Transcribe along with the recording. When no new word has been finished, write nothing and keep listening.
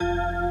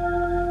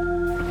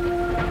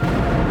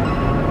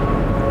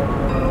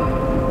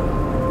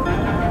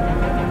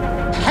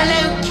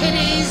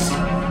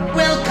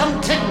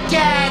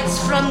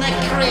from the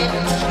crypt.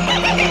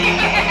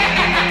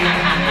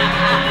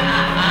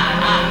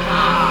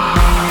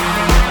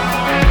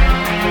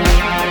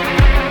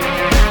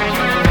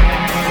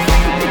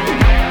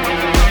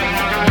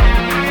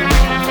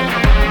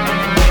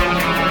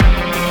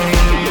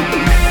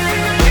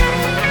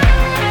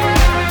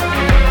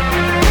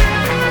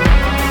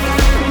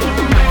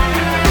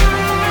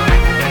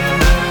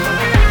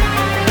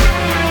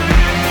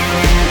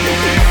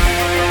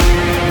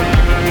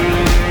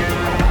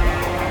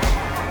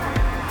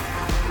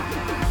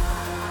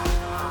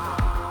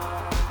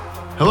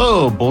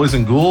 Hello, boys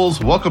and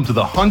ghouls. Welcome to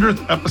the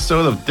 100th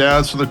episode of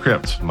Dads from the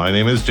Crypt. My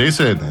name is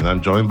Jason, and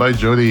I'm joined by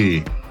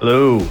Jody.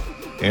 Hello.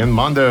 And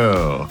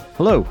Mondo.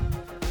 Hello.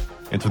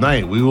 And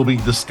tonight, we will be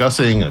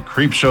discussing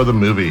Creepshow the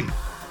movie.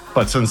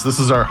 But since this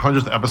is our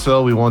 100th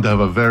episode, we wanted to have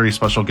a very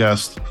special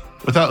guest,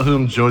 without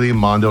whom Jody,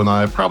 Mondo, and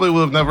I probably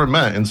would have never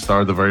met and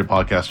started the very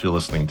podcast you're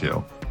listening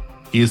to.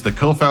 He is the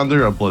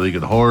co-founder of Bloody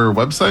Good Horror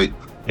website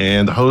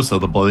and host of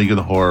the Bloody Good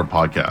Horror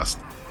podcast.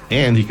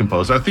 And he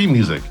composed our theme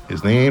music.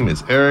 His name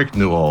is Eric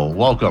Newell.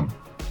 Welcome.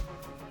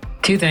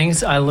 Two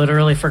things. I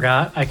literally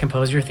forgot I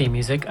composed your theme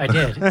music. I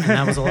did. And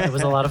that was it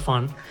was a lot of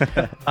fun.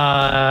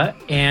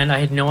 And I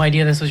had no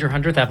idea this was your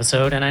 100th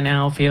episode, and I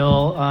now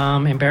feel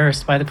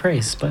embarrassed by the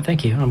praise. But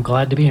thank you. I'm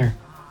glad to be here.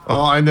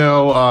 Well, I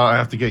know I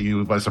have to get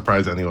you by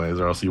surprise anyways,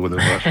 or else you would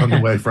have run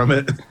away from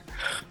it.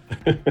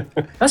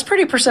 That's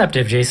pretty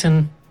perceptive,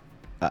 Jason.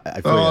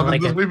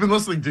 We've been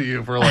listening to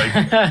you for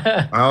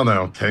I don't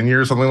know, 10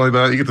 years, something like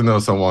that. You get to know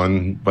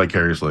someone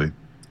vicariously.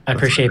 I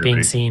appreciate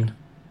being seen.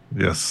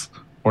 Yes,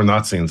 or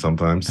not seen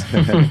sometimes.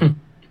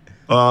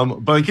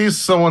 But in case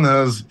someone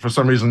has, for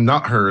some reason,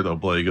 not heard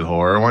of Bloody Good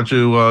Horror, why don't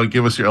you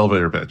give us your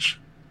elevator pitch?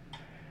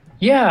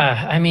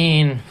 Yeah, I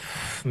mean,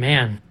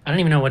 man, I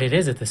don't even know what it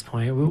is at this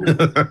point.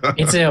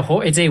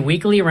 It's a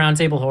weekly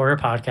roundtable horror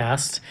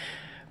podcast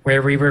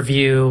where we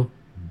review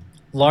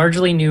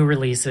largely new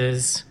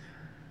releases.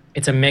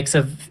 It's a mix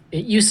of,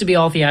 it used to be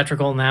all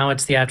theatrical, now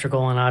it's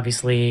theatrical and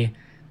obviously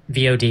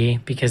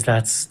VOD because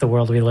that's the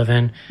world we live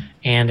in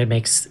and it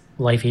makes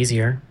life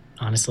easier,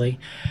 honestly.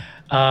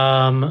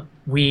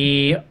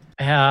 We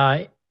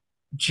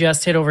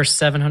just hit over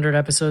 700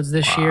 episodes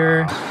this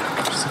year,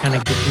 just to kind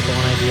of give people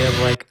an idea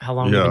of how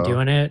long we've been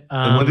doing it.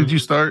 And when did you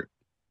start?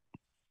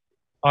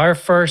 Our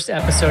first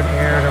episode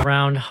aired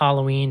around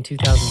Halloween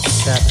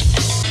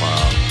 2007.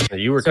 Wow.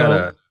 You were kind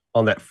of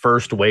on that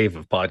first wave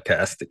of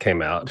podcasts that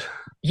came out.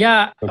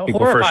 Yeah, when people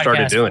first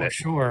started doing it.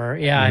 Sure.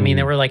 Yeah, I mean,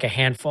 there were like a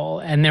handful,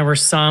 and there were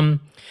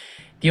some.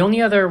 The only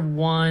other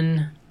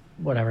one,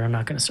 whatever. I'm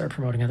not going to start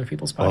promoting other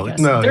people's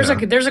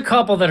podcasts. There's a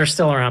couple that are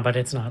still around, but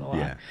it's not a lot.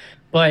 Yeah.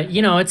 But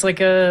it's like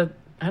I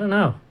don't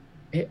know.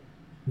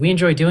 We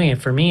enjoy doing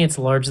it. For me, it's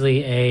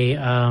largely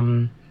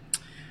a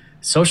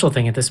social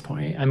thing at this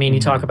point. I mean, you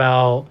talk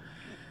about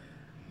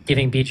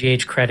giving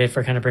BGH credit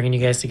for kind of bringing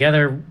you guys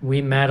together.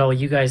 We met all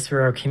you guys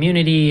through our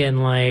community, and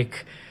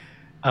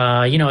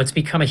it's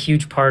become a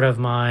huge part of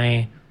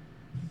my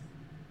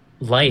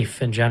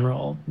life in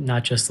general,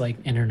 not just like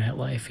internet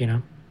life, Yeah.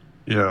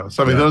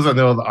 So, I mean, those that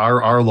know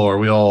our lore,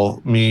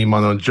 me,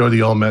 Mono, and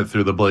Jody all met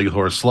through the Bloody Good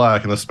Horror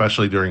Slack, and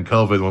especially during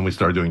COVID when we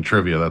started doing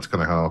trivia. That's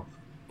kind of how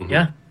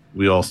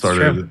we all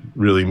started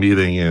really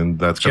meeting, and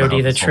that's kind of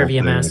Jody, the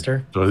trivia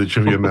master. Jody, the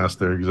trivia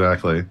master,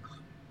 exactly.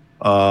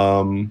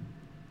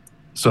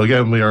 So,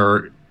 again, we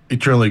are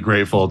eternally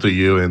grateful to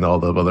you and all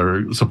the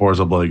other supporters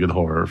of Bloody Good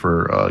Horror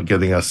for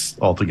getting us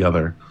all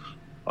together.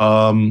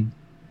 So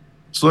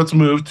let's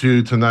move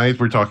to tonight.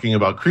 We're talking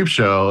about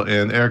Creepshow.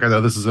 And Eric, I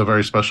know this is a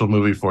very special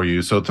movie for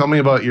you. So tell me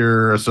about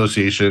your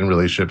association,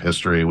 relationship,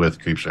 history with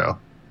Creepshow.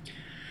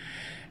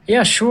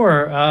 Yeah,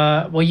 sure.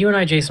 Well, you and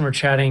I, Jason, were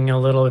chatting a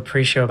little at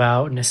pre-show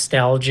about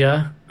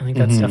nostalgia. I think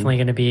that's definitely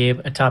going to be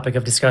a topic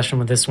of discussion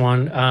with this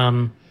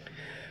one.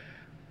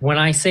 When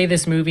I say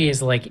this movie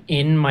is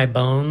in my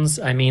bones,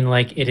 I mean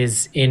it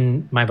is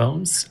in my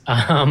bones.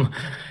 That's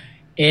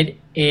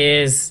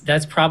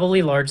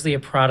probably largely a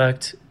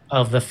product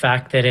of the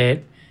fact that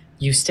it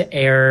used to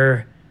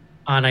air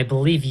on, I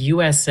believe,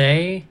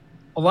 USA.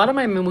 A lot of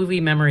my movie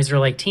memories are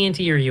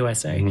TNT or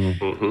USA.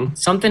 Mm-hmm.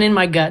 Something in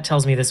my gut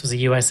tells me this was a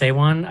USA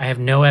one. I have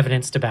no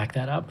evidence to back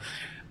that up.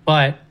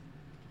 But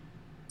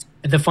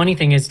the funny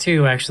thing is,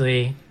 too,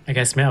 actually, I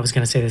guess I was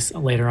going to say this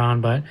later on,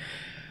 but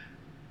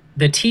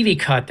the TV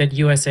cut that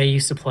USA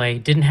used to play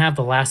didn't have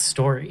the last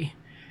story.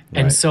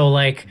 Right. And so,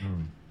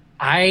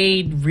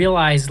 I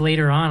realized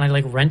later on,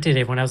 I rented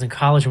it when I was in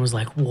college and was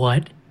like,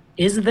 what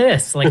is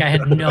this? I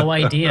had no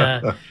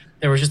idea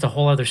there was just a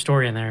whole other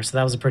story in there. So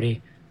that was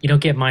you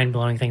don't get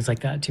mind-blowing things like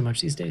that too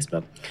much these days.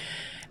 But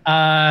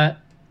I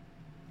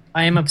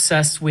am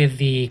obsessed with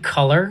the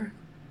color.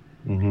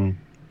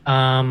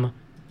 Mm-hmm.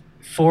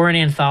 For an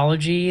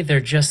anthology,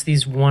 they're just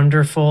these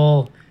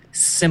wonderful,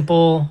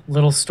 simple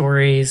little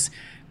stories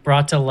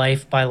brought to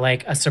life by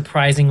a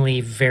surprisingly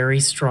very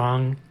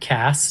strong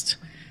cast.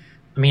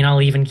 I mean,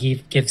 I'll even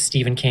give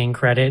Stephen King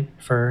credit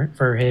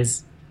for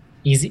his.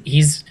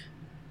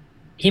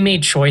 He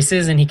made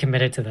choices and he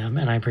committed to them,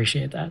 and I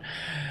appreciate that.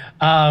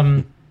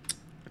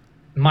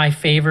 My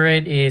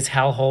favorite is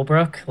Hal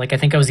Holbrook. Like, I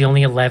think I was the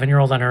only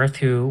 11-year-old on Earth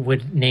who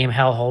would name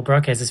Hal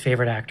Holbrook as his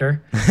favorite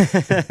actor.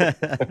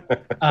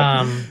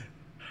 Um,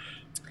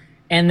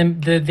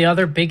 and the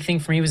other big thing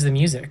for me was the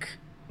music.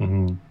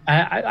 Mm-hmm.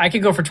 I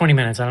could go for 20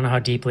 minutes. I don't know how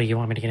deeply you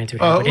want me to get into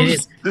it here,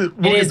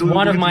 but it is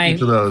one of my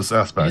each of those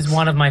aspects. It is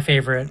one of my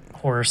favorite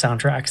horror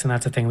soundtracks, and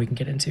that's a thing we can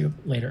get into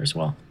later as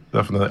well.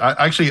 Definitely.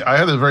 I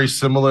had a very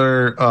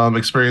similar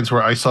experience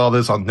where I saw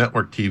this on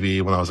network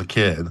TV when I was a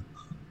kid.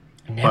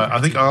 But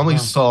I think I only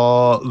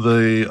saw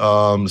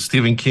the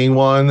Stephen King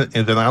one,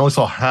 and then I only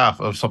saw half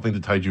of Something to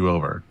Tide You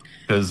Over.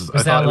 Was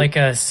that like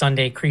a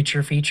Sunday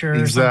creature feature?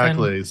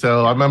 Exactly. Or something?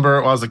 So I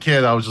remember when I was a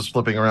kid, I was just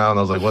flipping around.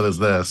 I was like, "What is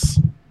this?"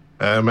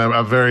 And I remember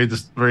a very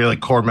like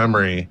core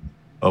memory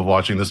of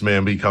watching this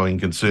man becoming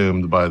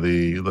consumed by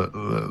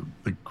the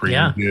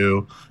green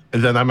goo.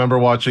 And then I remember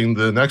watching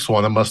the next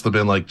one. It must have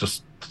been like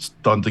just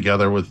done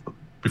together with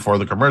before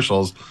the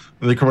commercials,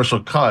 and the commercial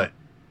cut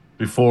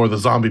before the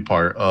zombie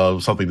part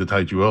of Something to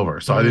Tide You Over.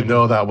 So I didn't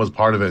know that was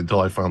part of it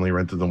until I finally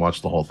rented and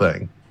watched the whole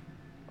thing.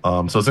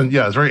 So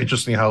it's very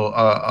interesting how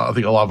I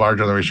think a lot of our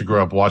generation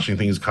grew up watching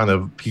things kind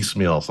of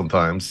piecemeal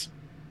sometimes.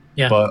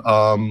 Yeah. But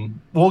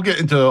we'll get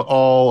into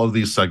all of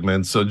these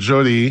segments. So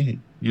Jody,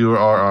 you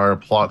are our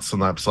plot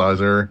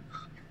synopsizer.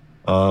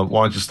 Why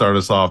don't you start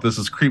us off? This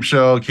is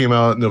Creepshow. Came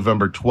out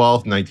November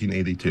 12th,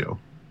 1982.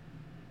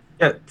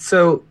 Yeah,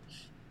 so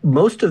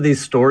most of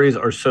these stories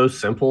are so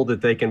simple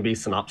that they can be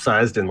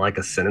synopsized in like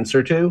a sentence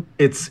or two.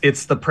 It's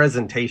the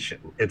presentation.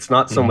 It's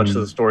not so much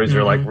the stories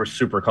are like we're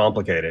super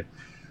complicated.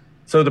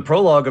 So the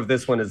prologue of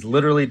this one is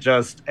literally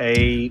just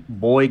a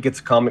boy gets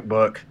a comic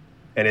book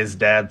and his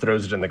dad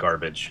throws it in the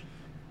garbage.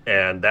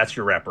 And that's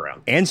your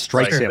wraparound. And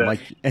strikes him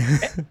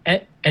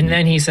and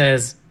then he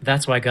says,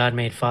 "That's why God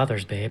made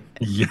fathers, babe."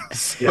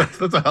 Yes.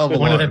 That's a hell of a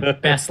one line. of the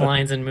best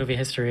lines in movie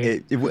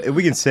history.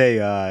 We can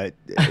say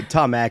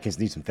Tom Atkins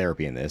needs some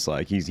therapy in this.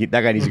 Like that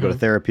guy needs to go to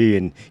therapy,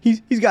 and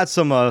he's got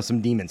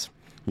some demons.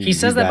 He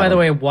says that, by the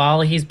way,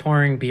 while he's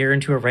pouring beer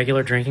into a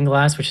regular drinking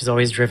glass, which has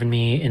always driven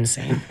me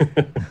insane.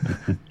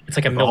 It's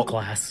like a milk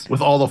glass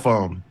with all the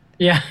foam.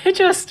 Yeah, I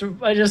just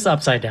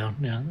upside down.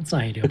 Yeah, that's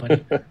not how you do it,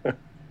 buddy.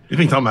 You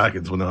think Tom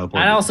Atkins would know how to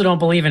pour I also don't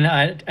believe an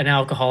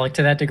alcoholic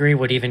to that degree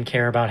would even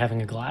care about having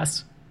a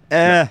glass.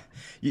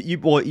 You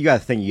got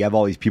to think, you have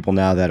all these people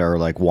now that are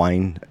like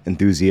wine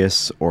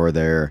enthusiasts or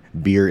they're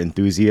beer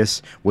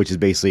enthusiasts, which is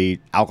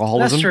basically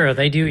alcoholism. That's true.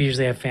 They do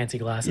usually have fancy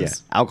glasses.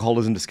 Yeah,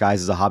 alcoholism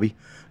disguised as a hobby.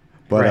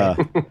 But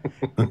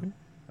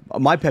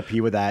my pet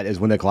peeve with that is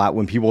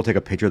when people take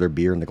a picture of their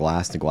beer in the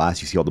glass,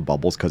 you see all the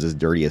bubbles because it's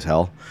dirty as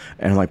hell.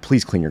 And I'm like,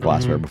 please clean your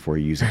glassware before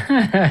you use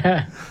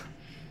it.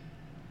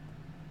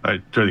 All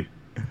right, Jody.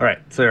 All right,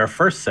 so our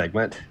first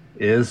segment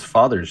is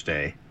Father's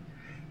Day.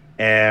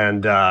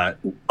 And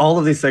all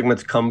of these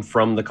segments come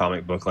from the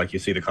comic book. Like you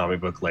see the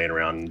comic book laying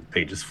around,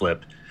 pages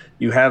flipped.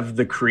 You have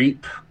the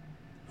creep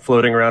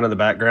floating around in the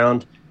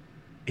background.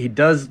 He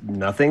does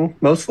nothing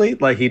mostly.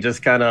 Like he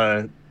just kind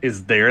of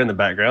is there in the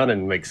background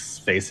and makes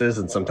faces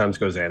and sometimes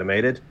goes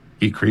animated.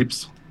 He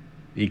creeps.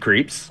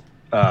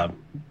 But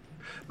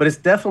it's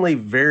definitely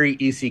very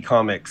EC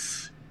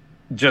Comics,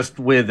 just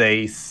with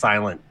a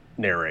silent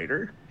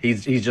narrator.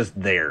 He's just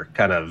there,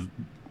 kind of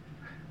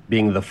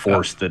being the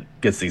force that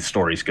gets these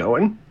stories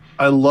going.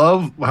 I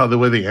love how the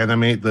way they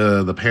animate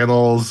the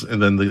panels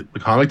and then the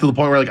comic to the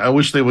point where like I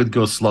wish they would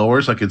go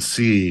slower so I could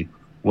see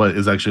what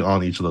is actually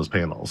on each of those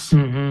panels.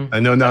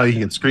 I know now you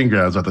can get screen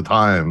grabs. At the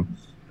time,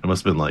 it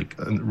must have been like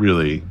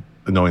really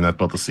annoying not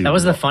about to see. That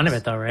was the fun of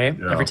it, though, right?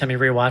 Yeah. Every time you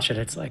rewatch it,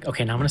 it's like,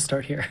 okay, now I'm going to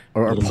start here.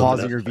 Or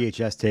pausing your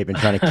VHS tape and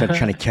trying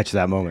to catch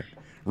that moment.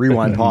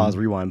 Rewind, pause,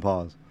 rewind,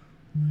 pause.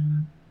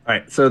 All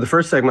right, so the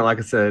first segment, like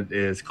I said,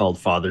 is called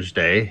Father's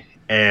Day,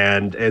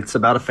 and it's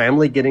about a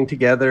family getting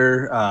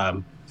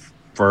together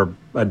for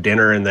a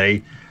dinner, and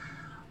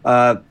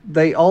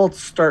they all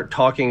start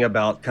talking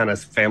about kind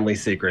of family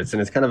secrets,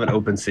 and it's kind of an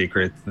open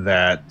secret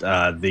that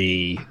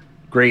the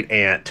great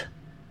aunt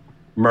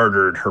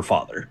murdered her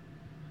father.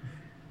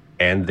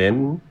 And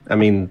then, I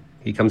mean,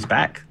 he comes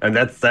back, and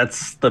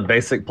that's the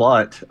basic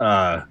plot.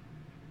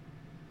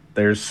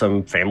 There's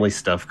some family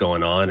stuff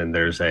going on, and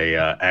there's a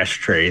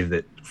ashtray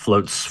that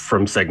floats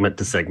from segment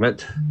to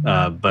segment.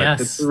 But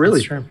yes, it's a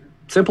really true.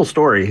 simple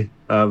story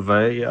of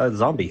a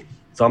zombie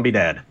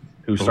dad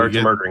who starts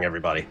murdering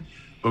everybody.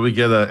 But we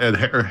get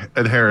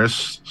Ed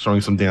Harris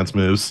showing some dance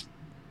moves.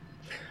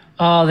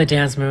 Oh, the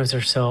dance moves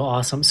are so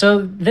awesome.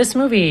 So this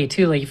movie,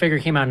 too, like you figure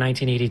came out in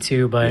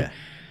 1982, but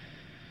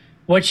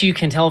what you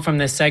can tell from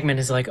this segment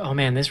is like, oh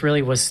man, this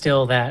really was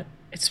still that.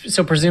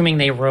 So presuming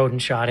they wrote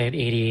and shot it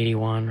 80,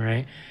 81,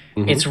 right?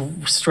 It's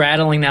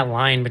straddling that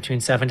line between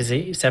 70s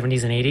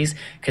and 80s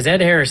because Ed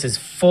Harris is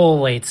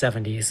full late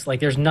 70s. Like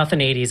there's nothing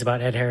 80s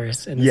about Ed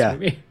Harris in this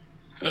movie.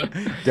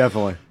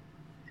 Definitely.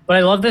 But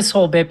I love this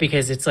whole bit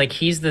because it's like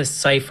he's the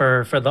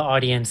cipher for the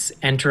audience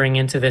entering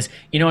into this.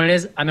 You know what it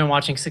is? I've been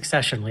watching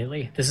Succession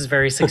lately. This is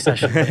very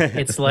Succession.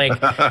 It's like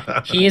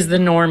he is the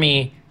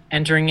normie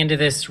entering into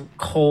this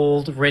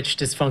cold, rich,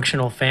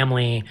 dysfunctional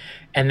family.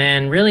 And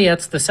then really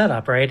that's the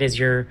setup, right? Is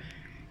you're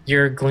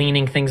you're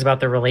gleaning things about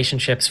their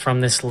relationships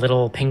from this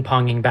little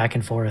ping-ponging back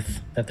and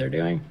forth that they're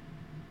doing.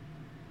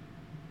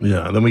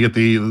 Yeah, and then we get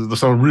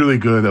some really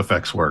good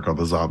effects work on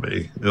the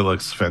zombie. It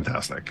looks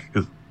fantastic.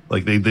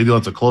 Like they do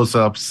lots of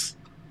close-ups.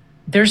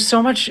 There's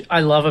so much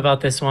I love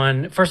about this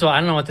one. First of all, I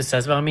don't know what this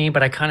says about me,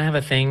 but I kind of have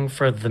a thing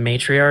for the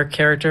matriarch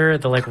character,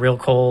 the like real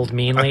cold,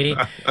 mean lady.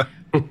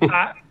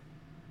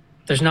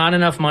 There's not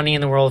enough money in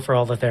the world for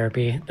all the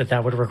therapy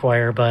that would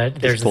require, but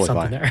there's totally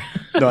something fine.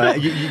 there. No,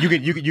 you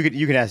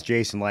can ask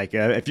Jason. Like,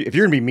 if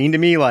you're gonna be mean to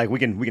me, like we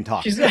can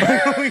talk. She's got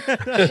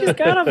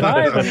a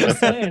vibe. I'm just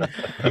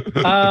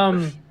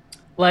saying.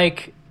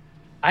 Like,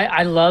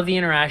 I love the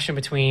interaction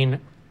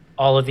between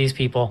all of these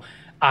people.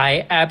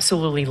 I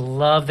absolutely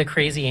love the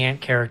crazy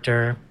aunt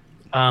character.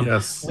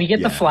 Yes. We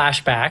get the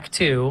flashback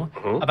too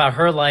about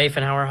her life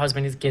and how her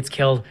husband gets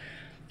killed,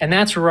 and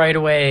that's right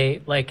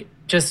away. Like,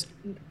 just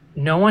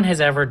no one has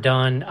ever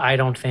done, I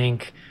don't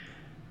think,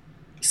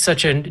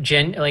 such a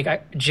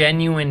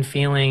genuine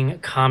feeling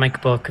comic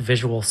book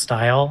visual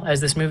style as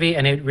this movie,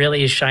 and it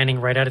really is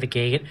shining right out of the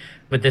gate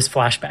with this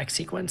flashback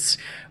sequence.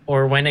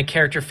 Or when a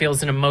character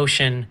feels an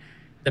emotion,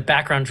 the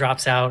background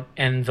drops out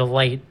and the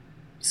light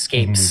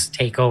scapes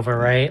take over,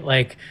 right?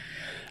 Like,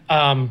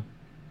 but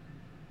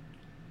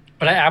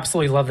I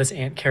absolutely love this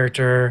aunt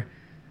character.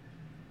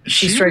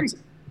 She strikes.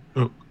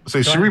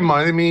 She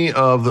reminded me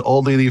of the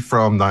old lady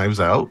from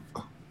Knives Out.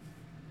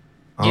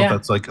 I don't know if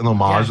that's like an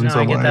homage in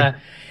some way. I get that.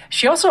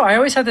 She also, I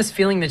always had this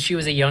feeling that she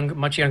was a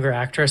much younger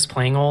actress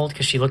playing old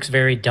because she looks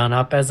very done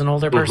up as an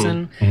older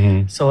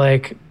person. So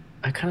like,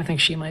 I kind of think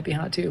she might be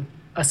hot too.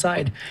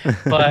 Aside,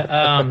 but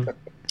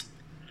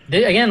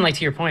again, like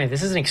to your point,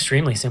 this is an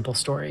extremely simple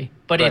story,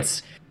 but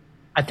it's,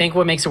 I think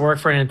what makes it work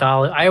for an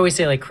anthology. I always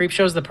say like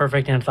Creepshow is the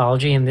perfect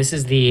anthology, and this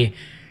is the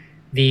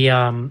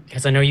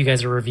because I know you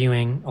guys are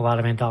reviewing a lot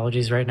of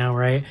anthologies right now,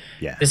 right?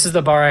 Yeah. This is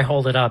the bar I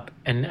hold it up,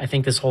 and I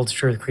think this holds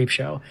true with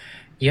Creepshow.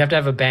 You have to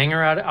have a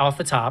banger out off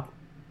the top,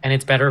 and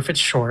it's better if it's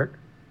short.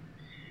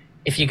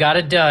 If you got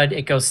a dud,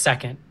 it goes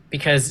second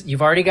because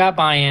you've already got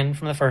buy-in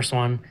from the first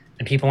one,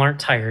 and people aren't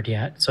tired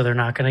yet, so they're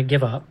not going to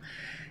give up.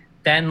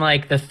 Then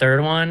like the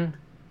third one,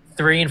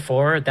 3 and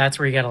 4, that's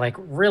where you got to like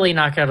really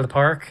knock it out of the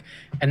park.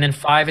 And then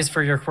 5 is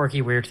for your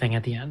quirky weird thing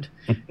at the end.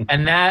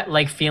 And that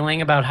like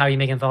feeling about how you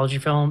make an anthology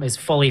film is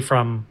fully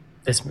from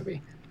this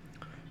movie.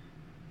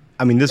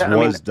 I mean, this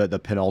was the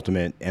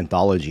penultimate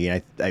anthology.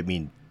 And I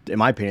mean, in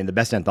my opinion, the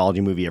best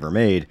anthology movie ever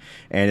made.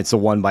 And it's the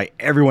one by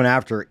everyone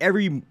after.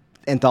 Every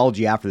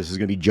anthology after this is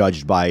going to be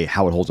judged by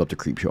how it holds up to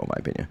Creepshow, in my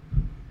opinion.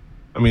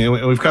 I mean,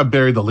 we've kind of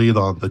buried the lead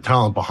on the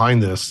talent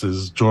behind this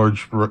is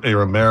George A.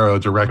 Romero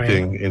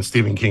directing and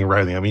Stephen King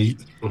writing. I mean,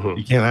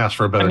 you can't ask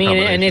for a better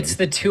combination. And it's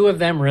the two of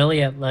them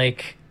really at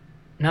like,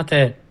 not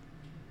that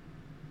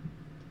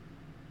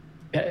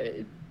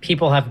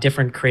people have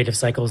different creative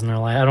cycles in their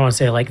life. I don't want to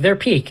say like their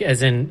peak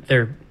as in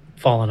they're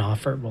falling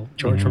off, or well,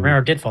 George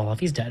Romero did fall off.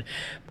 He's dead.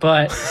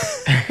 But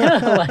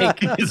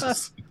like, I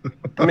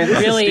mean, this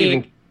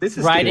really is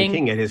writing,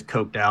 Stephen King at his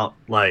coked out,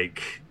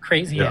 like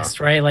craziest,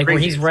 right? Like where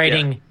he's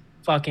writing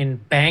fucking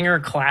banger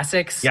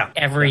classics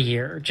every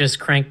year. Just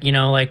crank, you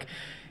know, like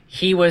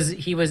he was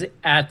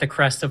at the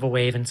crest of a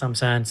wave in some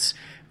sense.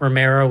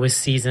 Romero was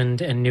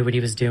seasoned and knew what he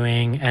was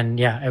doing. And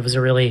yeah, it was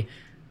a really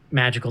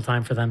magical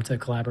time for them to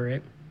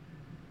collaborate.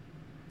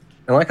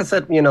 And like I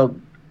said, you know,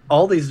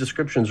 all these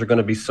descriptions are going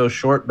to be so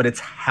short, but it's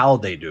how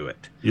they do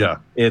it. Yeah.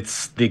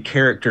 It's the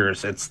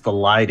characters, it's the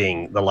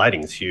lighting. The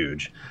lighting's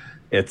huge.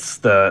 It's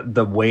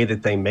the way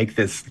that they make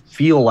this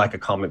feel like a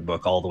comic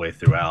book all the way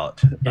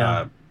throughout.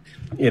 Yeah.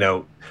 You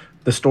know,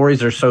 the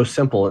stories are so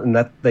simple and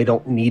that they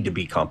don't need to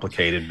be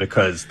complicated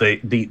because the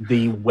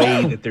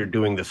way that they're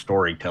doing the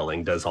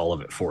storytelling does all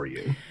of it for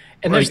you.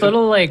 And there's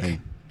little like,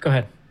 go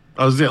ahead.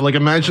 I was like,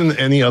 imagine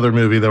any other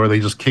movie where they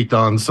just kicked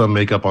on some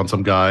makeup on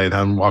some guy and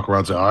had him walk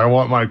around and say, "I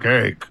want my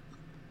cake."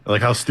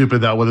 Like how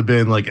stupid that would have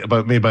been, like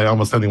made by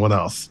almost anyone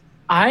else.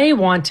 I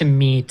want to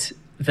meet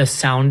the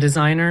sound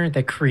designer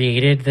that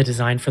created the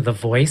design for the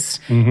voice.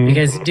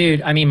 Because,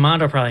 dude, I mean,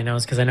 Mondo probably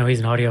knows because I know he's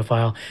an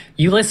audiophile.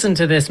 You listen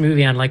to this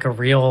movie on like a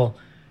real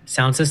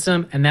sound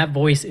system, and that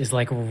voice is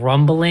like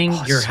rumbling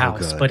your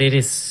house, but it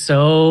is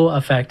so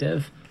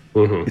effective.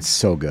 It's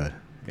so good.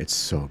 It's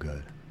so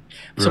good.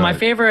 So my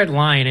favorite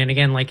line, and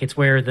again, like it's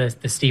where the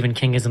Stephen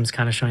Kingisms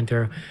kind of shine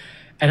through.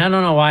 And I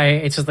don't know why,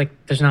 it's just like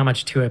there's not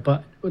much to it,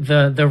 but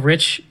the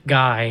rich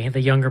guy,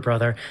 the younger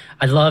brother,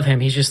 I love him.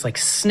 He's just like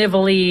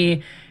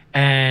snivelly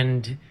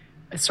and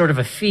sort of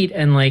a feat,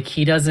 and like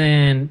he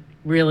doesn't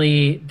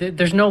really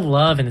there's no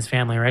love in his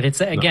family, right?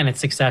 It's again, it's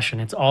Succession.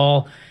 It's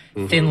all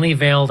thinly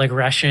veiled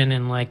aggression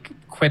and like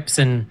quips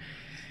and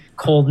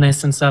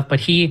coldness and stuff. But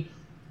he,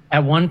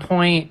 at one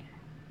point,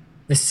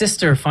 the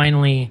sister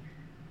finally,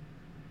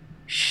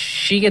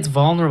 she gets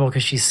vulnerable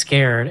because she's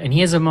scared, and he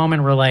has a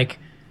moment where like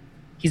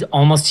he's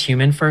almost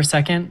human for a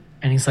second,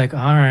 and he's like,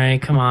 all right,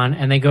 come on.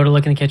 And they go to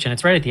look in the kitchen.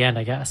 It's right at the end,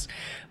 I guess.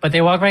 But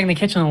they walk back in the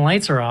kitchen and the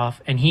lights are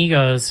off. And he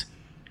goes,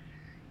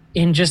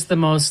 in just the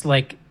most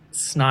like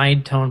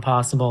snide tone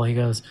possible, he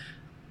goes,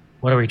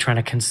 what are we trying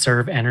to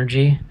conserve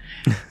energy?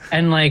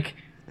 And like,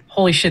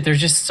 holy shit,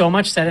 there's just so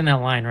much said in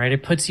that line, right?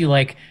 It puts you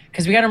like,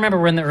 because we got to remember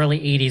we're in the early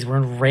 80s, we're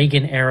in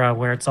Reagan era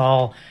where it's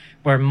all,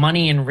 where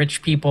money and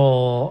rich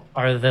people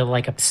are the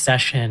like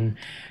obsession.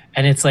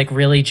 And it's like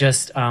really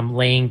just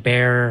laying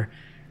bare.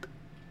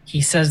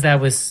 He says that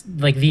was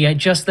like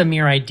just the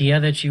mere idea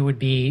that you would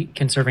be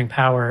conserving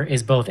power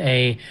is both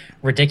A,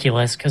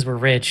 ridiculous because we're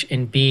rich,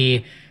 and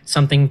B,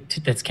 something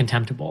that's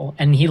contemptible.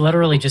 And he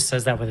literally just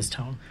says that with his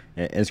tone.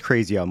 And it's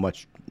crazy how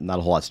much not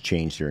a whole lot's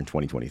changed here in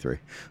 2023.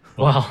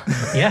 Well,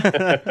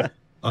 yeah.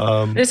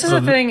 This is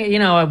the thing, you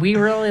know, we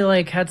really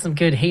like had some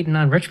good hating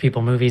on rich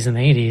people movies in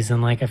the 80s,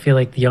 and like I feel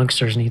like the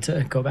youngsters need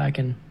to go back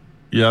and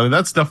Yeah, I mean,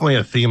 that's definitely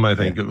a theme I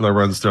think that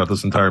runs throughout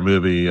this entire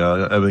movie.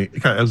 I mean,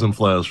 it kind of ebbs and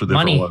flows for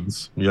different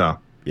ones. Yeah.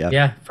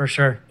 Yeah, for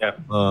sure. Yeah.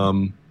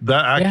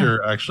 That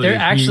actor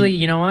actually,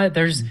 you know what?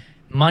 There's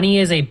money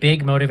is a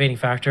big motivating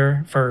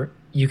factor for,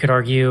 you could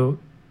argue,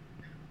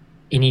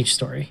 in each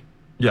story.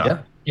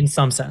 Yeah. In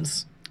some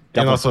sense.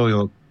 And also,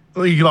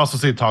 you could also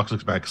say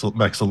toxic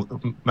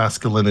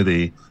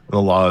masculinity in a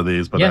lot of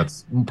these, but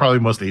that's probably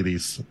most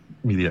 80s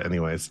media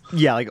anyways.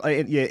 Yeah, like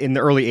in the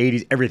early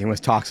 80s, everything was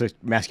toxic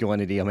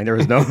masculinity. I mean, there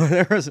was no,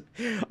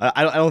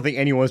 I don't think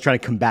anyone was trying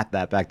to combat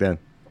that back then.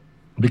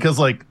 Because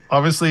like,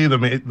 obviously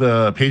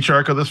the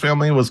patriarch of this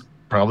family was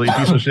probably a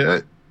piece of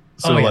shit.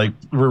 So like,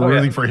 we're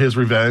rooting for his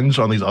revenge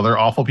on these other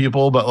awful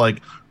people. But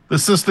like, the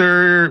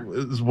sister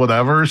is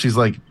whatever. She's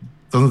like,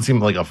 doesn't seem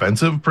like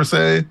offensive per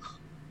se.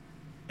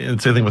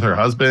 And same thing with her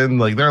husband.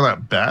 Like, they're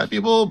not bad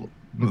people.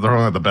 They're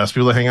not the best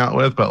people to hang out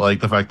with. But like,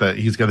 the fact that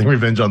he's getting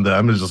revenge on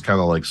them is just kind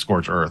of like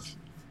scorch earth.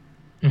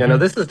 Yeah, no,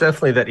 this is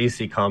definitely that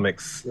EC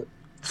Comics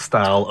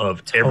style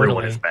of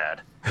everyone is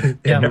bad.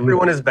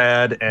 Everyone is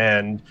bad,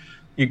 and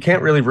you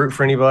can't really root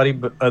for anybody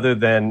but other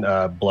than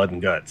blood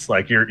and guts.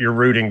 Like you're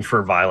rooting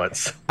for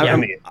violence.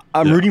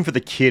 I'm rooting for the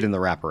kid in the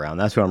wraparound.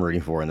 That's what I'm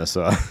rooting for in this.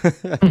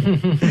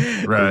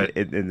 Right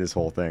in this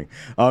whole thing.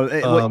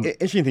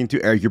 Interesting thing too,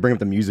 Eric. You bring up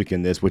the music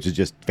in this, which is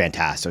just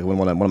fantastic.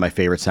 One of my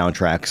favorite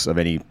soundtracks of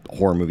any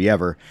horror movie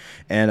ever.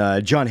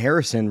 And John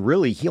Harrison,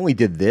 really, he only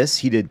did this.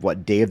 He did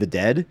Day of the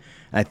Dead.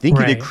 I think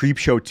he did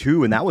Creepshow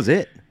 2, and that was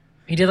it.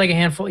 He did like a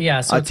handful.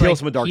 Yeah. So Tales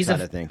from the Dark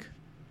Side, I think.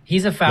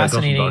 He's a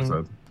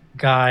fascinating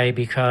guy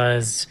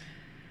because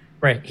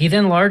he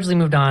then largely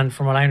moved on,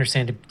 from what I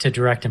understand, to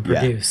direct and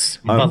produce,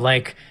 but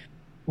like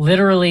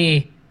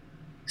literally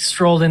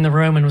strolled in the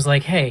room and was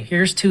like, hey,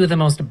 here's two of the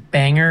most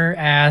banger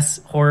ass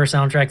horror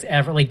soundtracks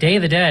ever. Like Day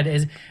of the Dead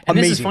is, and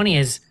amazing. This is funny,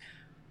 is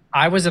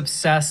I was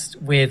obsessed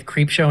with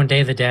Creepshow and Day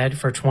of the Dead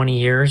for 20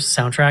 years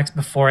soundtracks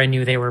before I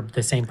knew they were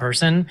the same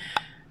person.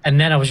 And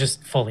then I was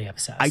just fully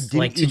obsessed. I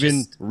didn't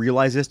even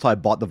realize this till I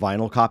bought the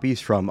vinyl copies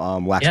from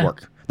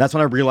Waxwork. That's when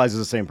I realized it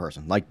was the same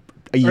person. Like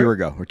a year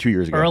ago or 2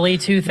 years ago. Early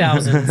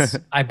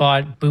 2000s, I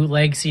bought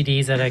bootleg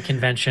CDs at a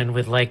convention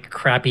with like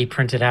crappy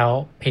printed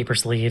out paper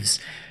sleeves,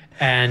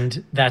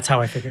 and that's how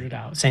I figured it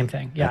out. Same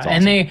thing. Yeah.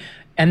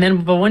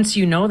 Awesome. But once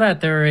you know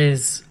that, there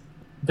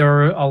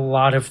are a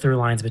lot of through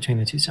lines between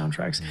the two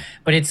soundtracks.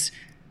 But it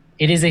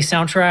is a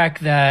soundtrack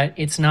that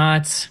it's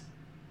not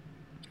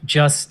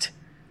just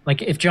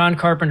like, if John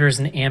Carpenter is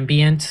an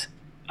ambient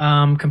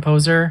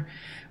composer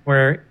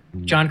where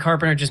John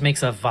Carpenter just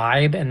makes a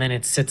vibe and then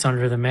it sits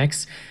under the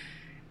mix.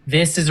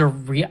 This is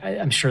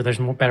I'm sure there's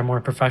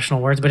more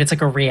professional words, but it's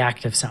like a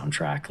reactive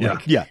soundtrack.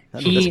 Like,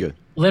 that's good.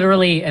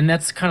 Literally, and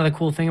that's kind of the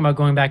cool thing about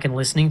going back and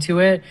listening to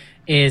it,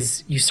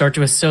 is you start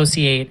to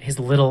associate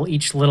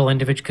each little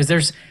individual, because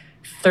there's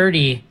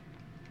 30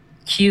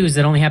 cues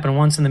that only happen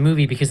once in the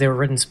movie because they were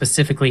written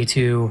specifically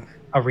to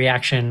a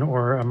reaction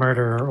or a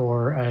murder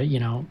or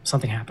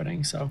something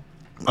happening. So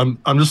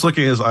I'm just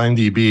looking at his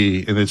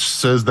IMDb, and it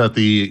says that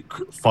the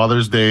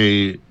Father's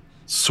Day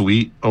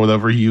suite, or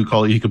whatever you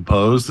call it, he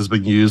composed, has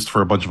been used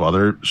for a bunch of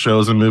other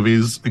shows and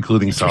movies,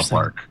 including South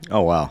Park.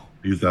 Oh wow,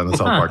 he's done the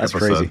South Park that's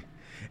episode.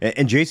 Crazy.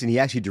 And Jason, he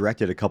actually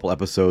directed a couple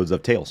episodes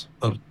of Tales.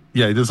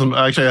 Yeah, he did some.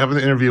 Actually, I have an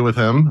interview with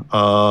him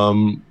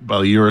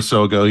about a year or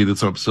so ago. He did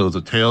some episodes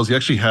of Tales. He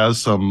actually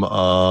has some,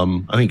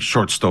 I think,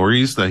 short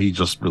stories that he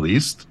just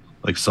released,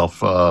 like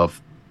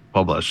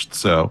self-published.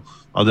 So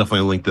I'll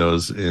definitely link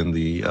those in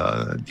the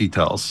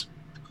details.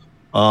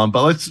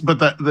 Obviously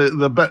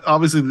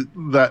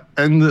that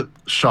end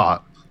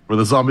shot where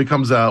the zombie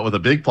comes out with a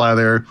big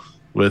platter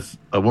with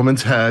a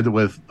woman's head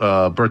with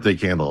birthday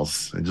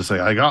candles and just say,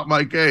 "I got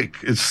my cake."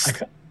 It's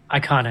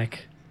iconic.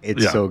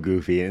 It's so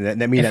goofy, and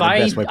that means the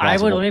best way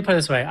possible. Let me put it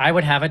this way: I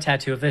would have a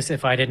tattoo of this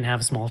if I didn't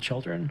have small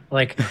children.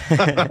 Like,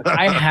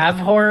 I have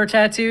horror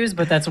tattoos,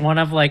 but that's one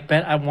of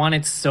I want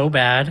it so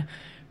bad,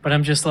 but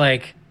I'm just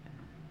like,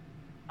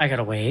 I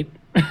gotta wait.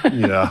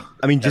 Yeah,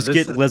 I mean, just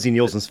get Leslie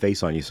Nielsen's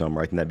face on you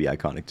somewhere. I think that'd be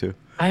iconic too.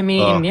 I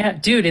mean, yeah,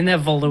 dude, in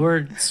that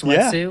velour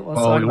sweatsuit.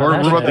 We're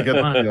about to get.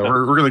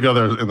 We're gonna go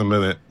there in a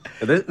minute.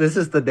 This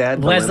is the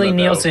dad. Leslie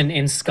Nielsen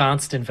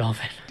ensconced in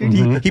velvet.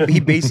 Dude,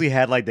 he basically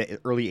had like the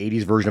early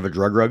 '80s version of a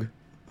drug rug.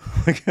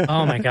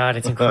 Oh my god,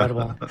 it's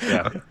incredible.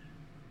 Yeah.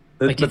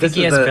 Like, do you think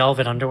he has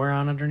velvet underwear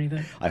on underneath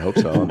it? I hope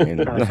so. I mean,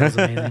 that was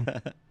amazing.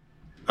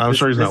 I'm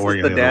sure he's not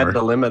wearing This is the any dad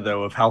underwear. dilemma,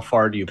 though, of how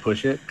far do you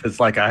push it? Because,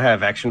 like, I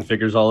have action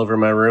figures all over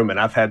my room, and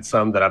I've had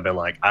some that I've been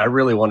like, I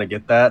really want to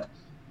get that,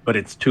 but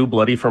it's too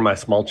bloody for my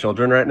small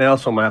children right now,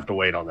 so I'm gonna have to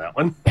wait on that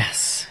one.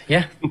 Yes.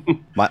 Yeah.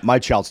 My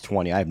child's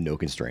 20. I have no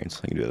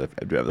constraints. I can do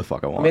whatever the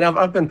fuck I want. I mean,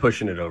 I've been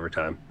pushing it over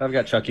time. I've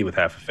got Chucky with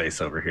half a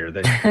face over here.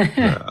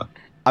 I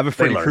have a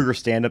Freddy learn. Krueger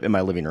stand-up in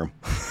my living room.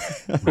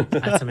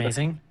 That's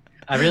amazing.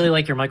 I really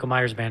like your Michael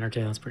Myers banner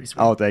too. That's pretty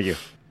sweet. Oh, thank you.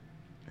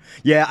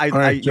 Yeah,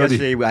 right, Jody.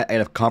 yesterday I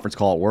had a conference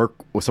call at work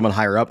with someone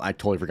higher up. I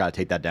totally forgot to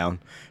take that down,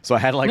 so I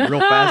had like real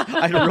fast.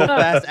 I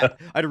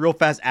had a real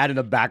fast ad in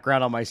the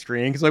background on my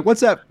screen. He's like,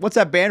 "What's that? What's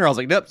that banner?" I was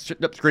like, "Nope,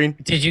 screen."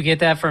 Did you get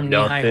that from Knee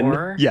High Nothing.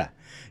 Horror? Yeah.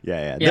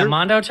 Yeah,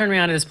 Mondo turned me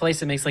on to this place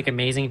that makes like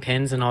amazing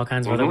pins and all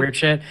kinds of other weird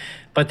shit.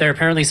 But they're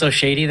apparently so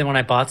shady that when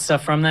I bought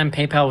stuff from them,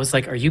 PayPal was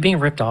like, "Are you being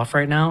ripped off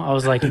right now?" I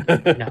was like,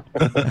 "No,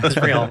 it's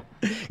real."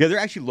 Yeah, they're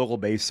actually local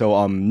based.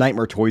 So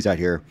Nightmare Toys out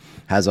here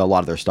has a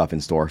lot of their stuff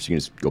in store, so you can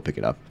just go pick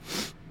it up.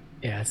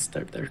 Yeah,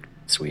 they're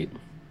sweet.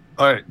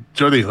 All right,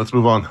 Jody, let's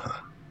move on.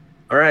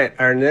 All right,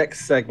 our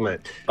next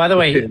segment. By the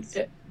way, is-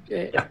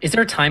 is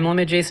there a time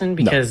limit, Jason?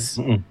 Because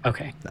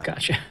okay,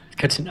 gotcha.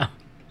 Good to know.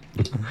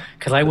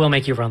 Because I will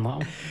make you run low.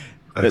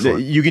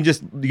 Excellent. You can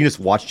just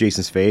watch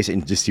Jason's face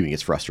and just see when he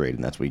gets frustrated,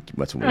 and that's when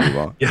we move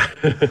on. Yeah,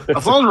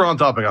 As long as we're on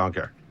topic, I don't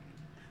care.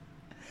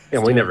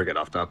 and we never get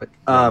off topic.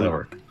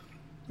 Never.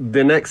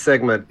 The next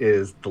segment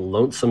is the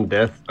lonesome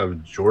death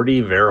of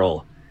Jordy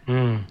Verrill.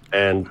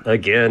 And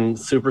again,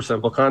 super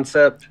simple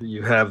concept.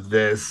 You have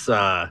this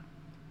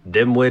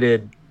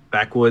dim-witted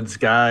backwoods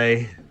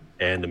guy,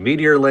 and a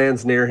meteor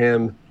lands near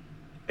him,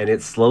 and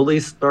it slowly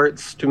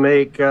starts to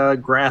make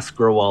grass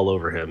grow all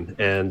over him.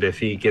 And if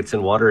he gets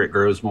in water, it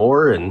grows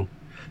more, and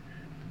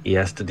he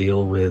has to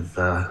deal with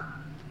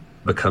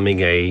becoming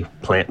a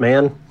plant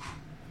man,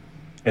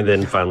 and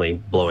then finally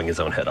blowing his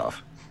own head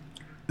off.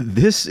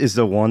 This is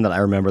the one that I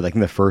remember, like in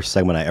the first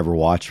segment I ever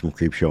watched from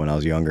Creepshow when I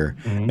was younger,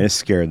 and it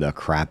scared the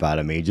crap out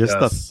of me. Just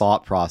the Yes.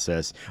 thought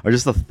process, or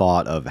just the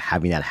thought of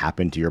having that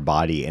happen to your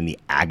body and the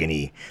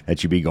agony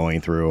that you'd be going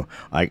through,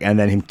 like, and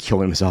then him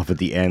killing himself at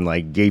the end,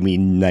 like, gave me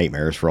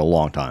nightmares for a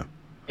long time.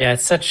 Yeah,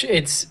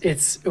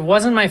 it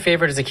wasn't my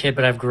favorite as a kid,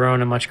 but I've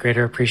grown a much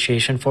greater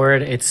appreciation for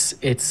it.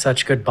 It's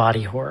such good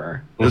body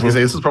horror. I was gonna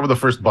say this is probably the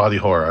first body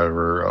horror I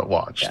ever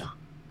watched. Yeah.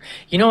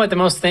 You know what?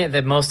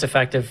 The most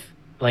effective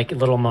like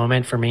little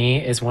moment for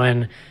me is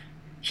when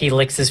he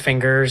licks his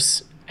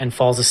fingers and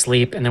falls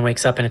asleep and then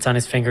wakes up and it's on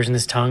his fingers and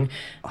his tongue.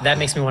 That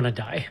makes me want to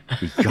die.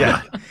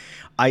 God.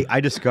 I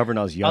discovered when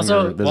I was younger.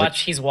 Also,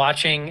 he's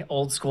watching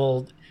old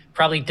school,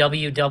 probably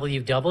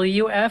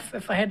WWWF,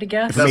 if I had to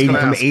guess. That's gonna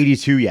From ask.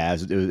 82, yeah,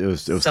 it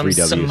was Some 3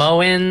 Ws.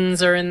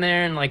 Samoans are in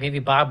there and like maybe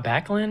Bob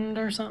Backlund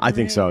or something. I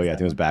think so, yeah, I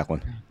think it was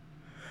Backlund.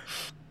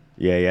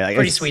 Yeah. Pretty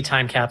It's- sweet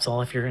time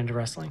capsule if you're into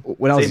wrestling.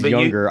 When I was See, but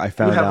younger, I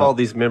found you have out. all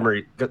these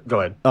memory. Go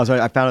ahead. Oh,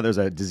 sorry. I found out there's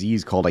a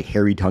disease called like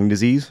hairy tongue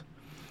disease,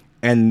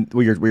 and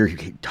where your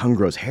tongue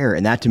grows hair,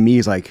 and that to me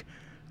is like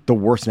the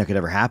worst thing that could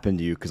ever happen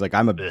to you. Because like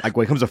like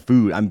when it comes to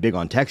food, I'm big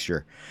on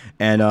texture,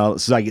 and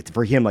so like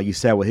for him, like you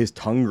said, with his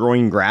tongue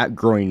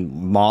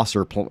growing moss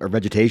or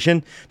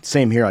vegetation,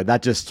 same here. Like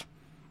that just.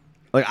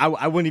 Like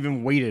I wouldn't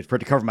even wait it for it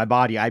to cover my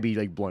body. I'd be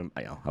like blowing.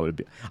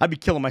 I'd be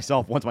killing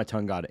myself once my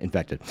tongue got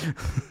infected.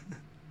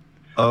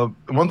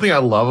 One thing I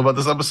love about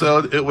this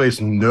episode, it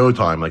wastes no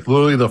time. Like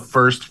literally, the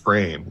first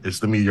frame is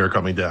the meteor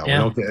coming down.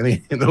 Yeah. We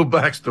don't get no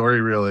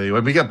backstory really.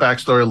 When we get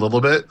backstory a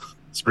little bit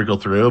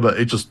sprinkled through, but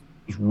it just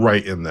is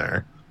right in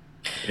there.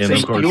 And So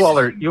of course,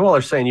 you all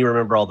are saying you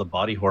remember all the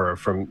body horror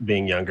from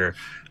being younger.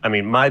 I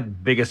mean, my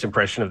biggest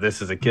impression of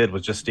this as a kid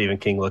was just Stephen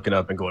King looking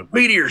up and going,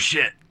 "Meteor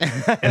shit,"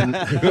 and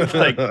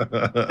like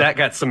that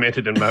got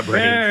cemented in my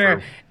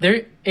brain.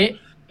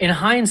 In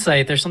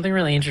hindsight, there's something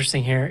really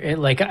interesting here.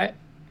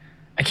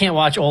 I can't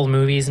watch old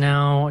movies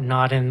now,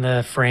 not in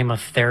the frame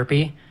of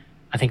therapy.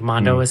 I think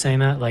Mondo was saying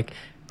that. Like,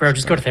 bro,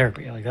 just go to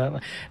therapy. Like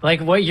that. Like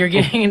what you're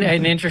getting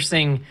an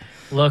interesting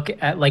look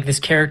at. Like this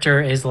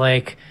character is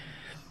like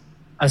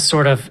a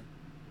sort of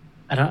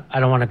I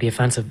don't want to be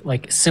offensive.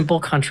 Like simple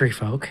country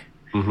folk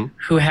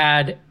who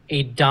had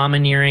a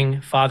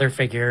domineering father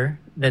figure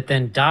that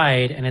then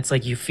died, and it's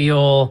like you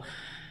feel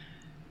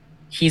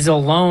he's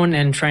alone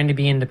and trying to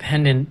be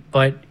independent,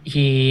 but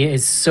he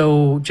is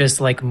so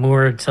just like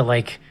moored to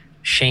like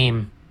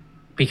shame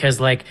because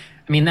like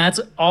I mean that's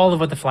all of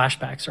what the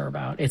flashbacks are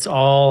about. It's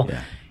all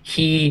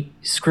he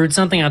screwed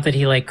something up that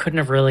he like couldn't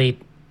have really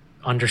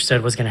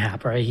understood was going to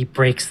happen, right? He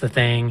breaks the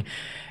thing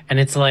and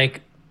it's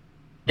like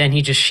then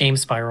he just shame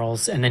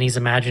spirals and then he's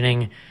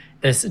imagining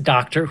this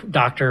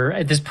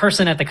this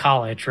person at the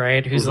college,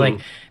 right? Who's like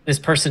this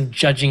person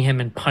judging him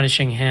and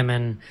punishing him,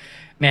 and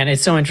man,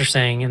 it's so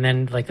interesting. And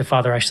then like the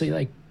father actually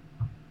like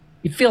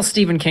you feel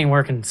Stephen King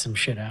working some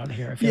shit out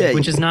here, I feel like,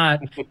 which is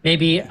not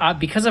maybe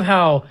because of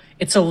how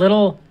it's a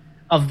little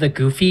of the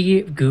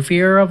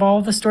goofier of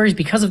all the stories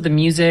because of the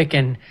music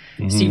and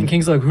Stephen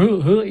King's like,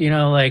 who, you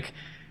know, like,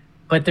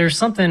 but there's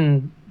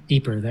something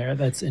deeper there.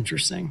 That's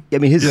interesting. I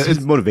mean, his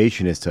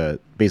motivation is to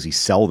basically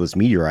sell this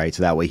meteorite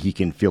so that way he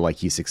can feel like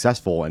he's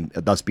successful, and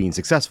thus being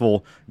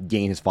successful,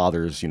 gain his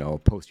father's,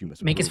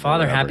 posthumous Make his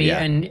approval or father whatever. happy.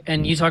 Yeah.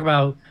 And you talk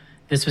about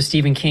this was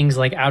Stephen King's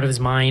like out of his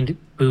mind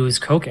booze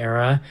coke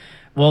era.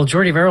 Well,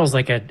 Jordy Verrill's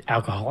like an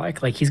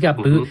alcoholic. Like he's got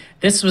booze.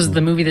 This was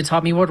the movie that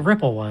taught me what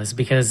Ripple was,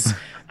 because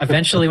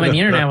eventually when the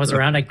internet was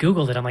around, I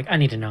Googled it. I'm like, I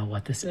need to know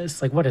what this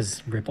is. Like, what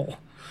is Ripple?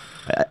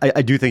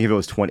 I do think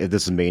if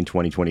this is made in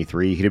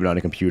 2023, he'd have been on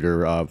a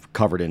computer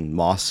covered in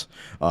moss,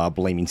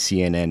 blaming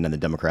CNN and the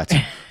Democrats.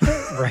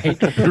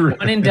 Right.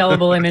 One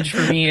indelible image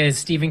for me is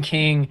Stephen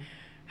King,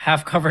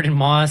 half covered in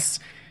moss,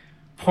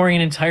 pouring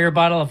an entire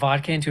bottle of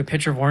vodka into a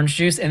pitcher of orange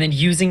juice, and then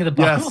using the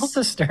bottle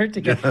to start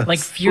to get like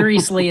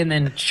furiously, and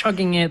then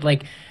chugging it.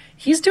 Like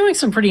he's doing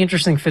some pretty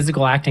interesting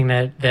physical acting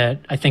that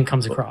I think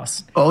comes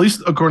across. Well, at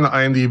least according to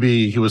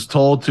IMDb, he was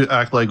told to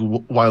act like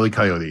Wile E.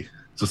 Coyote.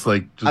 Just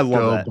go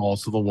that.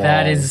 balls to the wall.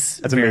 That's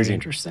very amazing.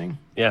 interesting.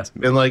 Yeah.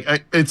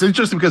 And it's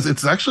interesting because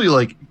it's actually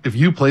like if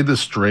you played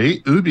this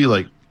straight, it would be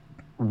like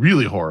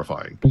really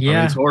horrifying. I mean,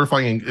 Yeah. it's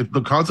horrifying.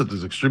 The concept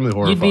is extremely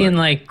horrifying. You'd be in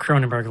like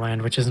Cronenberg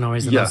land, which isn't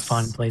always the most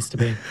fun place to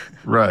be.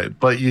 Right,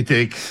 but you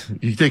take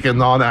a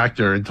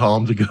non-actor and tell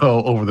him to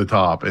go over the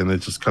top, and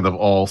it just kind of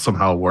all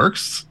somehow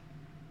works.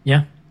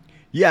 Yeah.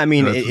 Yeah, I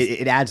mean,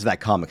 it adds to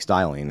that comic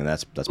styling, and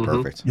that's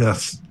perfect.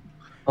 Yes.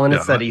 Well, and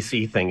it's that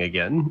EC thing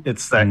again.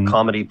 It's that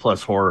comedy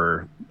plus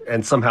horror,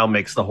 and somehow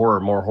makes the horror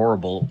more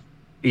horrible,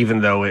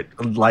 even though it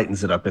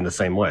lightens it up in the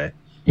same way.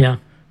 Yeah.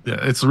 Yeah,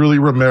 it's really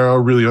Romero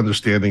really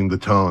understanding the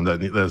tone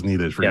that is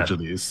needed for each of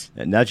these.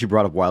 And now that you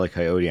brought up Wile E.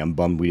 Coyote, I'm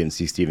bummed we didn't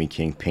see Stephen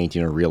King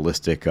painting a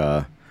realistic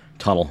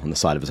tunnel on the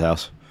side of his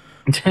house.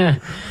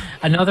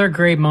 Another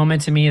great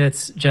moment to me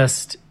that's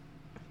just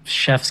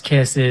chef's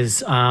kiss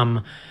is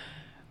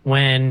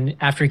when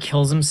after he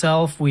kills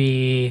himself,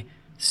 we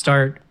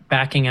start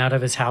backing out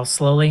of his house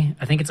slowly.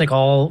 I think it's like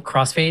all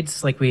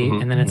crossfades, like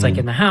and then it's like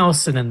in the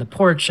house and then the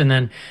porch,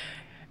 and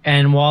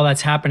while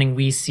that's happening,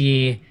 we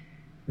see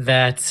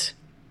that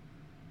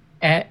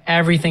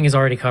everything is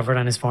already covered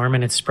on his farm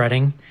and it's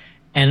spreading.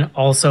 And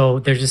also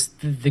there's just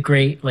the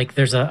great, like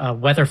there's a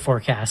weather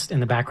forecast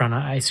in the background,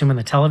 I assume on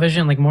the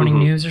television, like morning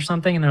news or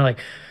something. And they're like,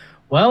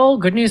 well,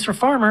 good news for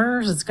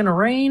farmers. It's going to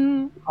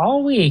rain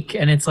all week.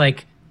 And it's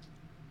like,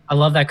 I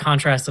love that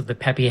contrast of the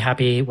peppy,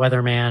 happy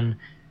weatherman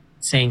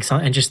saying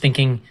something and just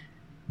thinking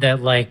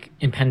that like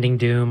impending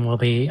doom will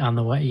be on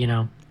the way,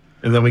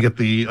 And then we get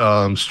the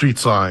street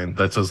sign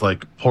that says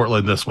like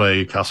Portland this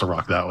way, Castle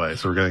Rock that way.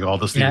 So we're getting all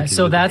this. Yeah,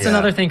 so that's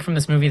another thing from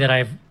this movie that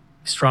I've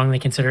strongly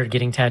considered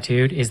getting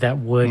tattooed is that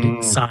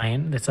wood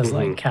sign that says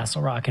like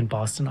Castle Rock and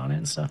Boston on it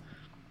and stuff.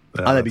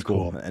 Yeah, That'd be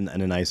cool. And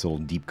a nice little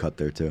deep cut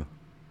there too.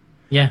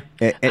 Yeah,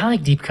 I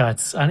like deep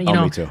cuts.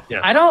 Me too.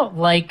 Yeah. I don't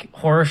like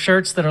horror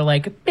shirts that are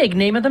like big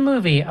name of the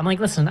movie. I'm like,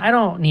 listen, I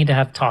don't need to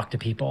have talk to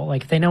people.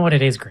 Like if they know what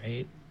it is,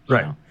 great.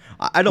 Right. know?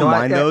 I don't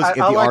mind those if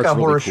the like art's a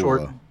really horror cool.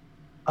 short. Though.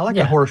 I like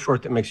a horror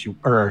short that makes you,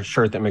 or a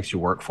shirt that makes you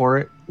work for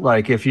it.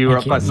 Like if you are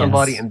up by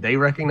somebody and they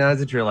recognize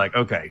it, you're like,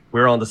 okay,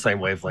 we're on the same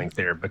wavelength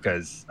there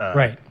because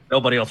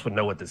nobody else would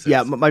know what this is.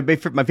 Yeah, my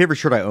favorite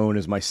shirt I own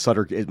is my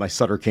Sutter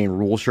Kane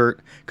Rule shirt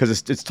because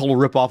it's total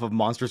rip off of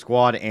Monster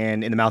Squad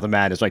and In the Mouth of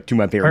Madness, like two of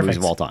my favorite movies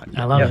of all time.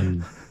 I love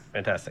it.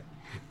 Fantastic.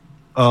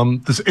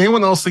 Does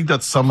anyone else think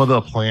that some of the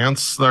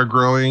plants that are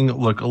growing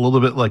look a little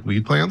bit like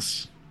weed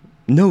plants?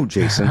 No,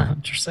 Jason.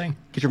 Interesting.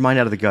 Get your mind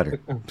out of the gutter.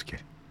 I'm just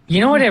kidding. You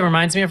know what it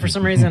reminds me of for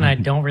some reason? I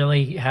don't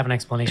really have an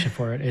explanation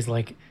for it. Is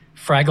like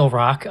Fraggle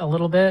Rock a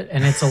little bit,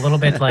 and it's a little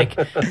bit like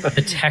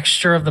the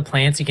texture of the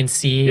plants. You can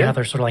see how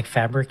they're sort of like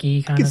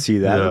fabric-y kind I can of. see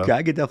that. Yeah. Okay,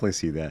 I could definitely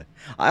see that.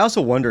 I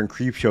also wonder in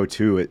Creepshow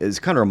too.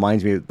 It kind of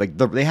reminds me like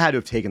they had to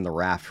have taken the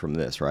raft from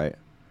this, right?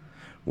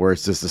 Where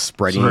it's just a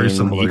spreading very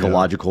similar,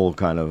 ecological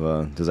kind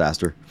of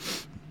disaster.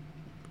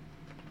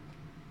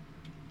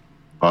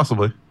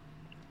 Possibly.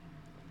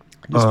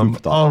 Just food for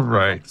thought. All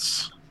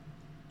right.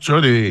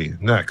 Jody,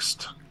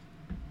 next.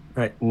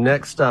 Right.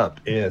 Next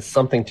up is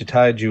something to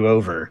tide you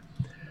over.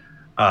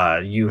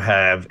 You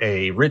have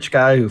a rich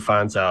guy who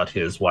finds out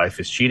his wife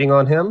is cheating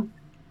on him,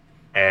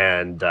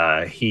 and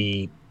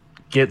he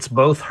gets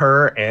both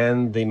her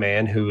and the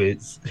man who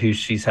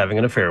she's having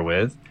an affair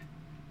with,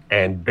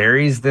 and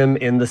buries them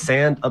in the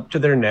sand up to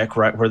their neck,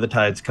 right where the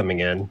tide's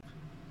coming in.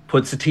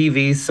 Puts a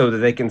TV so that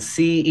they can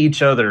see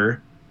each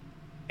other,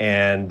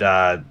 and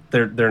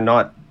they're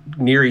not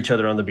near each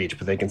other on the beach,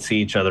 but they can see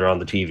each other on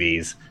the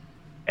TVs,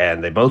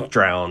 and they both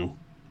drown,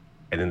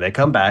 and then they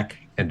come back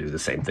and do the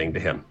same thing to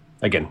him.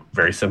 Again,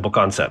 very simple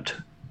concept.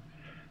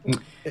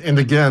 And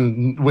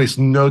again, waste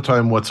no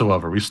time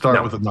whatsoever. We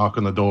start with a knock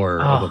on the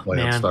door of the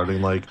plant man.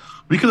 starting. Like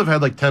we could have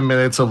had like 10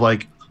 minutes of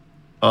like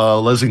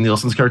Leslie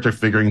Nielsen's character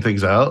figuring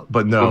things out,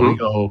 but no, we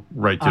go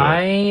right to it.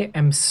 I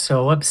am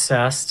so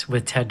obsessed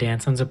with Ted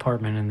Danson's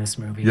apartment in this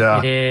movie. Yeah.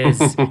 It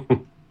is.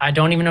 I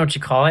don't even know what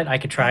you call it. I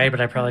could try it, but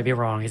I'd probably be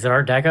wrong. Is it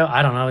Art Deco?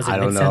 I don't know. Is it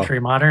mid-century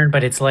modern?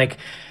 But it's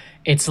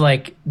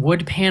like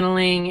wood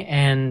paneling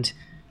and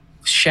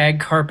shag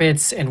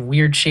carpets and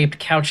weird shaped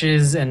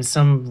couches and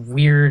some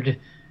weird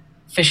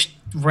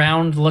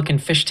round looking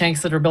fish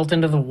tanks that are built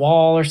into the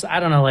wall, or I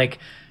don't know. Like,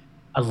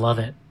 I love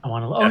it. I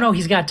want to. Oh no,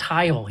 he's got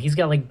tile. He's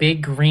got like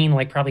big green,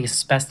 like probably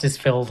asbestos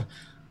filled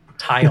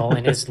tile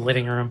in his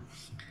living room.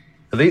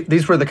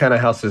 These were the kind of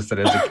houses that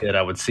as a kid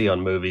I would see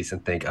on movies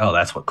and think, oh,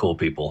 that's what cool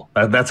people.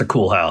 That's a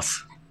cool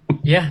house.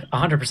 Yeah,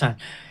 100%.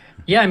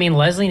 Yeah, I mean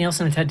Leslie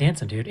Nielsen and Ted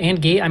Danson, dude,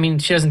 and I mean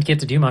she doesn't get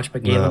to do much,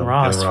 but Galen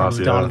Ross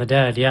from Dawn of the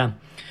Dead. Yeah.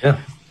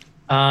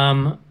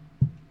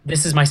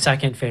 This is my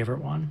second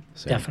favorite one.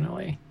 Same.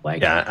 Definitely.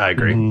 Like, yeah, I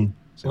agree.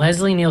 Mm-hmm.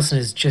 Leslie Nielsen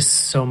is just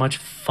so much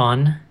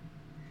fun.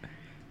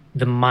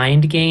 The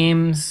mind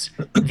games,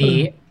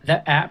 the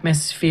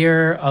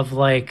atmosphere of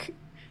like,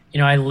 you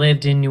know, I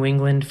lived in New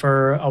England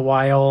for a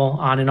while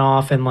on and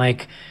off, and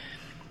like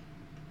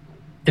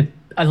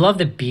I love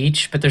the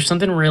beach, but there's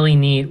something really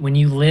neat when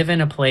you live in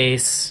a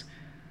place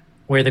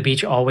where the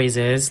beach always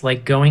is,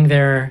 like going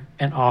there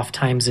at off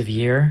times of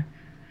year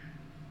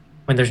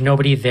when there's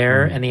nobody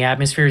there and the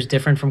atmosphere is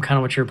different from kind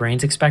of what your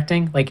brain's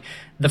expecting. Like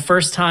the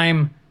first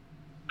time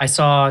I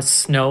saw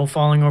snow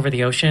falling over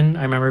the ocean,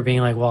 I remember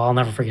being like, well, I'll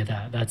never forget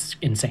that. That's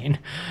insane.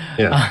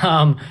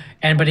 Yeah.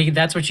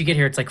 That's what you get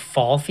here. It's like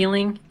fall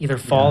feeling, either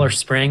fall or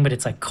spring, but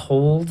it's like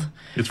cold.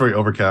 It's very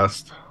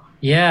overcast.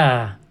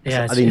 Yeah.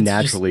 Yeah. I think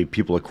naturally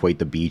people equate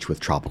the beach with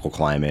tropical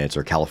climates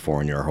or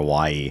California or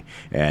Hawaii,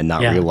 and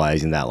not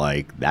realizing that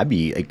like that'd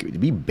be like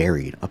it'd be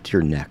buried up to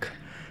your neck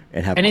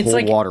and have cold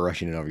like, water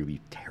rushing in over you. Would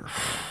be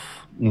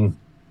terrifying.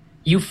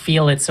 You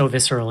feel it so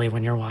viscerally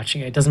when you're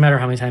watching it. It doesn't matter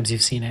how many times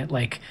you've seen it.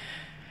 Like,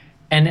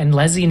 and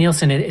Leslie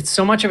Nielsen, it's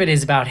so much of it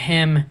is about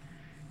him.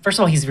 First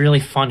of all, he's really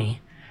funny.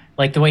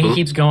 Like the way he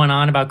keeps going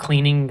on about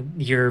cleaning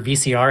your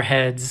VCR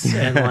heads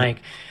and like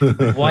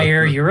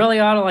wire, you really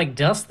ought to like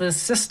dust this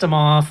system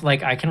off.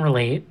 Like I can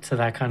relate to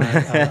that kind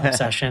of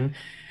obsession,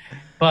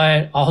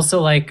 but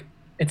also like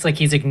it's like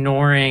he's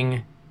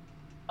ignoring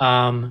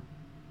Ted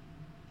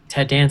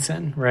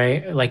Danson,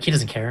 right? Like he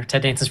doesn't care.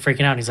 Ted Danson's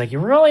freaking out. He's like, you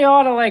really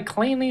ought to like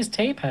clean these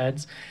tape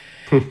heads.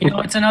 You know,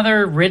 it's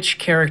another rich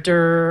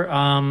character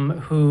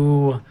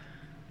who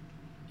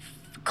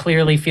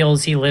clearly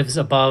feels he lives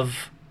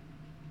above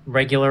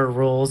regular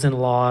rules and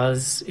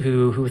laws,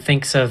 who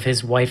thinks of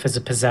his wife as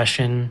a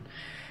possession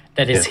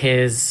that is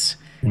his.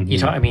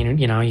 I mean,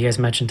 you know, you guys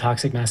mentioned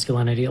toxic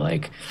masculinity,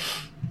 like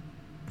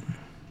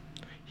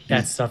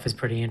that stuff is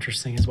pretty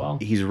interesting as well.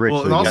 He's rich,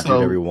 so he can do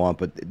whatever he wants,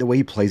 but the way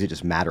he plays it,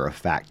 just matter of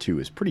fact too,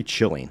 is pretty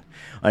chilling.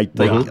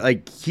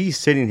 Like he's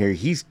sitting here,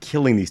 he's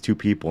killing these two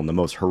people in the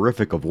most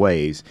horrific of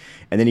ways,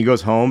 and then he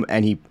goes home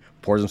and he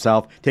pours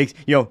himself, takes,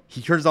 you know,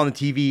 he turns on the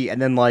TV,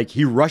 and then like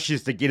he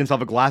rushes to get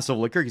himself a glass of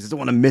liquor. He doesn't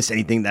want to miss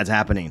anything that's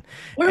happening.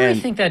 What do you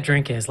think that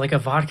drink is? Like a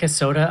vodka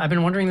soda? I've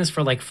been wondering this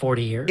for like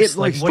 40 years. It's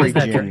like what is straight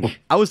that gin.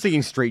 drink? I was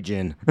thinking straight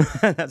gin.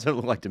 That's what it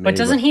looked like to me. But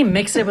doesn't he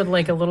mix it with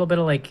like a little bit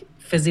of like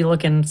fizzy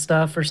looking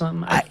stuff or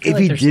something? If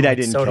he did, I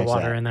didn't soda catch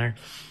water that. in there.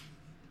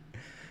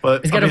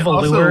 But he's got a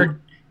velour,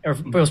 or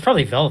it was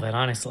probably velvet,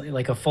 honestly,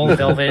 like a full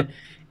velvet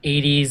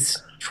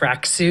 80s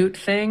tracksuit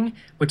thing,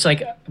 which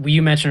like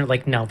you mentioned,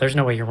 like no, there's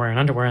no way you're wearing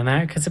underwear in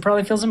that because it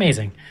probably feels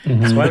amazing.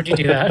 So why would you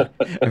do that?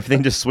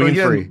 Everything just swinging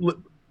free.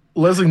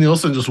 Leslie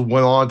Nielsen just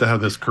went on to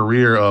have this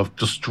career of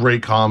just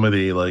straight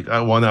comedy, like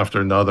one after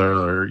another,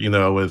 or you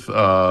know, with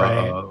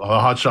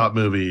Hot Shot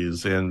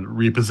movies and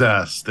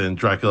Repossessed and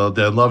Dracula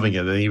Dead Loving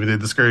It, and even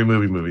did the Scary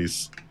Movie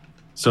movies.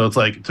 So it's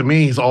like, to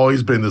me, he's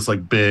always been this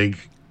like big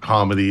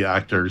comedy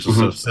actor, just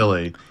so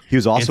silly. He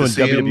was also in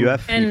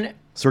WWF and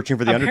searching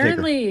for the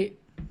Undertaker.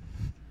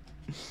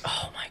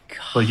 Oh my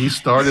god! Like he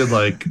started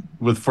like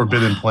with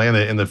Forbidden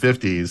Planet in the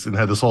 50s and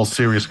had this whole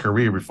serious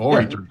career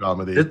before he turned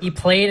comedy. He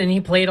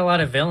played a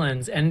lot of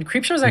villains, and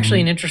Creepshow is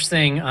actually an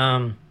interesting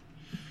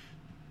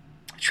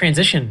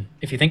transition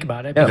if you think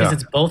about it, because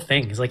it's both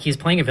things. Like he's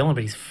playing a villain,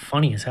 but he's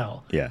funny as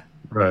hell. Yeah.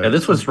 Right. Yeah,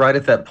 this was right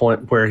at that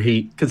point where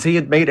because he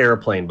had made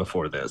Airplane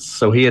before this,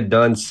 so he had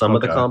done some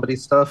of the comedy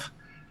stuff,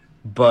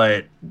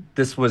 but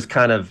this was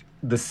kind of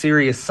the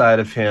serious side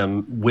of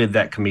him with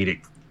that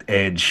comedic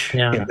edge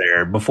in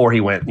there before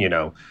he went, you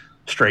know,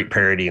 straight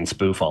parody and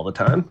spoof all the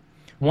time.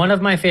 One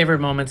of my favorite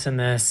moments in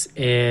this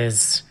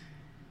is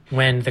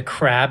when the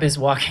crab is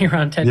walking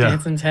around Ted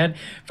Danson's head.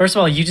 First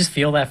of all, you just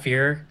feel that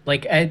fear.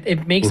 Like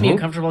it makes me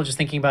uncomfortable just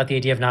thinking about the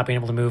idea of not being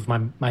able to move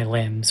my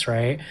limbs,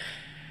 right?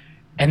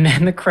 And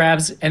then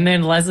and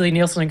then Leslie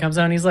Nielsen comes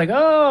out and he's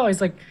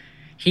like,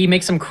 he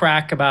makes some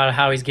crack about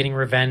how he's getting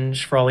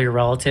revenge for all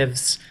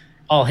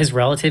his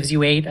relatives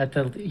you ate at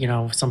the, you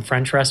know, some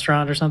French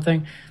restaurant or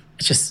something.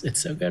 It's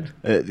so good.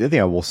 The other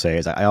thing I will say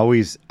is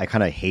I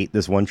kind of hate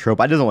this one trope.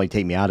 It doesn't really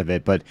take me out of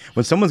it, but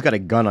when someone's got a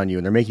gun on you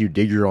and they're making you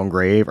dig your own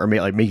grave or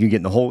make you get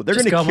in the hole, they're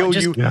going to kill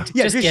you.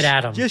 Just get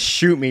at them. Just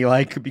shoot me,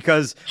 like,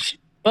 because...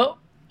 Well,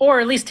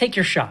 or at least take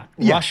your shot.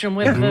 Rush them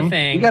with the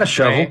thing. You got a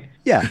shovel. Right?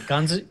 Yeah.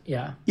 Guns,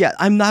 Yeah,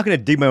 I'm not going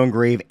to dig my own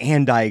grave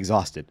and die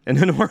exhausted. And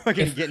then where am I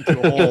going to get into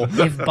a hole?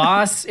 If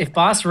Boss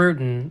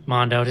Rutan,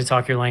 Mondo, to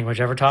talk your language,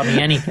 ever taught me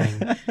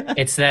anything,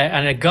 it's that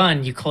on a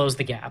gun, you close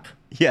the gap.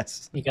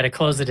 Yes. You got to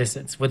close the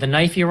distance. With a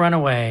knife, you run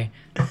away.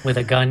 With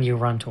a gun, you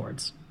run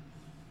towards.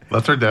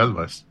 That's her dad's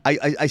voice.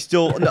 I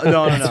still no.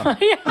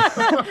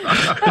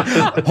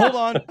 Hold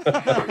on.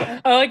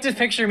 I like to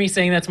picture me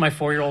saying that to my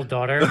 4-year-old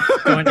daughter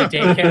going to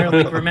daycare.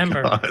 Like,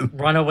 remember,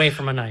 run away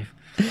from a knife.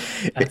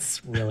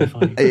 That's really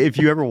funny. If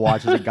you ever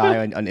watch, there's a guy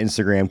on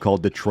Instagram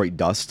called Detroit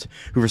Dust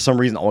who for some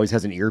reason always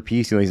has an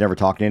earpiece. He's never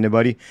talking to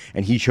anybody,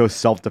 and he shows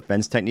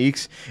self-defense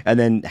techniques. And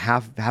then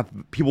half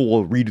people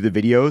will redo the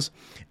videos,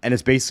 and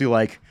it's basically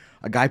like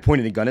a guy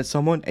pointing a gun at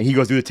someone, and he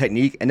goes through the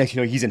technique, and next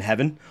you know he's in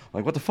heaven.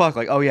 Like, what the fuck?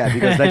 Like, oh yeah,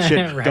 because that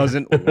shit Right.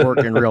 doesn't work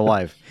in real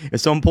life.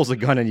 If someone pulls a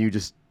gun on you,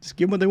 just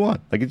give them what they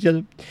want. Like, it's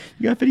just,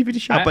 you got a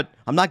 50-50 shot, but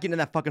I'm not getting in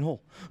that fucking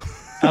hole.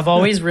 I've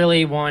always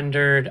really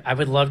wondered. I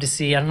would love to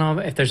see. I don't know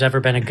if there's ever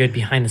been a good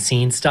behind the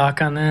scenes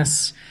doc on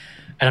this.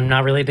 And I'm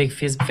not really a big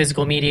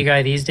physical media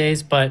guy these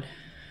days, but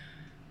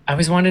I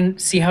always wanted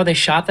to see how they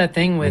shot that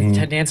thing with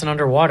Ted Danson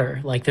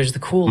underwater. Like, there's the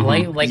cool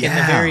light. Like in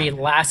the very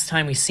last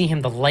time we see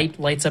him, the light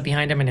lights up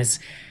behind him, and his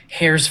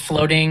hair's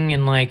floating,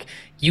 and like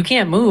you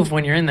can't move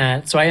when you're in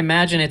that. So I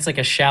imagine it's like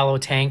a shallow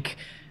tank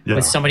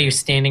with somebody who's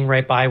standing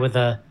right by with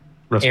a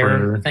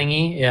air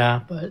thingy.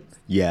 Yeah, but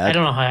Yeah, I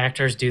don't know how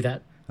actors do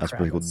that. that's crap.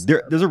 pretty cool.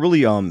 There's a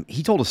really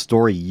he told a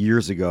story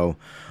years ago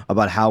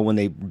about how when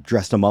they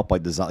dressed him up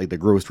like the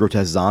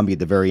grotesque zombie at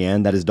the very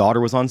end, that his daughter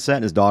was on set,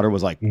 and his daughter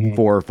was like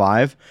 4 or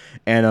 5,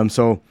 and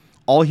so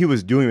all he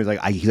was doing was like,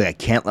 he's like, I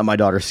can't let my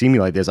daughter see me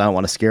like this. I don't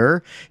want to scare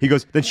her. He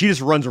goes, then she just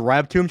runs right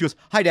up to him. She goes,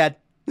 "Hi, Dad."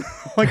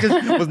 Like,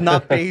 just was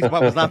not phased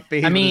with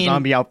the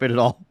zombie outfit at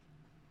all.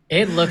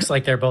 It looks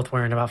like they're both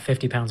wearing about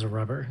 50 pounds of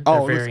rubber. They're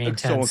Oh, very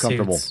it's so intense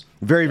uncomfortable. suits.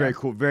 Very, very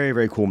cool. Very,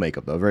 very cool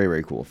makeup though. Very,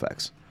 very cool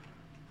effects.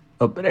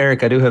 Oh, but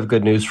Eric, I do have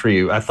good news for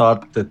you. I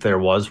thought that there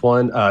was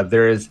one.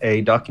 There is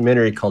a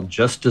documentary called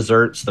Just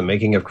Desserts, The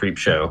Making of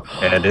Creepshow,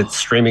 and it's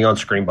streaming on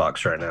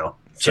Screenbox right now.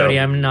 So, Jody,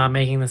 I'm not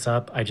making this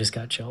up. I just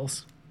got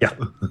chills. yeah,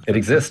 it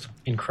exists.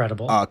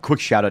 Incredible. Quick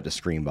shout out to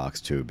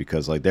Screenbox too,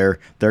 because like they're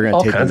gonna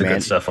All take kinds the of man.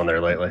 good stuff on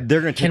there lately.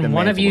 They're gonna take the Can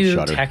one of mantle you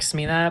Shudder. text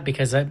me that?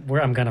 Because I'm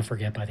going to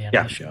forget by the end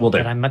Yeah, of the show. we'll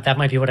do. But that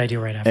might be what I do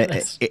right after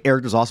this.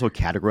 Eric, there's also a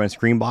category on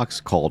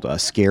Screenbox called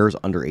Scares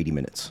Under 80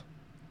 Minutes.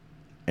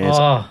 And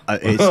Oh.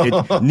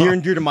 it's near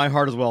and dear to my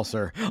heart as well,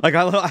 sir. Like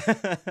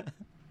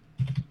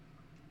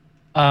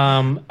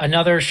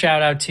Another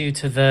shout out to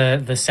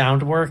the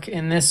sound work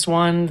in this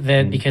one,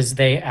 that because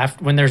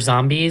when they're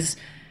zombies,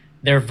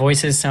 their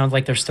voices sound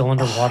like they're still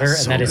underwater,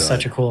 so and that is good.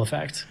 such a cool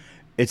effect.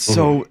 it's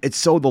so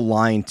the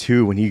line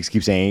too when he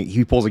keeps saying,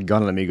 he pulls a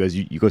gun on me, he goes,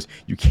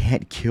 you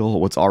can't kill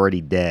what's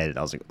already dead. And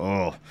I was like,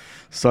 oh,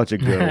 such a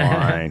good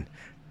line.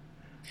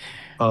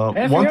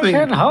 If One you thing,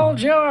 can hold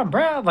your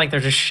breath, like they're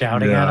just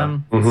shouting at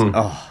him.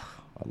 Oh,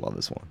 I love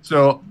this one.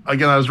 so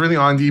again, I was reading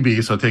on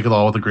DB, so take it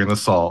all with a grain of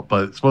salt.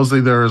 But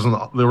supposedly they were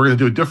going to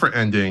do a different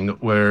ending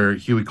where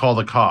he would call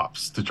the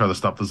cops to try to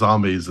stop the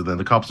zombies, and then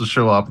the cops would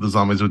show up, and the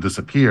zombies would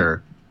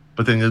disappear.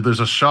 But then there's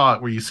a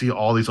shot where you see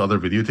all these other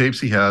videotapes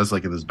he has,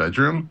 like in his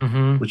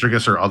bedroom, which I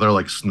guess are other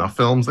like snuff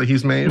films that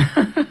he's made.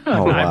 Oh, I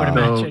would wow.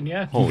 imagine,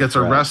 yeah. He gets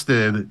crap.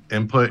 arrested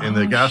and put in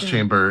the gas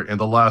chamber, and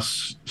the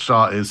last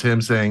shot is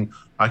him saying,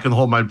 "I can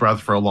hold my breath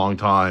for a long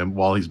time"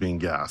 while he's being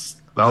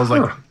gassed. That was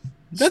like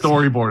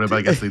storyboarded, but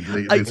I guess they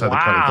decided to cut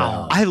it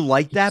down. I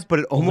like that, but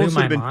it almost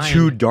my would have been mind.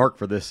 too dark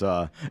for this.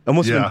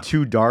 Almost Yeah. been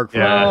too dark for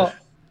Well,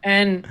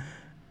 and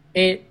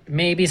it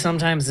maybe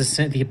sometimes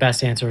the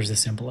best answer is the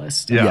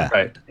simplest. Yeah.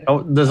 Right.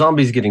 Oh, the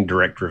zombies getting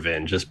direct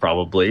revenge is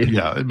probably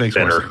Yeah, it makes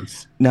more better.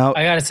 sense. Now,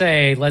 I gotta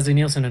say, Leslie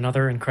Nielsen,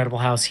 another incredible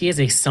house. He has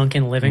a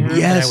sunken living room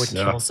Yes.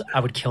 that I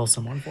would kill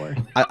someone for.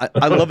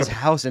 I love his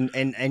house, and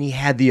he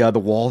had the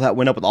wall that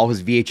went up with all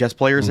his VHS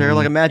players there.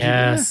 Like, imagine.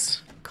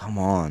 Yes. Come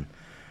on.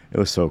 It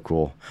was so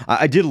cool.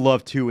 I did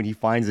love, too, when he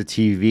finds the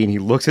TV and he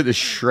looks at the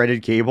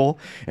shredded cable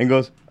and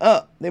goes,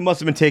 "Oh, they must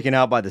have been taken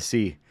out by the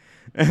sea."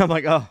 And I'm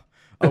like, oh,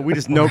 we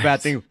just know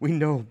bad things. We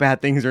know bad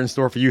things are in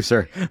store for you,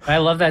 sir. I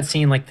love that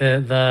scene. Like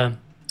the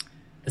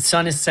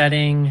sun is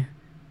setting.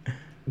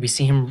 We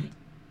see him.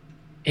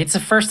 It's the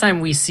first time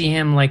we see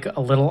him like a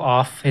little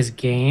off his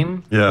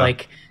game. Yeah.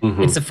 Like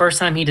it's the first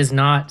time he does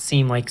not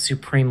seem like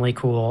supremely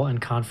cool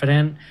and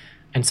confident,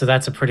 and so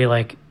that's a pretty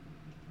like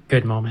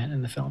good moment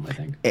in the film, I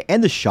think.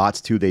 And the shots,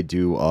 too, they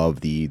do of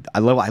I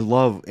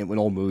love in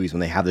old movies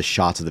when they have the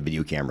shots of the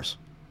video cameras.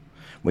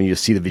 When you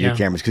just see the video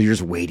cameras, because you're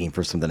just waiting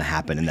for something to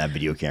happen in that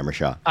video camera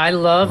shot. I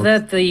love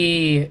that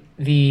the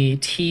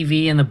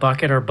TV and the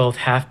bucket are both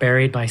half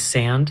buried by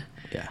sand.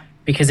 Yeah.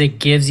 Because it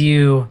gives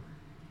you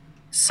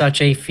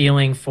such a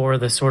feeling for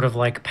the sort of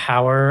like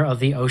power of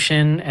the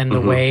ocean and the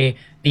way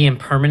the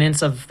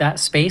impermanence of that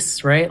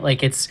space, right?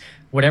 Like it's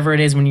whatever it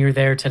is when you're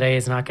there today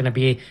is not going to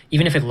be,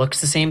 even if it looks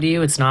the same to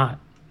you, it's not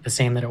the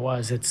same that it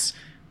was. It's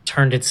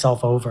turned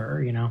itself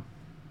over, you know?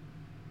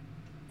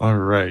 All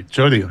right,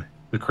 Jody,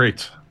 the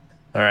crate.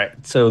 All right.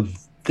 So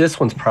this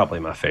one's probably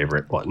my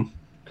favorite one.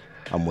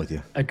 I'm with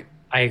you.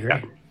 I agree.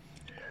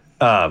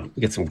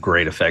 We get some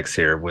great effects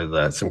here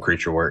with some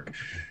creature work.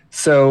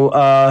 So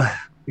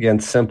again,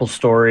 simple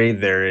story.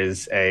 There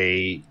is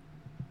a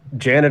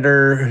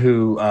janitor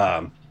who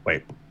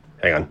wait,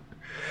 hang on.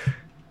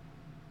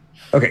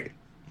 Okay.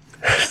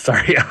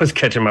 Sorry, I was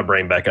catching my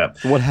brain back up.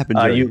 What happened,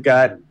 Jerry? You've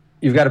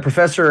got a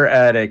professor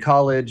at a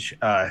college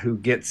who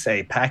gets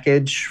a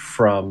package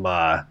from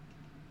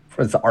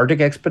it's the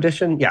Arctic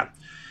expedition. Yeah,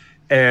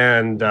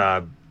 and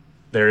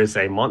there is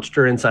a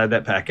monster inside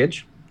that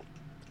package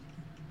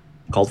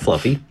called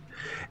Fluffy.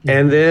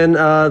 And then,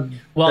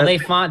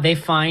 they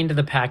find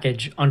the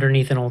package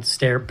underneath an old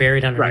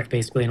buried underneath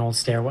basically an old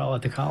stairwell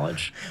at the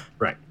college.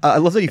 Right. I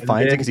love that he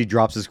finds it because he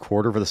drops his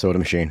quarter for the soda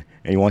machine,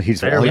 and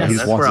that's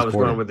where I was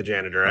going with the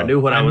janitor. I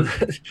knew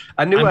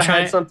I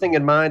had something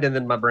in mind, and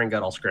then my brain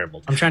got all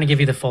scrambled. I'm trying to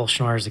give you the full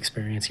Schnorr's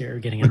experience here,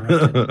 getting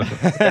interrupted.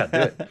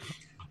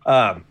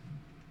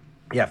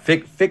 Yeah, do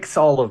it. Fix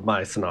all of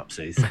my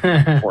synopses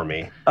for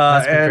me.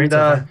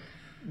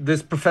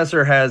 This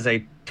professor has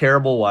a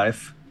terrible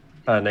wife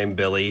named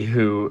Billy,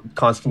 who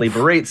constantly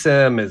berates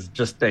him, is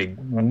just a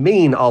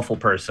mean, awful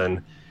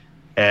person,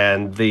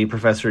 and the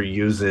professor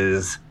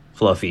uses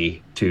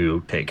Fluffy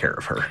to take care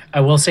of her.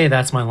 I will say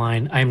that's my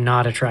line. I'm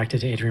not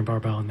attracted to Adrienne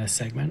Barbeau in this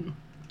segment.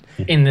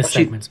 In this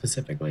segment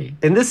specifically.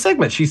 In this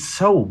segment, she's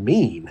so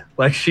mean.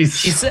 Like she's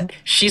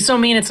so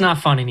mean. It's not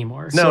fun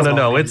anymore.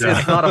 No. It's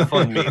not a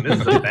fun mean.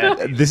 This is a bad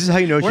mean. This is how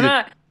you know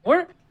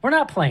we're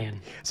not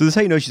playing. So this is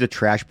how you know she's a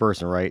trash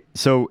person, right?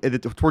 So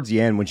towards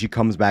the end, when she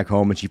comes back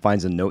home and she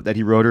finds a note that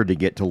he wrote her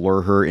to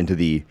lure her into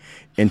the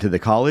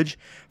college.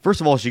 First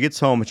of all, she gets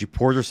home and she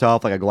pours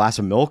herself like a glass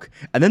of milk,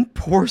 and then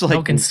pours like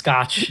milk and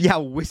scotch. Yeah,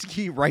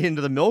 whiskey right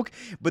into the milk.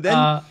 But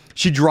then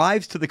she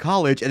drives to the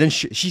college, and then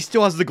she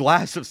still has the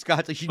glass of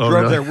scotch. Like she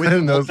drove there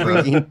with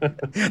drinking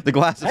the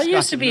glass of scotch. That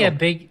used to be a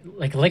big,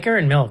 like liquor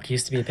and milk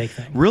used to be a big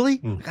thing. Really?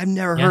 I've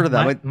never heard of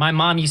that. My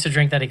mom used to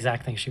drink that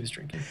exact thing she was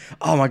drinking.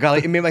 Oh my God!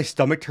 Like, it made my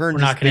stomach turn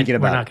thinking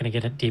about it. We're not going to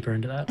get deeper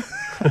into that.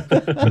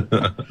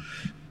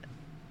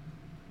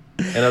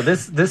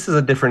 This is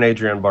a different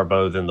Adrienne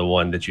Barbeau than the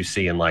one that you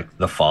see in like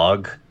The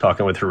Fog,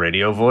 talking with her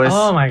radio voice.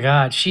 Oh my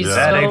God, she's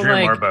that so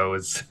Adrienne Barbeau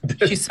is.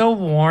 She's so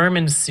warm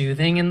and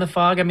soothing in The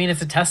Fog. I mean,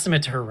 it's a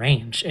testament to her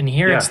range. And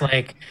here it's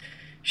like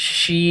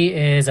she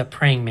is a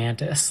praying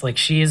mantis. Like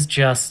she is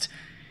just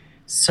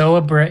so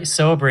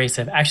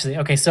abrasive. Actually,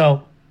 okay,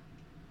 so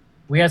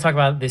we got to talk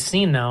about this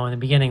scene though in the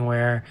beginning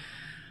where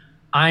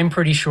I'm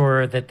pretty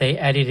sure that they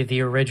edited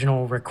the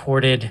original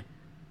recorded.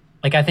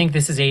 Like I think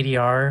this is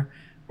ADR.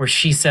 Where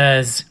she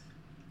says,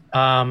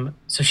 so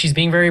she's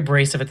being very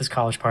abrasive at this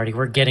college party.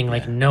 We're getting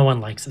like, no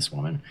one likes this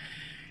woman.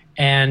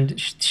 And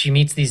she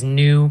meets these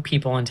new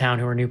people in town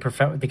who are new.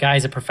 The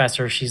guy's a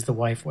professor. She's the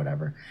wife,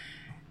 whatever.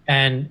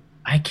 And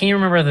I can't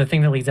remember the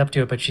thing that leads up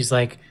to it, but she's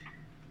like,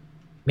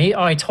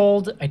 I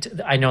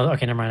know.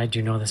 Okay, never mind. I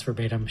do know this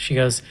verbatim. She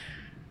goes,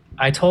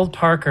 I told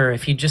Parker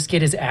if he'd just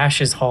get his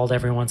ashes hauled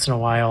every once in a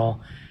while,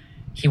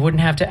 he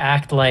wouldn't have to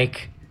act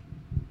like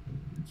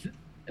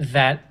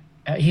that.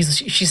 She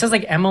says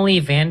like Emily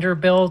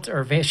Vanderbilt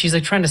she's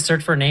like trying to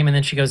search for a name, and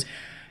then she goes,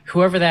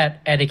 whoever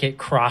that etiquette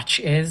crotch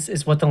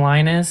is what the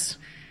line is.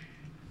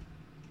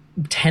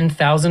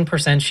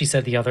 10,000% she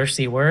said the other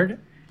C word,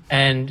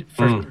 and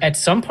at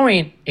some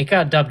point it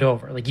got dubbed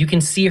over. Like you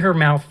can see her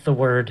mouth the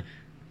word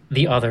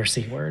the other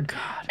C word.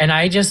 God. And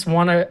I just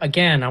want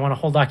a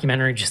whole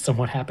documentary just on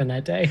what happened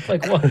that day.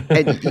 Like what?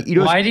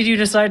 Why did you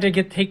decide to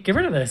get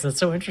rid of this? That's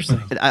so interesting.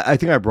 I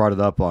think I brought it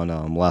up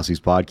on last week's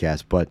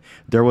podcast, but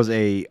there was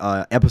a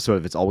episode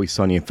of It's Always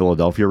Sunny in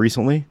Philadelphia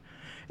recently,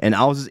 and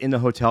I was just in the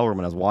hotel room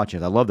and I was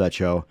watching it. I love that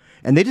show,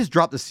 and they just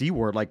dropped the C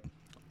word like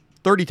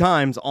 30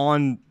 times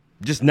on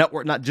just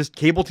network, not just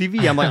cable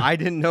TV. I'm like, I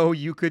didn't know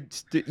you could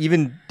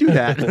even do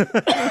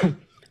that.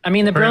 I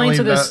mean, the brilliance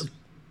of this.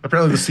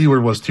 Apparently, the C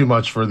word was too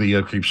much for the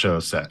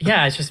Creepshow set.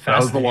 Yeah, it's just fascinating.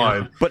 That was the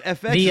line. But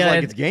FX is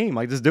like its game.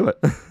 Like, just do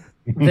it.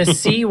 The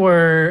C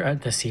word,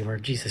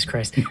 Jesus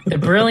Christ. The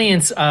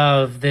brilliance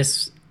of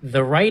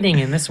the writing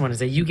in this one is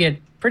that you get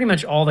pretty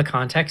much all the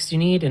context you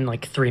need in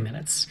like 3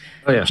 minutes.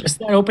 Oh, yeah. Just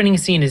that opening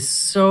scene is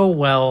so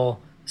well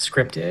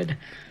scripted.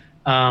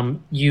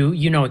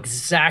 You know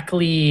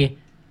exactly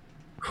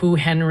who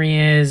Henry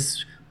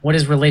is, what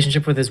his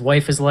relationship with his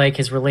wife is like,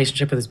 his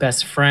relationship with his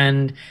best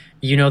friend.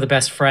 You know the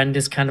best friend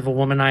is kind of a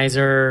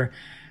womanizer.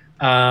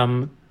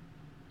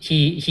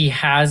 He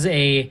has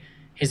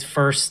his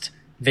first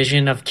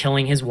vision of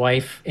killing his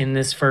wife in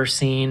this first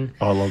scene.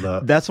 Oh, I love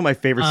that. That's one of my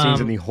favorite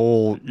scenes in the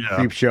whole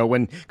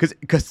Creepshow,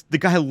 because the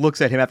guy looks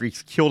at him after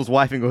he's killed his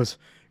wife and goes,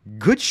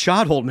 "Good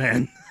shot, old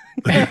man."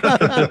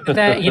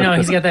 That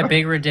he's got that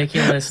big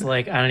ridiculous,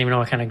 like, I don't even know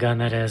what kind of gun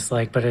that is,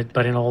 like, but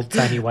an old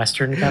timey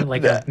Western gun,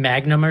 like a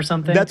Magnum or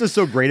something. That's what's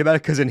so great about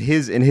it, because in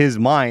his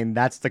mind,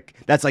 that's like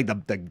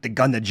the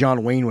gun that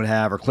John Wayne would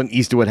have or Clint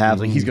Eastwood would have.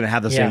 Like he's gonna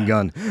have the same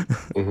gun.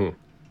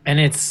 And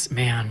it's,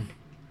 man,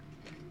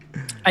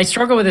 I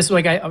struggle with this.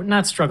 Like,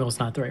 not struggle is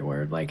not the right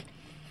word. Like,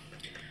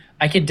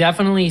 I could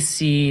definitely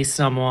see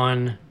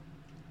someone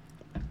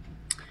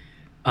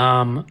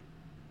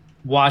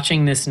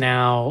watching this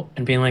now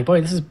and being like,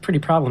 boy, this is pretty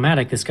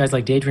problematic. This guy's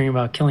like daydreaming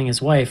about killing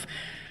his wife.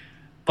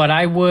 But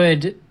I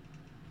would,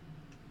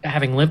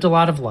 having lived a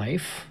lot of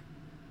life,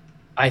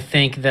 I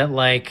think that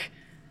like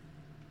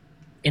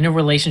in a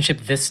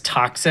relationship this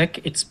toxic,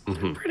 it's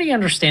pretty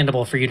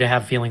understandable for you to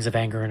have feelings of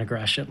anger and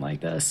aggression like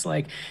this.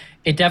 Like,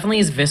 it definitely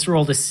is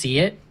visceral to see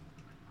it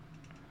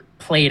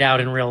played out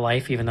in real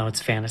life, even though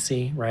it's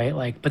fantasy, right?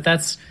 Like, but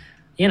that's,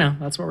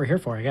 that's what we're here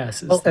for, I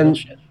guess.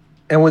 Is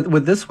and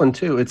with this one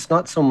too, it's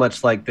not so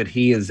much like that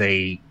he is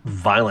a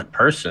violent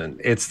person.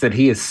 It's that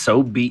he is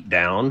so beat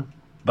down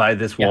by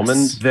this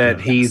woman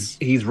that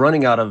he's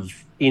running out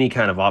of any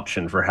kind of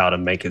option for how to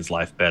make his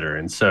life better.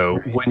 And so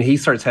when he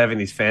starts having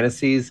these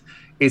fantasies,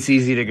 it's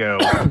easy to go,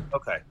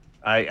 okay,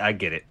 I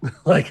get it.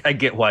 Like, I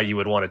get why you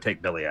would want to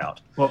take Billy out.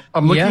 Well,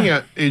 I'm looking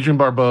at Adrienne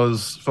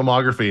Barbeau's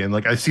filmography, and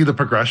like I see the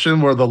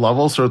progression where the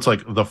levels. So it's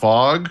like The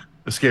Fog,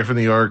 Escape from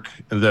New York,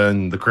 and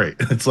then The Crate.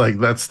 It's like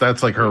that's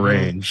like her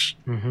range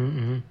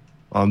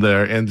on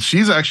there, and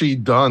she's actually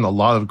done a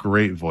lot of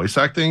great voice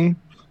acting.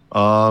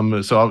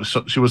 So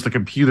she was the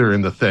computer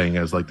in The Thing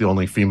as like the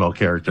only female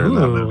character in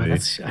that movie.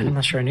 I'm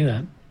not sure I knew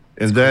that.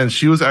 And then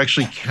she was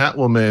actually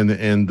Catwoman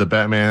in the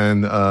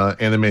Batman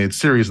animated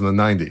series in the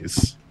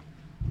 90s.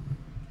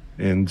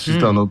 And she's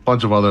done a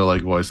bunch of other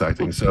like voice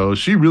acting. So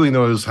she really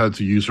knows how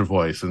to use her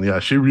voice. And yeah,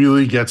 she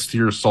really gets to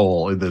your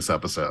soul in this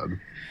episode.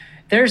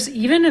 There's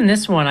even in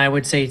this one, I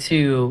would say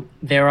too,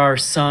 there are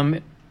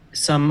some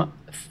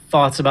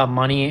thoughts about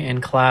money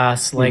and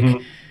class. Like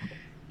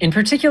in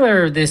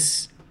particular,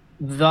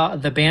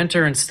 the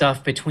banter and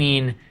stuff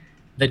between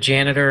the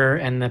janitor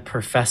and the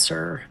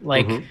professor.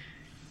 Like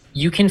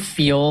you can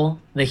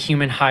feel the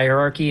human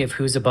hierarchy of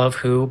who's above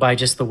who by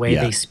just the way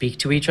they speak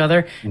to each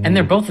other. And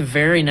they're both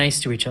very nice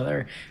to each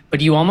other,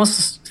 but you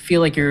almost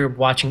feel like you're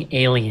watching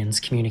aliens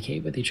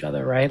communicate with each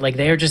other, right? Like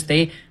they are just,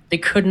 they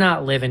could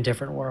not live in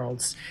different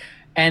worlds.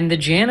 And the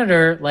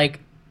janitor, like,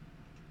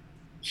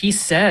 he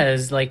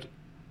says, like,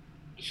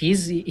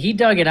 he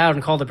dug it out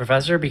and called the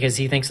professor because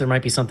he thinks there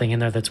might be something in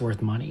there that's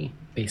worth money,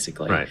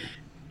 basically. Right.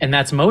 And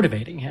that's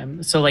motivating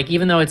him. So, like,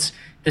 even though this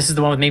is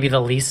the one with maybe the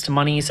least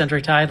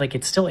money-centric tide, like,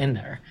 it's still in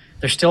there.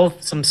 There's still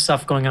some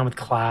stuff going on with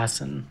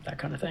class and that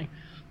kind of thing.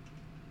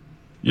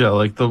 Yeah,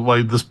 like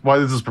why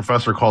does this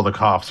professor call the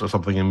cops or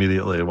something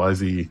immediately? Why is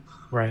he?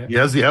 Right. He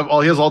has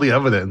all the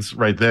evidence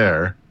right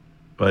there,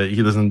 but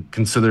he doesn't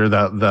consider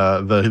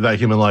that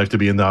human life to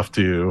be enough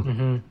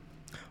to.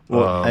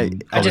 Well,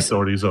 I just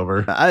authorities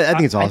over. I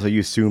think it's also you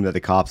assume that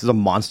the cops is a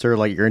monster.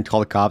 Like you're going to call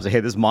the cops,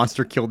 hey, this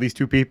monster killed these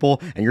two people,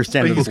 and you're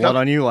standing with blood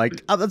on you.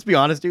 Like, let's be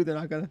honest, dude, they're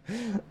not gonna.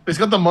 He's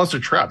got the monster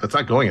trap. That's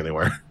not going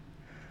anywhere.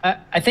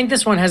 I think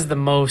this one has the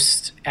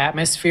most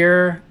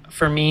atmosphere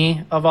for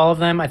me of all of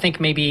them. I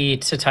think maybe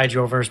To Tide You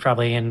Over is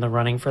probably in the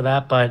running for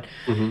that, but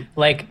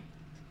like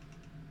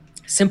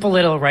simple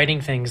little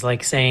writing things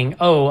like saying,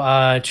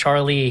 "Oh,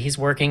 Charlie, he's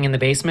working in the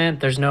basement.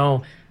 There's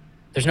no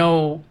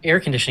air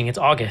conditioning. It's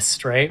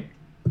August, right?"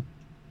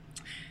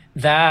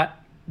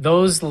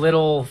 Those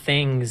little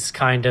things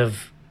kind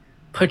of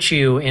put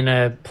you in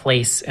a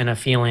place and a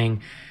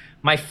feeling.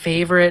 My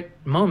favorite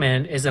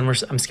moment is, and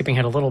I'm skipping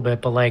ahead a little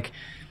bit, but like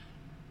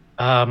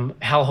Hal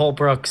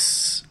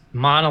Holbrook's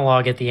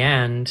monologue at the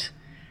end,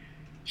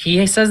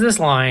 he says this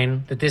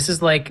line that this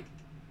is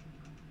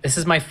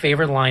my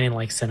favorite line in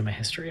like cinema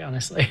history,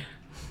 honestly.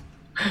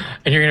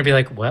 And you're gonna be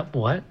like,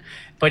 what?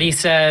 But he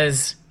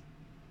says,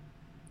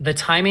 the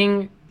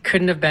timing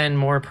couldn't have been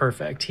more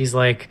perfect. He's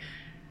like,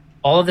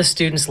 all of the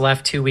students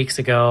left 2 weeks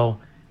ago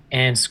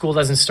and school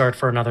doesn't start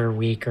for another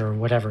week or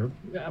whatever,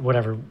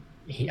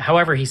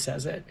 however he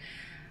says it.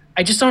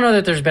 I just don't know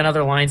that there's been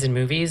other lines in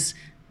movies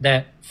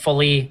that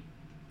fully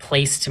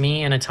place to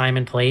me in a time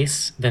and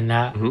place than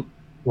that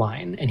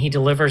line. And he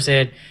delivers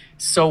it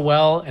so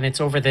well. And it's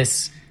over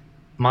this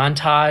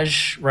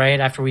montage, right?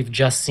 After we've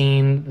just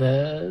seen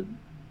the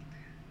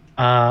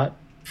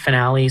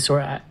finale.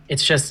 So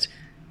it's just,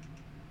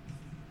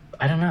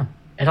 I don't know.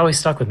 It always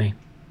stuck with me.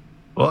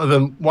 Well,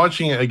 then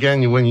watching it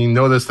again, when you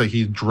notice that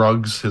he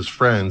drugs his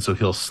friend so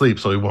he'll sleep,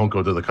 so he won't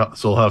go to the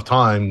cops, so he'll have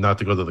time not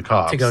to go to the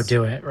cops. To go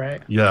do it,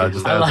 right? Yeah,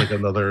 just adds like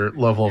another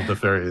level of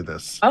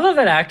nefarious. I love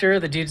that actor.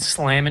 The dude's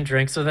slamming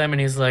drinks with him, and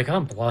he's like,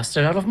 "I'm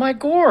blasted out of my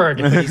gourd."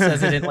 But he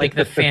says it in like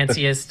the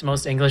fanciest,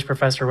 most English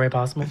professor way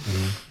possible.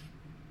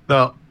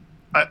 Now,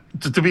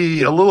 to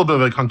be a little bit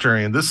of a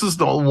contrarian, this is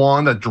the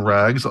one that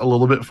drags a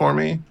little bit for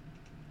me.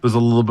 There's a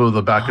little bit of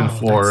the back and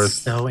forth. That's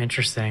so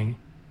interesting.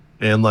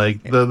 And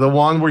like the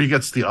one where he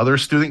gets the other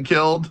student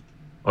killed,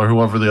 or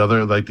whoever the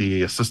other, like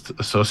the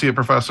associate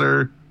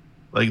professor,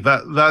 like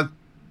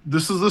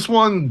this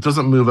one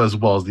doesn't move as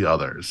well as the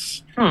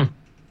others. And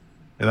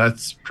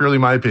that's purely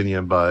my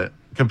opinion, but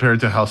compared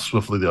to how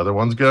swiftly the other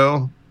ones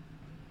go,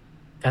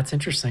 that's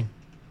interesting.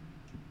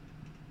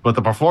 But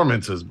the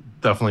performances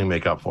definitely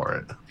make up for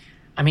it.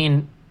 I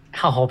mean,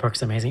 Hal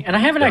Holbrook's amazing, and I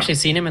haven't actually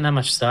seen him in that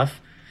much stuff.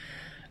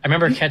 I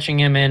remember catching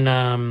him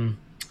in.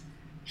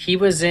 He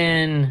was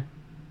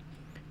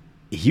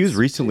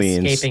recently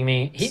in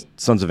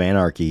Sons of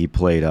Anarchy. He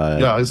played.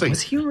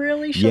 Was he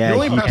really?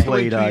 Yeah, he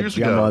played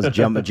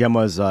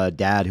Gemma's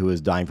dad, who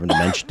was dying from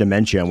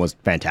dementia, and was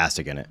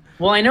fantastic in it.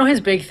 Well, I know his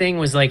big thing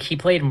was like he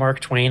played Mark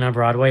Twain on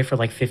Broadway for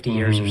like 50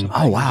 years or something.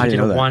 Oh wow, I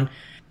didn't know that.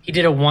 He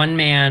did a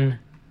one-man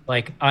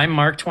Like, I'm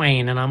Mark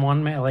Twain and I'm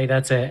one man. Like,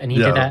 that's it. And he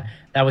did that.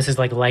 That was his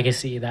like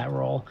legacy, that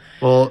role.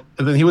 Well,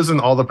 and then he was in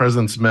All the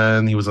President's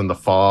Men. He was in The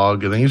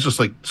Fog, and then he's just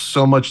like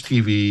so much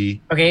TV.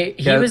 Okay,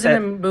 he was in a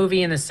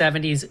movie in the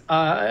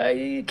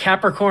 70s.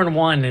 Capricorn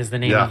 1 is the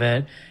name of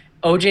it.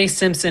 O.J.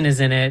 Simpson is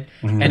in it,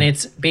 and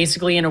it's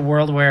basically in a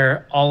world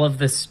where all of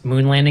the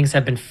moon landings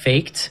have been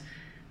faked,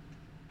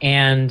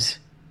 and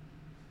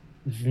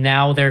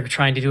now they're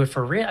trying to do it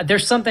for real.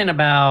 There's something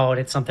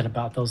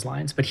about those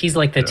lines, but he's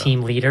like the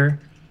team leader.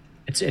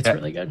 It's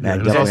really good.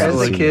 Man,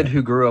 As a kid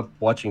who grew up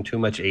watching too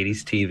much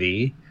 80s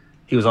TV,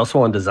 he was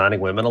also on Designing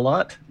Women a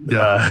lot.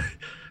 Yeah.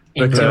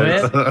 Into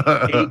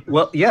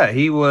it?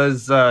 He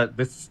was,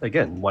 this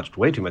again, watched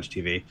way too much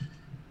TV.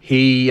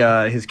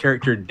 His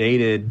character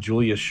dated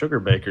Julia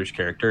Sugarbaker's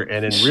character,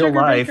 and in real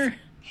life,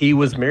 he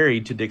was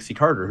married to Dixie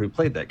Carter, who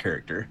played that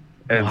character.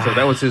 And so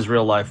that was his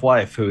real life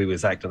wife, who he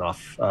was acting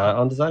off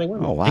on Designing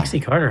Women. Oh, wow. Dixie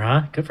Carter,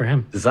 huh? Good for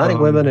him. Designing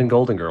Women and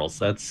Golden Girls.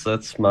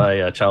 That's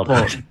my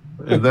childhood.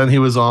 And then he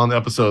was on the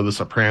episode of The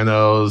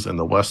Sopranos and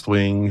The West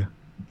Wing.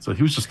 So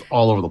he was just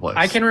all over the place.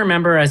 I can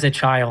remember as a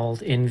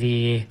child in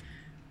the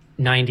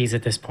 90s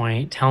at this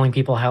point telling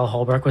people Hal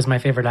Holbrook was my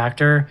favorite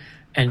actor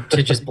and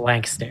to just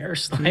blank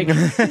stares. Like,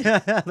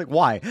 like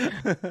why?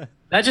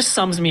 that just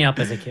sums me up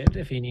as a kid,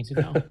 if you need to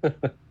know.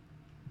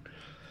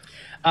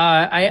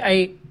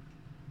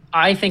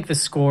 I think the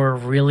score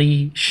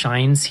really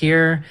shines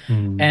here.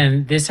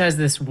 And this has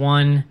this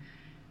one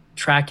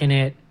track in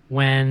it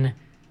when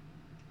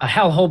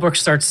Hal Holbrook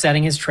starts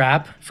setting his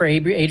trap for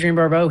Adrienne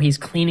Barbeau. He's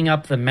cleaning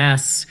up the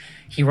mess.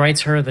 He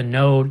writes her the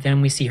note.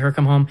 Then we see her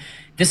come home.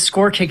 This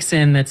score kicks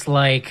in that's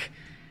like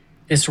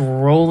this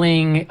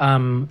rolling,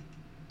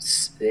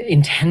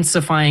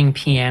 intensifying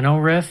piano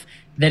riff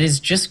that is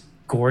just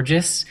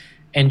gorgeous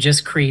and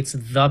just creates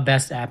the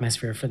best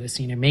atmosphere for the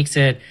scene. It makes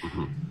it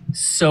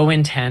so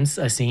intense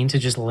a scene to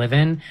just live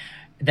in.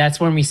 That's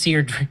when we see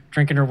her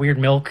drinking her weird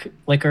milk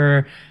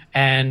liquor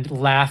and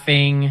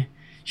laughing.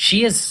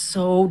 She is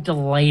so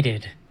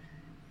delighted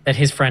that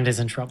his friend is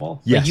in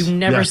trouble. Yes. Like, you've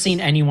never seen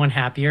anyone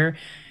happier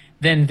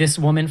than this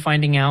woman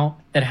finding out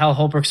that Hal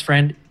Holbrook's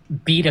friend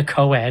beat a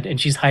co-ed and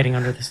she's hiding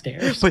under the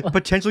stairs. But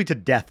potentially to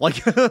death.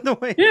 Like, no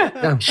way.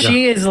 Yeah.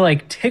 She is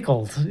like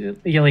tickled.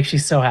 Like,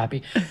 she's so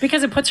happy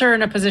because it puts her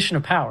in a position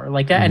of power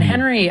like that. And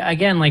Henry,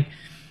 again, like,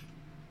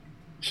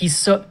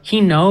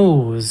 he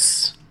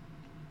knows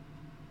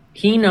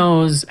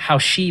how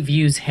she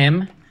views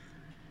him.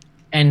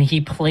 And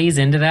he plays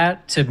into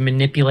that to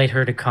manipulate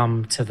her to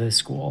come to the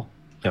school.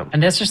 Yeah.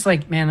 And that's just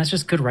like, man, that's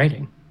just good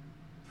writing.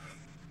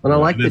 And I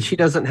like that she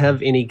doesn't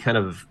have any kind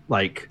of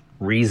like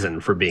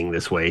reason for being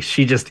this way.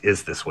 She just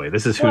is this way.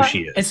 This is who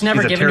she is. It's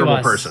never She's a given terrible to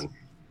us. Person.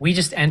 We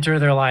just enter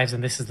their lives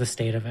and this is the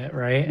state of it,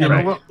 right? Yeah,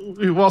 And well,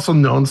 we've also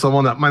known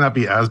someone that might not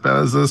be as bad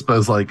as this, but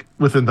is like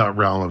within that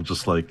realm of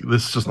just like,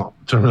 this is just not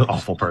an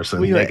awful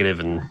person. Negative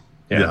and...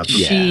 Yeah.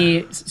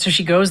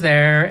 She goes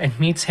there and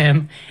meets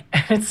him,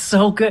 and it's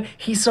so good.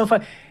 He's so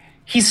fun.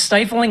 He's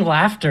stifling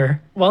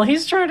laughter while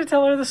he's trying to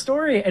tell her the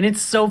story, and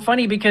it's so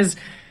funny because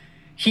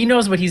he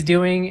knows what he's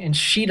doing and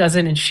she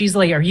doesn't, and she's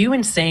like, "Are you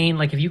insane?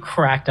 Like, have you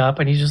cracked up?"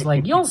 And he's just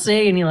like, "You'll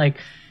see," and he like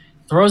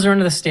throws her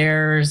into the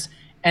stairs,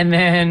 and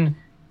then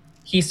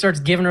he starts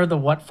giving her the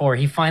what for.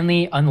 He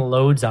finally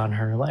unloads on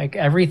her, like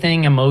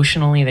everything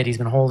emotionally that he's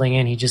been holding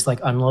in. He just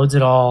like unloads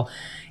it all.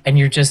 And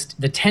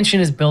the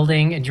tension is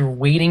building and you're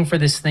waiting for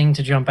this thing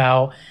to jump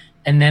out.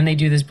 And then they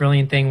do this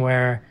brilliant thing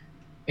where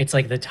it's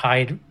like the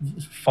tide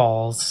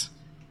falls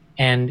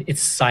and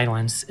it's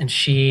silence and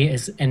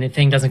the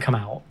thing doesn't come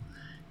out.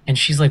 And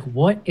she's like,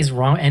 what is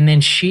wrong? And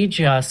then she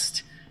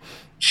just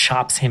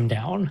chops him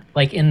down,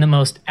 like in the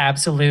most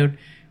absolute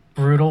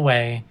brutal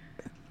way,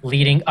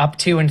 leading up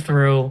to and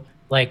through,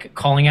 like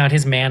calling out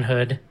his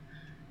manhood,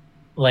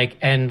 like,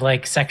 and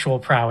like sexual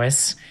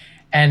prowess.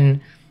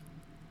 And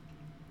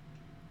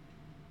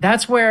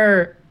that's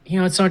where,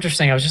 it's so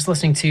interesting. I was just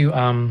listening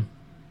to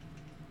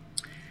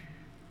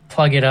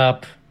Plug It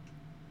Up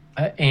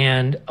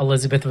and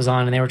Elizabeth was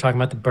on and they were talking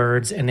about the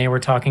birds and they were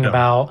talking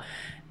about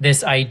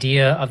this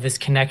idea of this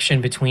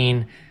connection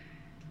between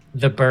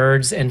the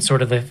birds and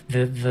sort of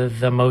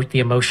the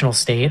emotional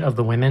state of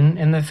the women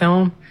in the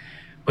film,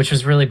 which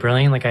was really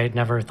brilliant. Like, I had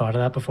never thought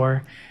of that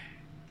before.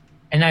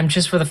 And I'm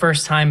just for the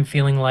first time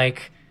feeling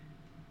like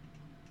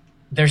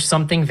there's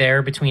something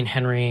there between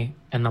Henry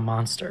and the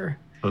monster.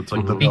 So it's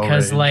like the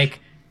because like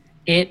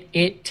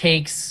it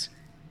takes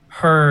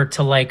her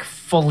to like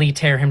fully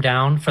tear him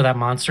down for that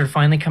monster to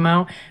finally come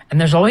out. And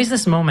there's always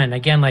this moment,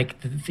 again, like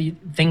the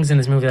things in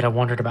this movie that I've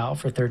wondered about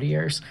for 30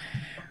 years,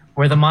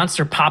 where the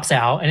monster pops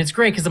out. And it's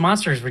great because the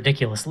monster is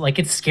ridiculous. Like,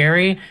 it's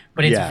scary,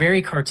 but it's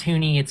very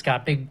cartoony. It's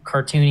got big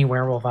cartoony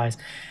werewolf eyes.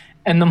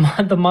 And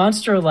the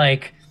monster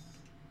like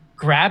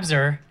grabs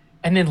her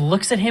and then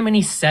looks at him and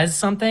he says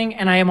something.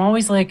 And I am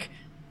always like,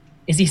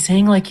 is he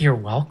saying like, you're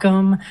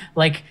welcome?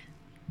 Like,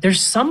 there's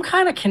some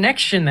kind of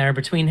connection there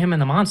between him and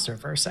the monster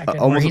for a second,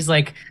 where he's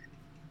like,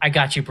 I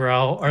got you,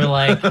 bro. Or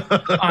like,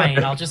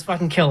 fine, I'll just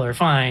fucking kill her,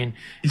 fine.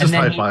 He and just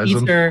then he high-fives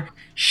eats him. her.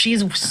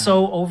 She's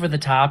so over the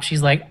top.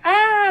 She's like,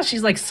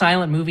 she's like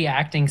silent movie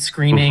acting,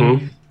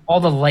 screaming. All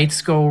the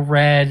lights go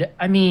red.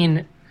 I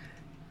mean,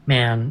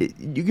 man,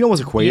 You can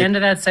almost equate the it. end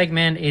of that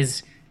segment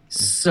is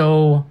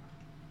so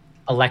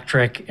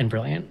electric and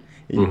brilliant.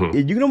 You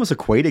can almost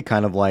equate it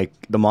kind of like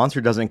the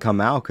monster doesn't come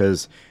out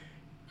because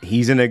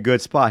he's in a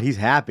good spot. He's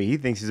happy. He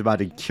thinks he's about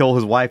to kill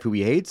his wife who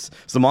he hates.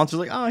 So the monster's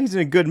like, oh, he's in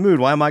a good mood.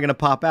 Why am I going to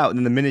pop out? And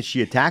then the minute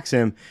she attacks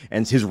him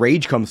and his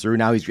rage comes through,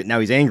 now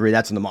he's angry.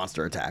 That's when the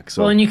monster attacks.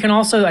 So Well, and you can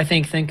also, I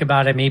think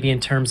about it maybe in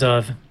terms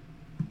of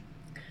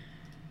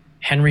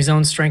Henry's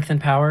own strength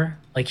and power.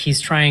 Like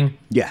he's trying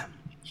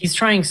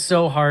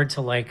so hard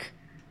to like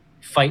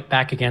fight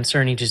back against her,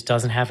 and he just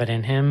doesn't have it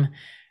in him.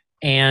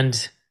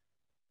 And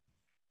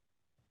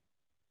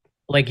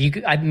like you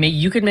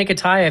could make a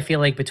tie, I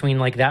feel like, between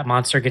like that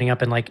monster getting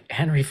up and like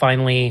Henry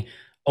finally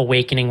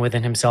awakening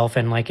within himself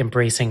and like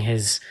embracing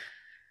his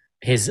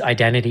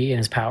identity and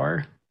his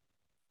power.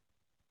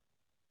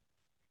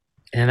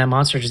 And then that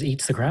monster just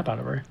eats the crap out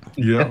of her.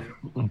 Yeah.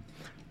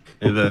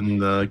 And then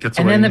gets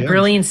away. And then in the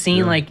brilliant scene,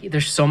 Yeah. like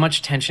there's so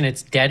much tension,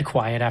 it's dead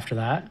quiet after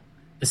that.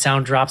 The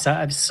sound drops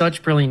out.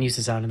 Such brilliant use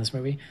of sound in this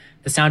movie.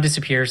 The sound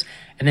disappears,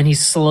 and then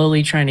he's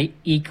slowly trying to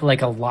eke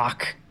like a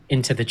lock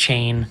into the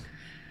chain.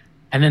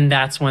 And then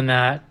that's when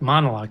that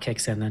monologue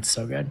kicks in. That's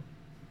so good.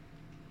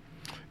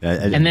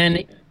 And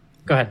then,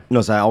 go ahead.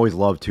 No, so I always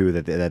love too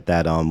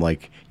that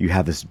like you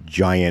have this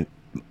giant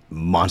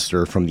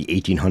monster from the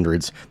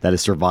 1800s that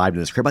has survived in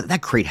this crate. But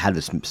that crate had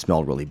to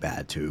smell really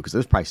bad too, because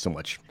there's probably so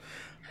much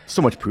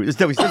poop. There's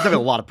definitely a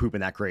lot of poop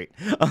in that crate.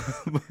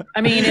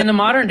 I mean, in the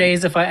modern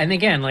days, and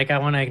again, like I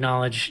want to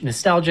acknowledge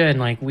nostalgia, and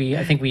like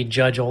I think we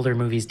judge older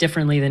movies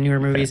differently than newer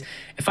movies.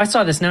 If I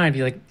saw this now, I'd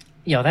be like,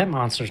 yo, that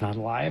monster's not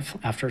alive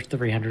after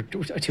 300,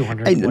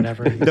 200,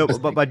 whatever. No,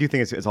 but I do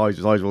think it's always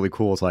really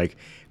cool. It's like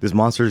this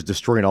monster's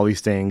destroying all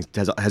these things,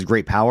 has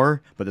great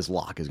power, but this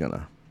lock is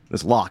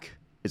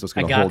what's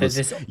gonna hold us.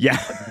 This Yeah.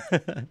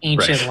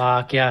 ancient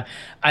lock. Yeah,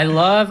 I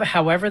love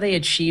however they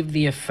achieved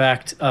the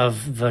effect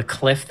of the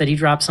cliff that he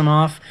drops him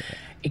off.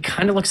 It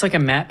kind of looks like a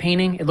matte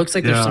painting. It looks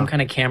like there's some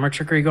kind of camera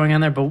trickery going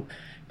on there,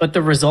 but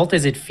the result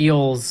is it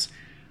feels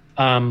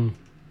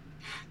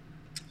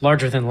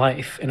larger than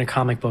life in a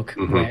comic book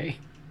way.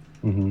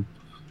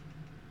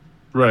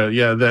 Right,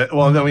 yeah.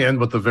 And then we end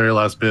with the very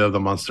last bit of the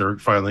monster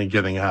finally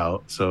getting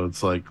out. So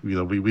it's like,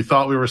 we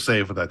thought we were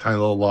safe with that tiny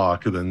little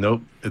lock, and then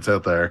nope, it's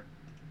out there.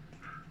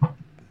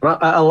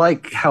 I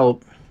like how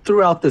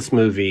throughout this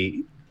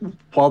movie,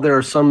 while there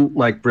are some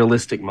like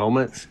realistic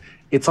moments,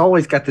 it's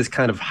always got this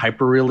kind of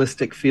hyper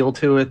realistic feel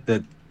to it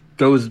that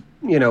goes,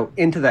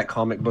 into that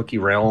comic booky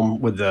realm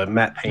with the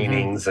matte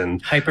paintings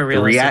and Hyper the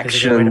realistic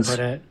is a good way to reactions. put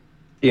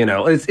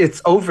it.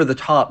 It's over the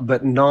top,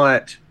 but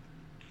not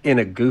in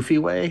a goofy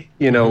way.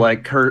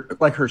 Like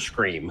her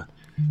scream,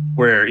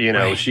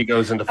 where she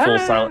goes into full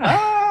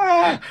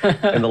silence,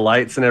 and the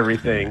lights and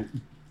everything.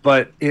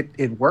 But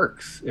it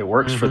works. It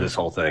works for this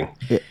whole thing.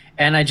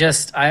 And I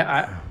just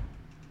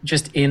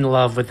in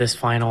love with this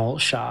final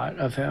shot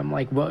of him.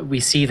 Like what we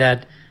see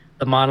that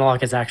the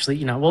monologue is actually,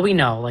 we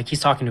know like he's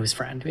talking to his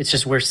friend. It's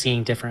just we're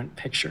seeing different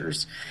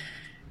pictures.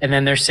 And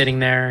then they're sitting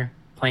there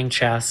playing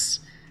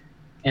chess,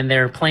 and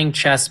they're playing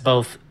chess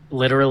both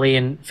literally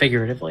and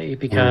figuratively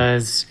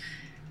because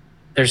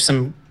there's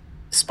some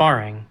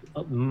sparring,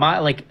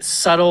 like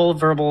subtle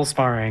verbal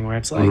sparring where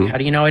it's like, how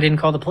do you know I didn't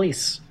call the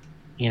police?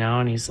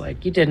 And he's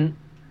like, you didn't.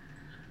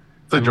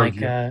 I'm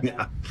like,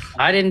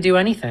 I didn't do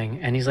anything.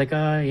 And he's like,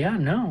 yeah,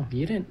 no,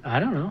 you didn't. I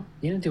don't know.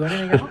 You didn't do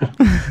anything at all.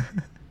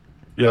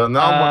 Yeah, now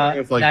I'm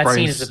wondering if like that Bryan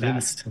scene is the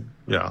best.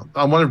 Yeah,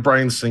 I'm wondering if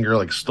Bryan Singer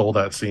like stole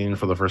that scene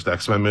for the first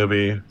X-Men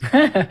movie.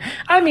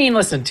 I mean,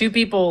 listen, two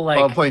people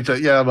like Playing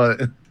chess, yeah,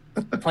 but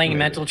playing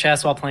mental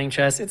chess while playing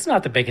chess. It's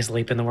not the biggest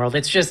leap in the world.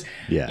 It's just,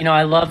 Yeah.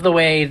 I love the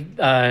way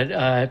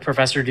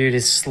Professor Dude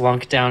is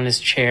slunk down his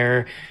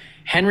chair.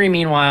 Henry,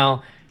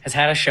 meanwhile, has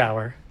had a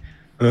shower.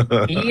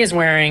 He is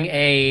wearing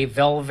a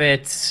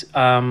velvet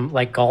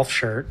like golf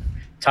shirt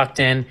tucked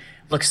in,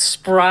 looks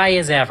spry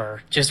as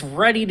ever, just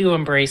ready to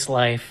embrace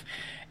life.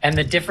 And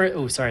the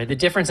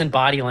difference in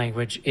body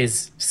language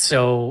is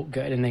so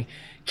good. And the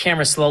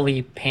camera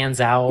slowly pans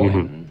out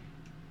and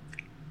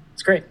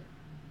it's great.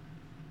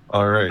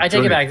 all right. I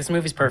take it back. This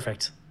movie's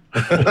perfect.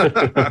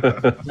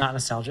 Not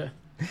nostalgia.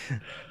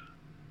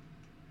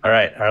 All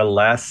right, our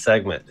last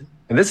segment.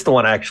 And this is the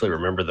one I actually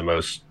remember the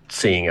most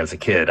seeing as a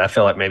kid. I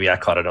feel like maybe I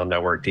caught it on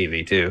network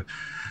TV too.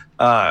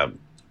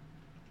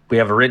 We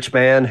have a rich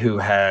man who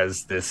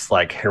has this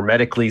like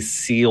hermetically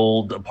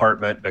sealed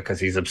apartment because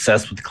he's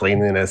obsessed with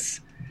cleanliness.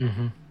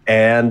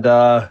 And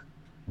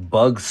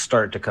bugs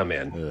start to come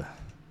in.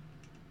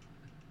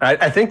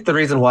 I think the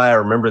reason why I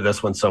remember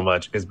this one so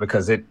much is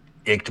because it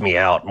icked me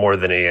out more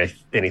than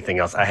anything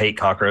else. I hate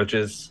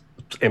cockroaches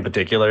in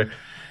particular.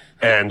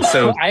 And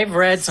so I've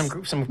read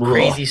some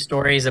crazy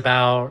stories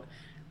about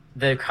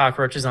the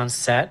cockroaches on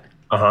set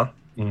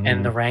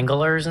and the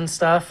wranglers and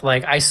stuff.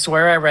 Like, I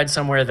swear I read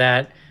somewhere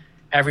that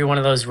every one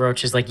of those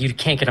roaches, like, you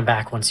can't get them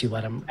back once you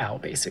let them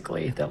out,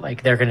 basically. That,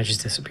 like, they're going to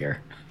just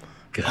disappear.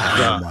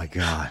 Oh, my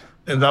God.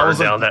 And that Burn was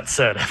like, down that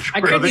set.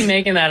 I could be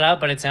making that up,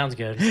 but it sounds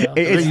good. So.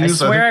 I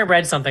swear I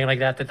read something like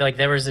that like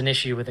there was an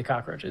issue with the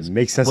cockroaches.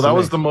 Makes sense. well, that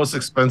was the most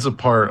expensive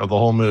part of the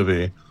whole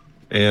movie,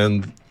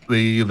 and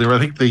I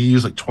think they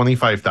used like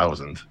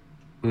 25,000.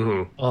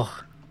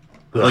 Oh,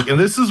 Like, and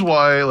this is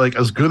why, like,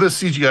 as good as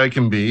CGI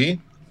can be,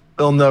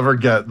 they'll never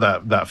get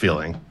that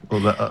feeling.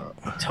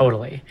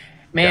 totally,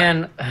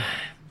 man. Yeah.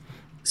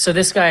 So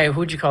this guy, who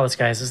would you call this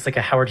guy? Is this like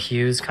a Howard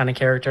Hughes kind of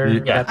character?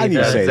 Yeah, I need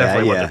to say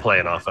definitely that, what yeah. they're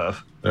playing off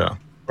of. Yeah.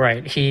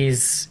 Right.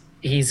 He's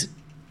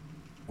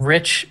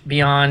rich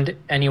beyond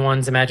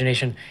anyone's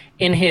imagination.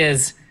 In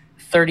his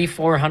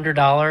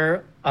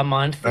 $3,400 a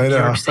month New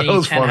York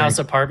City penthouse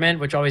apartment,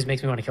 which always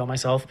makes me want to kill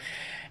myself.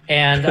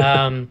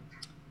 And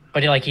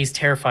but he's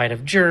terrified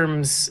of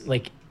germs.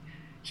 Like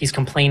he's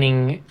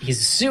complaining.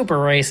 He's super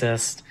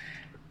racist.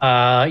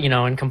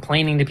 And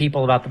complaining to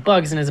people about the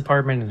bugs in his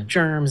apartment and the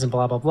germs and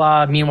blah blah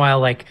blah.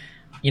 Meanwhile,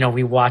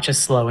 we watch a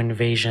slow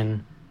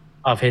invasion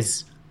of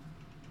his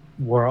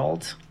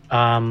world.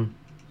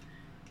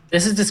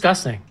 This is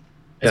disgusting.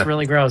 It's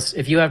really gross.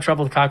 If you have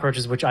trouble with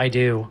cockroaches, which I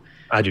do.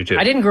 I do too.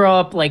 I didn't grow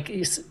up like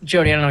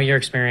Jody. I don't know your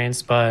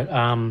experience, but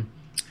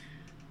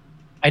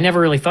I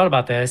never really thought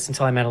about this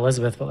until I met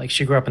Elizabeth. But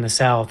she grew up in the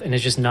South and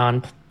is just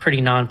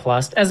pretty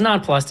nonplussed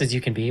as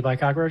you can be by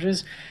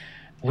cockroaches.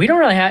 We don't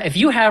really have. If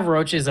you have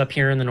roaches up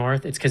here in the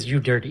North, it's because you're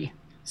dirty.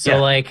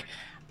 So I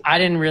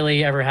didn't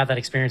really ever have that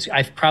experience.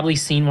 I've probably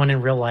seen one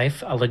in real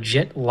life, a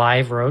legit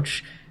live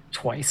roach,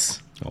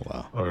 twice. Oh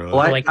wow! Oh, really?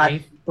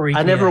 Well,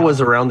 I never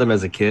was around them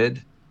as a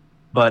kid,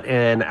 but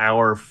in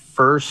our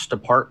first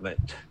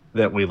apartment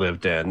that we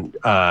lived in,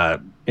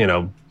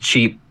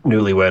 cheap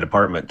newlywed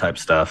apartment type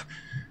stuff,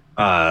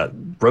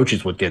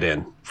 roaches would get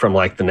in from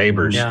the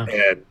neighbors,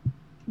 and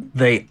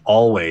they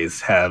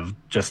always have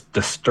just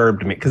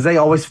disturbed me because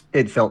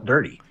it felt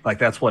dirty.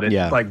 That's what it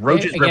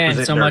roaches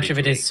represent. So dirty much of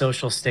it to me. is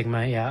social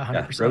stigma. Yeah,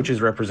 100%.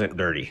 Roaches represent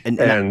dirty,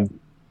 and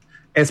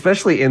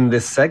especially in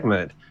this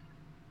segment,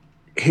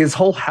 his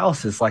whole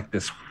house is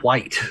this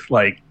white,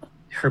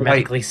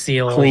 hermetically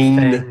sealed, clean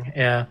thing.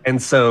 Yeah,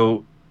 and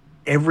so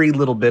every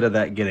little bit of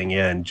that getting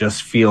in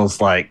just feels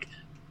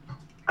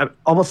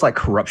almost like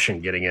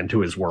corruption getting into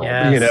his world.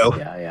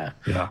 Yeah.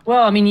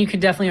 Well, I mean, you could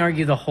definitely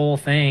argue the whole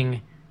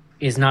thing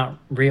is not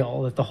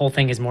real. That the whole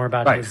thing is more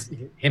about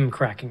him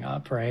cracking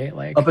up, right?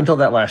 Up until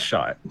that last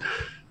shot.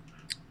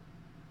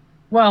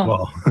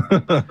 Well,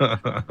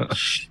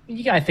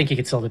 I think you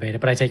could still debate it,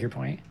 but I take your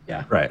point.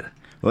 Yeah. Right.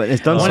 Well,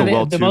 it's done so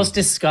well too. The most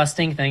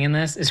disgusting thing in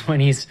this is when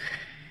he's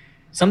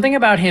something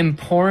about him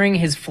pouring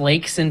his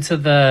flakes into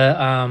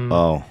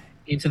the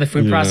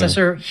food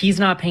processor. He's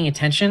not paying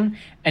attention,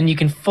 and you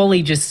can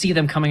fully just see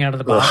them coming out of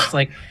the box.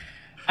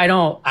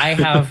 I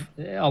have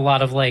a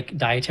lot of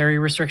dietary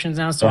restrictions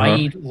now, so I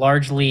eat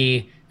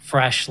largely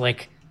fresh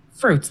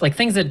fruits,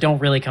 things that don't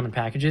really come in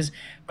packages.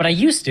 But I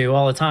used to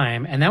all the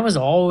time, and that was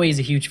always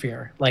a huge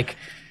fear.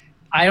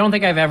 I don't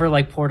think I've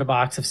ever poured a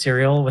box of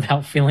cereal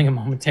without feeling a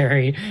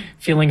momentary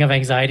feeling of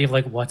anxiety of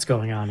what's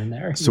going on in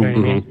there. So you know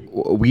what I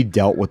mean? We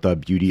dealt with the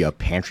beauty of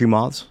pantry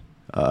moths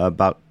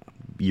about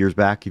years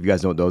back. If you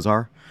guys know what those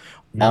are.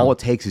 No. All it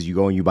takes is you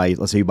go and you buy,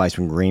 let's say you buy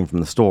some grain from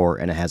the store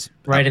and it has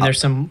and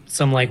there's some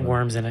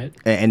worms in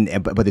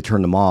it, but they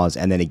turn to moths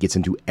and then it gets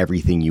into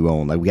everything you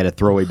own. We had to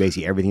throw away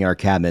basically everything in our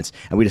cabinets,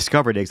 and we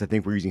discovered it because I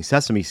think we're using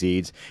sesame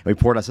seeds, and we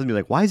poured out sesame.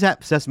 Why is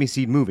that sesame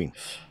seed moving?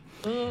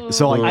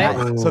 So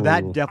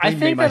that definitely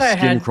made my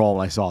skin crawl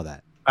when I saw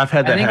that. I've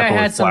had that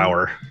happen with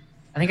flour.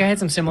 I think I had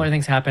some similar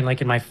things happen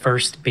in my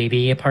first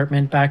baby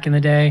apartment back in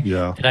the day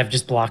that I've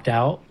just blocked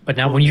out. But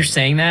now when you're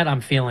saying that,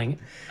 I'm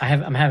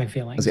having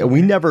feelings.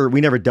 We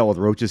never dealt with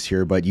roaches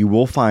here, but you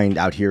will find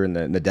out here in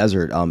the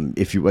desert,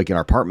 if you in our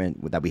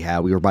apartment that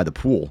we were by the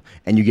pool,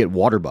 and you get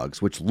water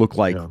bugs, which look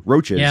like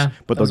roaches,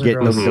 but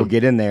they'll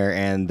get in there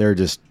and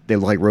they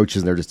look like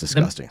roaches and they're just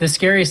disgusting. The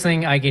scariest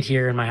thing I get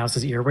here in my house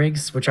is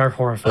earwigs, which are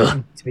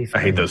horrifying, to be fair.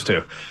 I hate those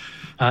too.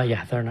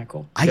 They're not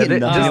cool. I get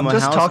nothing in my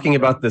house. Just talking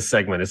about this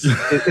segment,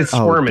 it's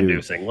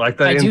squirm-inducing.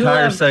 The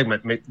entire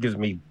segment gives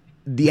me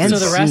the end. So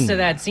the rest of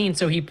that scene,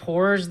 so he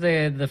pours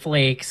the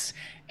flakes,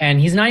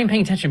 and he's not even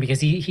paying attention because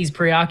he's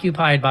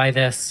preoccupied by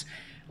this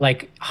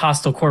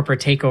hostile corporate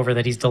takeover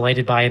that he's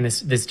delighted by, and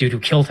this dude who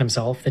killed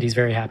himself that he's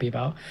very happy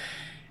about,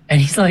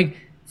 and he's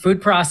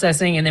food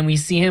processing, and then we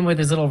see him with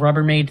his little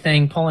Rubbermaid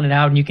thing pulling it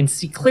out, and you can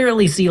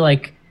clearly see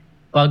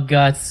bug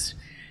guts.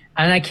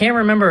 And I can't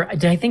remember.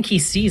 I think he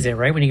sees it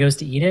right when he goes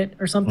to eat it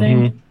or something.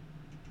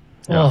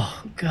 Mm-hmm. Yeah.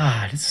 Oh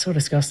God, it's so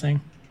disgusting.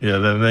 Yeah.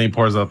 Then he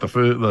pours out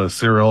the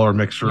cereal or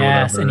mixture.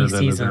 Yes, or whatever, and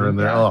he sees them. In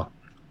there. Yeah.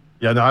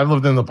 Oh, no. I've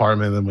lived in an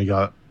apartment, and we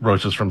got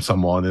roaches from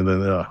someone, and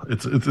then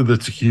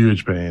it's a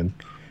huge pain.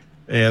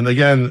 And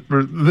again,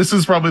 this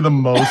is probably the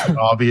most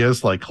obvious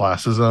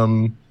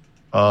classism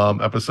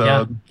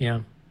episode.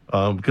 Yeah.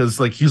 Because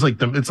he's it's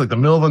the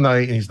middle of the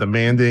night, and he's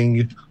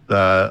demanding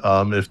that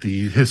if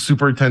his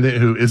superintendent,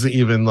 who isn't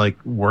even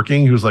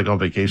working, who's on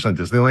vacation at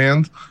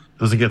Disneyland,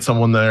 doesn't get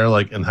someone there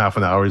in half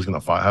an hour, he's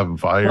gonna have him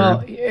fired.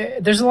 Well,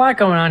 there's a lot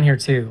going on here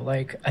too.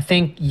 I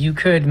think you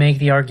could make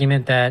the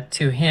argument that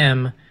to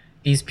him,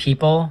 these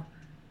people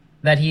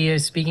that he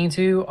is speaking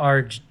to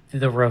are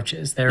the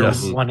roaches. They're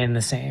Yes. one and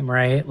the same,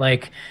 right?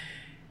 Like,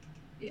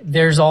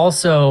 there's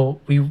also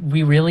we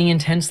really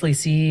intensely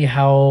see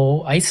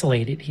how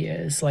isolated he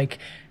is. Like,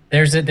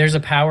 there's a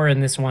power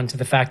in this one to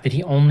the fact that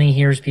he only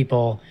hears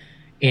people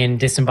in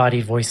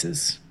disembodied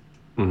voices.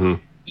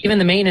 Even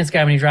the maintenance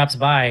guy, when he drops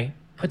by,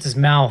 puts his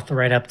mouth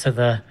right up to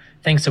the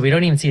thing, so we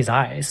don't even see his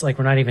eyes. Like,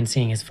 we're not even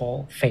seeing his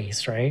full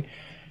face, right?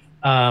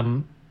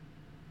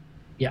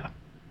 Yeah.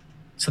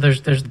 So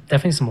there's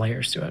definitely some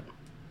layers to it.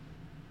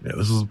 Yeah,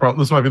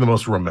 this might be the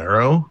most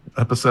Romero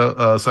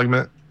episode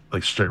segment,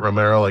 like straight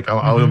Romero. Like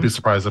I wouldn't be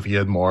surprised if he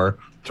had more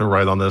to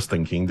write on this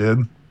than King did.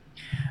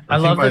 I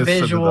love the might have set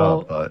it visual.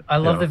 up, but, I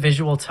love yeah. the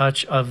visual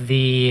touch of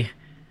the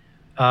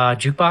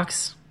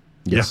jukebox,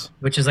 Yes.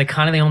 which is like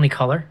kind of the only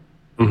color.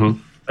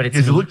 But it's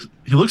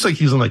He looks like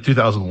he's in like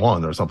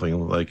 2001 or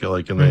something. Like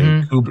in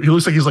the he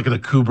looks like he's like in a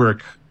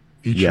Kubrick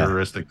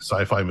futuristic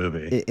sci-fi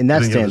movie. And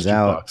that then you have stands this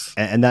out. jukebox.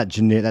 And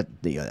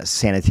that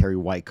sanitary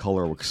white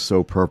color works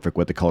so perfect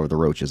with the color of the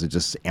roaches. It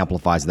just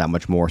amplifies that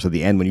much more. So at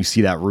the end, when you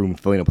see that room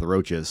filling up with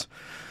roaches,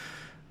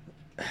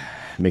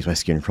 it makes my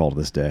skin crawl to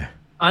this day.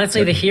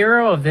 honestly the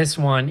hero of this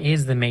one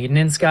is the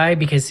maintenance guy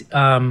because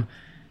of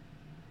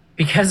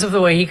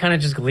the way he kind of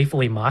just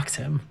gleefully mocks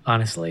him.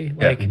 Honestly,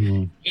 like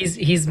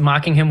he's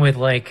mocking him with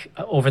like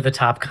over the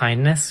top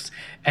kindness,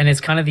 and it's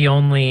kind of the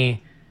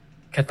only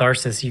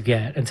catharsis you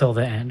get until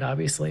the end,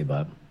 obviously.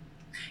 But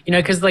you know,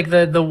 because like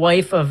the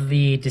wife of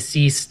the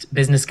deceased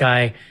business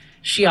guy,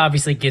 she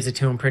obviously gives it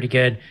to him pretty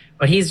good,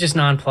 but he's just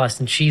nonplussed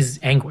and she's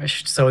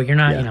anguished. So you're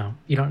not, you know,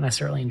 you don't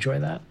necessarily enjoy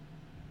that.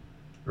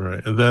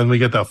 Right, and then we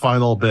get that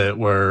final bit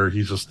where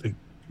he's just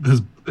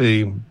his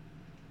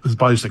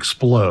body just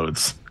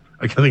explodes.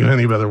 I can't think of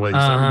any better way to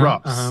say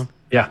erupts.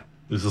 Yeah.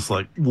 It's just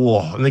like,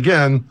 whoa. And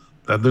again,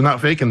 that they're not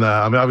faking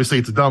that. I mean, obviously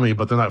it's a dummy,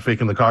 but they're not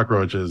faking the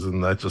cockroaches,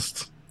 and that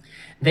just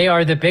They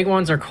are, the big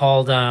ones are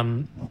called,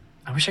 I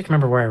wish I could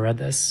remember where I read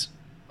this,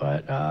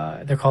 but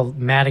they're called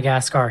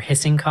Madagascar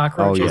hissing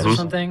cockroaches or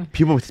something.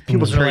 People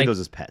Those are carry like- those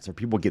as pets, or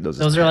people get those.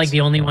 Those as are pets. like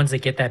the only ones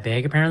that get that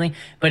big, apparently.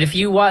 But if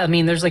you watch, I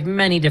mean, there's like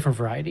many different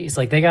varieties.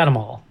 Like, they got them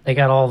all. They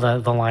got all the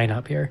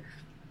lineup here.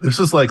 this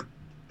is like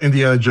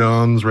Indiana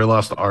Jones, Ray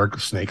Lost Ark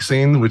snake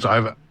scene, which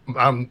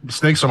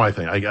snakes are my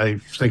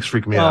thing. Snakes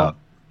freak me out.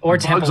 Or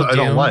Bugs Temple of I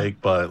don't Doom.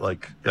 like, but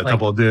like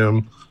Temple of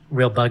Doom.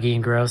 Real buggy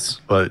and gross.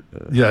 But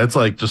yeah, it's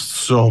like just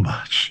so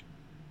much.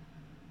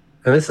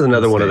 And this is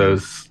another one of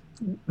those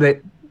that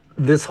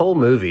this whole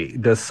movie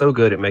does so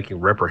good at making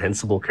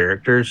reprehensible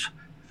characters,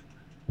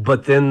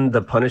 but then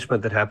the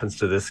punishment that happens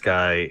to this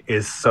guy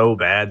is so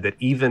bad that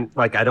even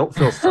like I don't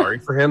feel sorry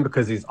for him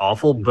because he's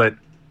awful, but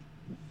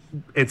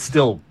it's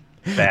still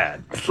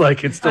bad.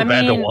 Like, it's still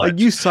bad to mean, watch. Like,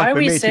 you suck, I but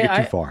always maybe say- take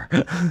it too far.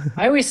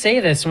 I always say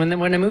this when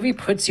a movie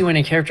puts you in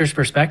a character's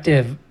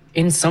perspective,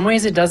 in some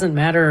ways it doesn't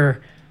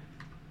matter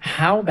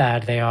how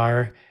bad they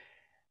are.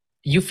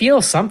 You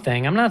feel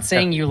something. I'm not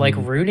saying you like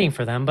rooting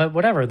for them, but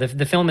whatever.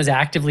 The film is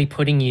actively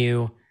putting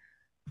you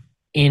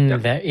in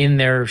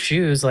their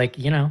shoes, like,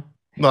 you know.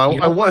 No,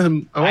 I want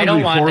him. I to don't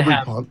be want to horribly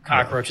have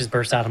cockroaches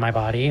burst out of my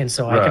body, and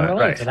so I can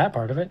relate to that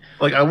part of it.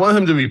 Like, I want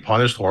him to be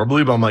punished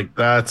horribly, but I'm like,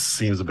 that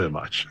seems a bit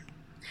much.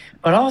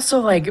 But also,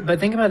 like, but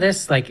think about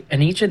this, like,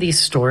 in each of these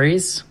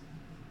stories,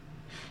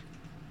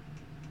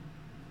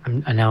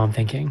 now I'm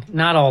thinking,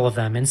 not all of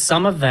them. In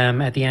some of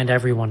them, at the end,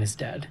 everyone is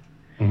dead.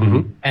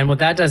 And what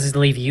that does is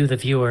leave you, the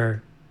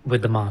viewer,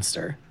 with the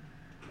monster.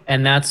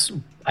 And that's,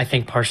 I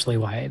think, partially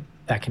why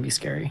that can be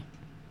scary.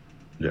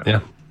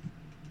 Yeah.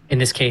 In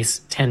this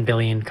case, 10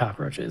 billion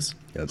cockroaches.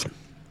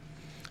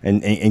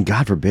 And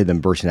God forbid them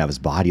bursting out of his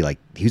body. Like,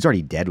 he was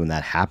already dead when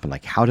that happened.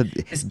 Like, how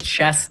did His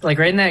chest, like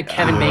right in that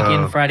Kevin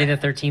Bacon Friday the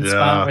 13th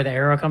spot where the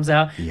arrow comes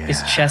out,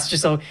 his chest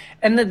just so,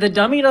 and the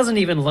dummy doesn't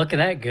even look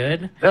that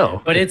good.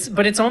 No. But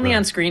it's only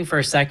on screen for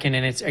a second,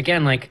 and it's,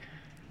 again, like,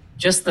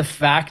 just the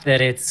fact that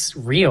it's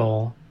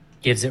real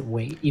gives it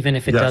weight, even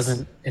if it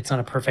doesn't, it's not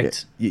a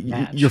perfect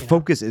match. your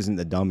focus isn't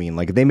the dummy. And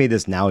like, if they made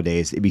this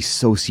nowadays, it'd be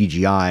so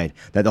CGI'd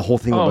that the whole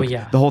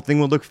thing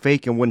would look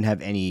fake and wouldn't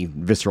have any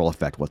visceral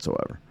effect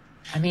whatsoever.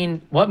 I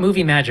mean, what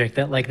movie magic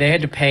that, like, they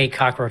had to pay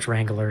cockroach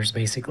wranglers,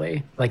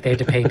 basically. Like, they had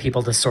to pay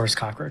people to source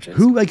cockroaches.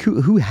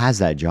 Who has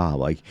that job?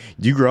 Like,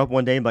 do you grow up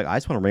one day and be like, I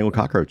just want to wrangle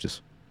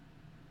cockroaches?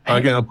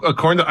 Again,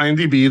 according to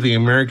IMDb, the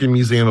American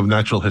Museum of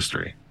Natural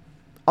History.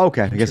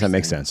 Okay, I guess that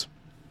makes sense.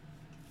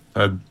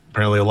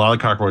 Apparently a lot of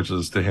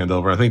cockroaches to hand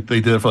over. I think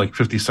they did it for like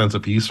 50 cents a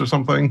piece or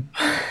something.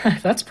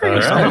 That's pretty I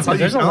don't know expensive.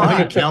 There's a how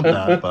you lot. count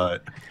that,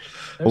 but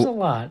There's a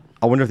lot.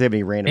 I wonder if they have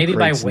any random Maybe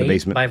by crates in the weight,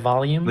 basement. by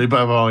volume. they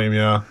buy volume,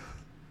 yeah.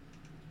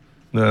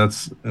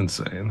 That's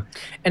insane.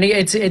 And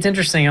it's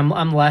interesting.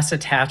 I'm less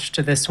attached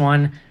to this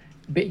one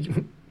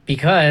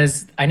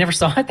because I never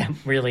saw it that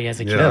really as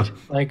a kid. Yeah.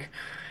 Like,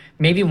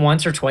 maybe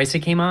once or twice it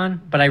came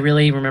on, but I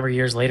really remember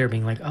years later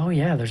being like, oh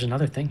yeah, there's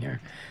another thing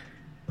here.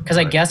 Because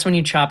I guess when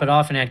you chop it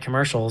off and add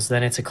commercials,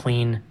 then it's a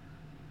clean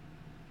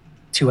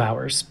 2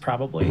 hours,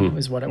 probably,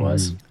 is what it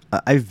was.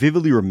 I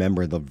vividly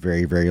remember the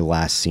very, very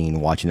last scene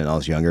watching it when I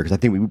was younger, because I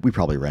think we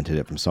probably rented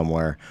it from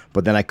somewhere.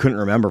 But then I couldn't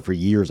remember for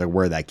years like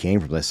where that came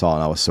from. I saw it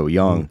and I was so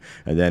young.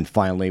 And then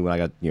finally, when I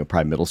got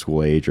probably middle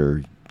school age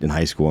or in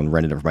high school and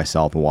rented it for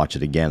myself and watched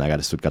it again, I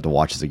got to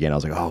watch this again. I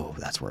was like, oh,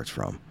 that's where it's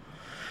from.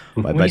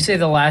 When you say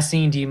the last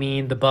scene, do you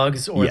mean the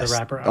bugs or the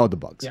wraparound? Oh, the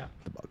bugs. Yeah,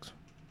 the bugs.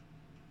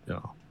 Yeah.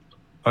 All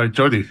right,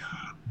 Jody,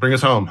 bring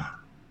us home.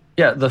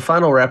 Yeah, the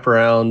final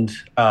wraparound,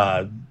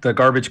 the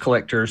garbage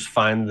collectors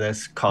find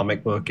this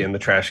comic book in the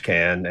trash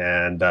can,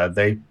 and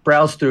they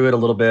browse through it a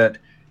little bit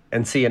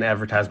and see an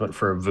advertisement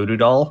for a voodoo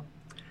doll.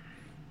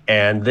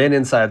 And then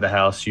inside the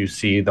house, you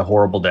see the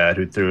horrible dad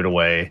who threw it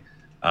away,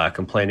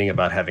 complaining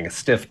about having a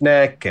stiff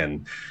neck.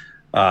 And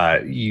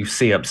you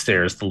see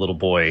upstairs the little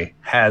boy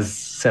has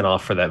sent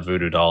off for that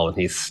voodoo doll, and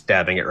he's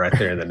stabbing it right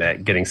there in the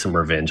neck, getting some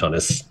revenge on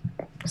his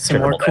some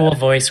more cool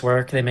voice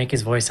work. They make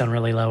his voice sound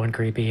really low and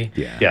creepy.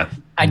 Yeah.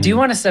 I do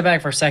want to step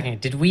back for a second.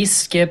 Did we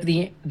skip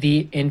the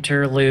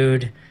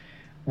interlude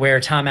where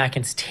Tom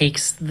Atkins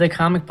takes the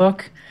comic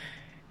book?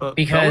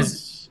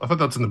 Because I thought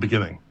that's in the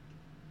beginning.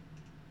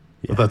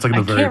 Yeah. That's like I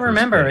the very can't first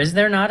remember. thing. Is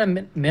there not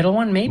a middle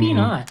one? Maybe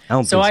not. I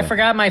don't So think I so.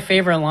 forgot my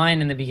favorite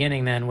line in the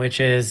beginning then, which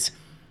is,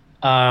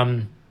 at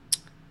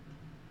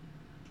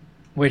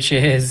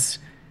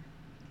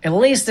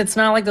least it's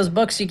not like those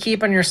books you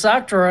keep on your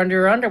sock drawer under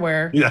your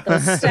underwear. Yeah.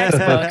 Those sex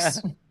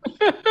books.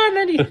 And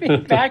then he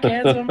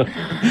backhands him.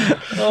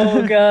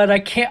 Oh god,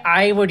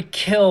 I would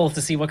kill to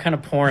see what kind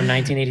of porn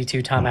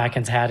 1982 Tom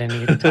Atkins had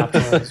in the top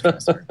drawer of his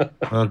dresser.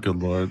 Oh,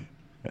 good lord.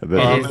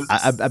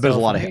 I bet there's so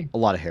a lot funny.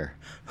 of hair.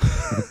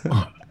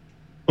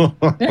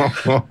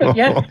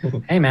 Yeah.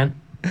 Hey man.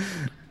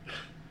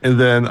 And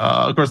then,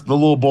 of course, the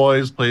little boy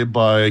is played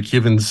by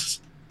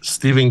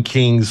Stephen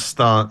King's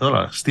son,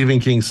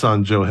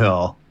 Joe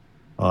Hill,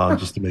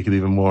 just to make it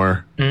even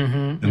more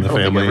in the I don't think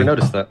I family. ever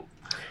noticed that.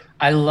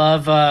 I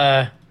love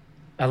the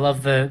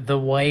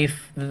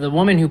wife, the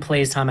woman who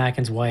plays Tom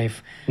Atkins'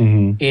 wife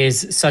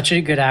is such a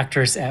good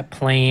actress at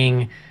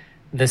playing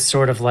this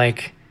sort of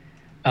like,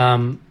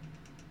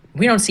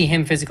 we don't see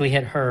him physically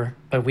hit her,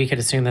 but we could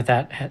assume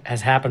that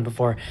has happened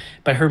before.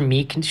 But her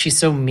she's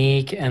so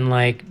meek and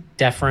like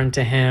deferent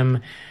to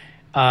him.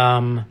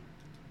 I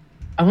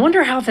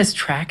wonder how this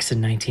tracks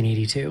in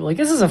 1982. Like,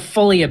 this is a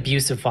fully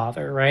abusive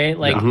father, right?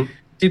 Like,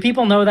 do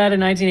people know that in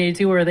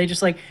 1982, or are they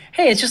just like,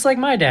 hey, it's just like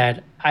my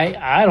dad?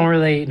 I don't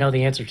really know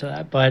the answer to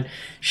that, but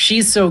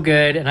she's so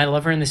good, and I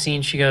love her in the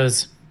scene.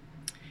 He's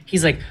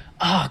like,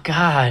 oh,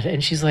 God.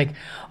 And she's like,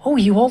 oh,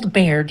 you old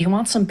bear, do you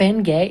want some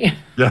Bengay?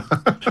 Yeah.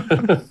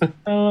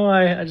 Oh,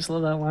 I just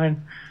love that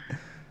line.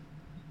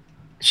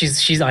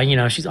 She's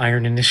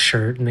ironing his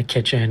shirt in the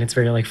kitchen. It's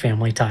very like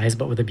Family Ties,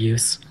 but with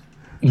abuse.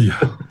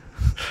 Yeah.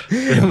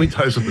 Family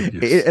Ties with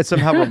abuse. It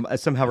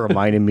somehow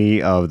reminded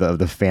me of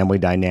the family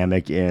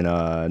dynamic in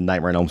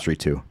Nightmare on Elm Street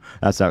 2.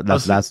 That's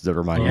the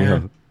reminder me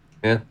of.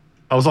 Yeah.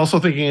 I was also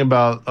thinking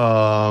about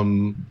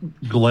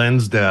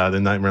Glenn's dad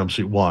in Nightmare on Elm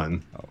Street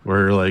 1,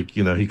 where like,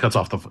 he cuts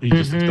off he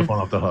just takes the phone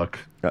off the hook.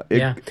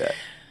 Yeah.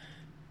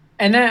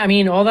 And that, I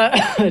mean, all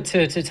that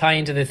to tie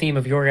into the theme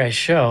of your guys'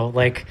 show,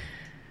 like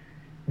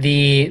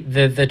the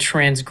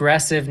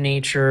transgressive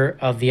nature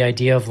of the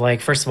idea of like,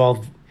 first of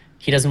all,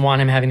 he doesn't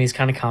want him having these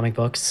kind of comic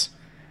books.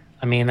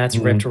 I mean, that's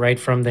ripped right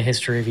from the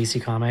history of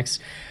EC Comics.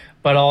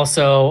 But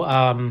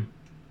also,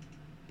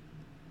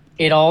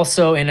 it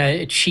also, in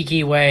a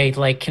cheeky way,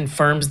 like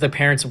confirms the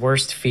parents'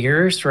 worst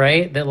fears,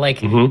 right? That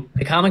like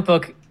the comic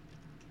book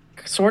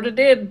sort of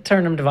did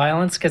turn him to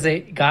violence because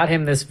it got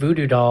him this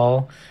voodoo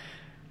doll.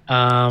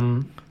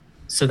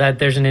 So that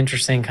there's an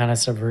interesting kind of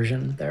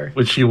subversion there.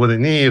 Which he wouldn't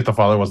need if the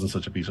father wasn't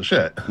such a piece of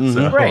shit.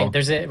 So, Right.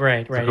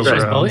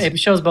 It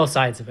shows both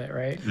sides of it,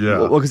 right? Yeah.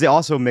 Well, because they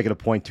also make it a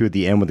point too at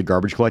the end with the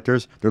garbage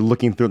collectors. They're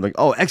looking through it like,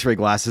 oh, X-ray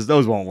glasses,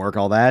 those won't work,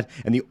 all that.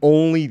 And the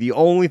only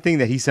thing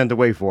that he sent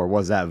away for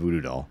was that voodoo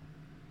doll.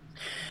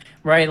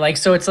 Right. Like,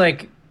 so it's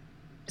like,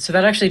 so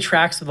that actually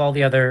tracks with all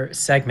the other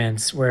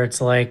segments where it's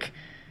like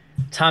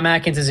Tom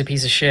Atkins is a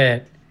piece of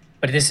shit,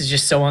 but this is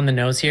just so on the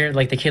nose here.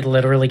 Like the kid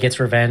literally gets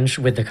revenge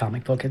with the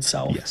comic book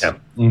itself. Yes. Yeah.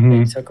 That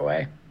he took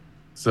away.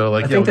 So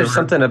like, I think there's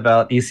something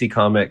about EC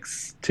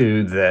Comics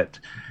too, that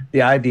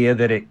the idea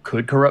that it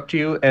could corrupt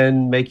you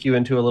and make you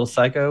into a little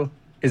psycho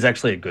is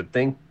actually a good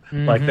thing.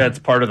 Like that's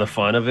part of the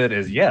fun of it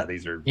is,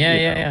 these are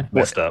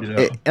messed up.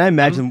 Yeah. And I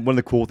imagine one of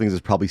the cool things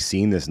is probably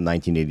seeing this in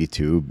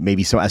 1982.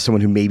 Maybe as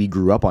someone who maybe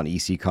grew up on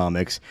EC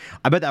Comics,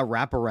 I bet that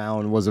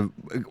wraparound was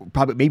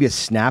maybe a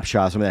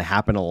snapshot of something that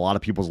happened in a lot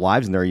of people's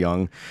lives when they're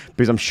young.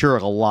 Because I'm sure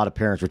a lot of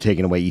parents were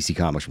taking away EC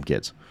Comics from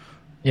kids.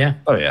 Yeah.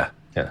 Oh yeah.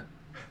 Yeah.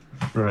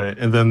 Right.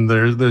 And then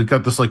they've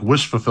got this like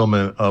wish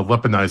fulfillment of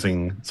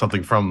weaponizing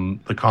something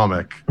from the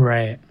comic.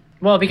 Right.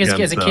 Well, because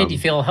Against, as a kid, you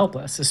feel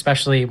helpless,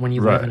 especially when you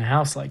live in a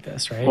house like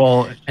this, right?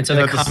 Well, and so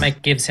the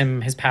comic gives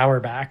him his power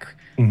back.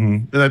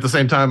 And at the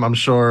same time, I'm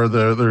sure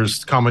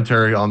there's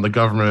commentary on the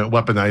government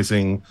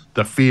weaponizing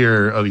the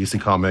fear of EC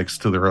Comics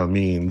to their own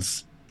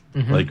means,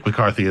 like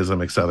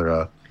McCarthyism,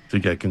 etc., to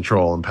get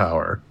control and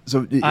power.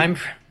 So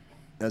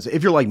As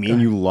if you're like me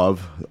and you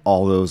love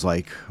all those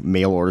like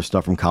mail order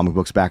stuff from comic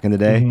books back in the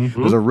day,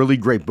 there's a really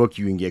great book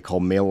you can get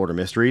called Mail Order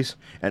Mysteries,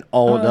 and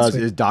all it does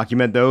is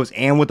document those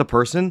and with the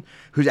person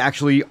who's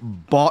actually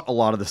bought a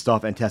lot of the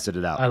stuff and tested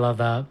it out. I love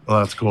that. Oh,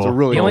 that's cool. It's a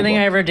really The only cool thing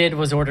book. I ever did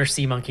was order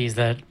sea monkeys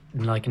that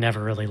like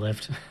never really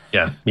lived.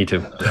 Yeah, me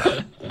too.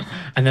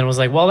 And then was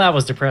like, well, that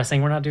was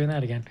depressing. We're not doing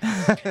that again.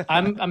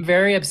 I'm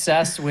very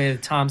obsessed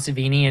with Tom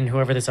Savini and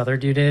whoever this other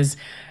dude is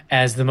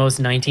as the most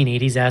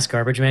 1980s ass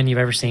garbage man you've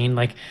ever seen.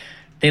 Like,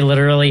 they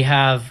literally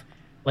have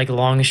like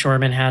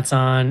longshoreman hats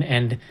on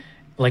and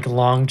like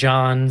long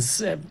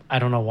johns. I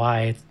don't know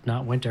why it's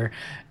not winter.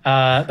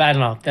 But I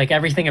don't know. Like,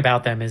 everything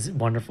about them is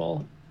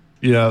wonderful.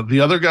 Yeah,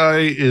 the other guy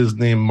is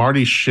named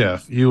Marty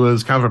Schiff. He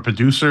was kind of a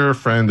producer,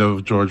 friend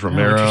of George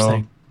Romero.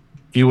 Interesting.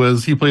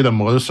 He played a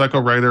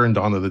motorcycle rider in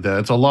Dawn of the Dead.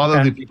 It's a lot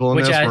of the people in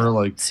Which this were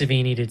like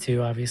Savini did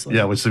too, obviously.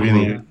 yeah, with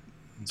Savini.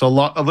 So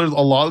there's a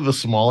lot of the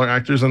smaller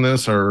actors in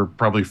this are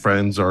probably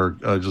friends or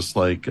just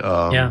like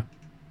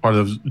part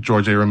of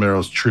George A.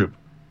 Romero's troupe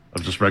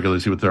of just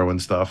regulars who would throw in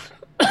stuff.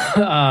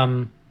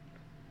 I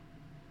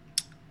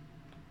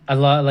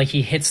love like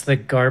he hits the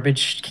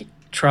garbage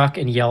truck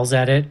and yells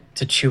at it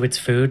to chew its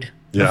food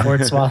before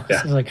it swallows.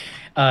 It's like,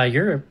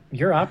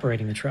 you're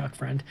operating the truck,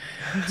 friend.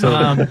 So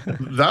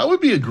that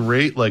would be a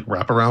great like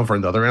wraparound for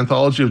another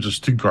anthology of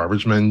just two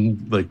garbage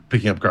men like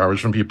picking up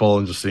garbage from people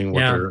and just seeing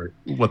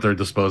what they're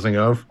disposing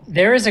of.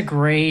 There is a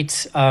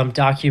great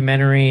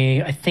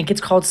documentary. I think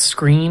it's called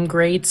Scream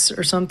Greats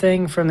or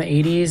something from the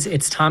 80s.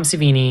 It's Tom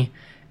Savini.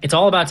 It's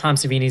all about Tom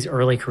Savini's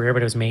early career,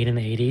 but it was made in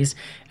the 80s.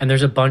 And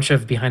there's a bunch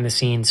of behind the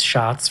scenes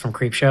shots from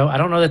Creepshow. I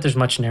don't know that there's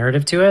much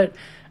narrative to it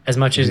as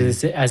much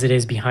as it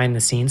is behind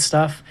the scenes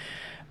stuff.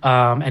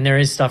 And there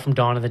is stuff from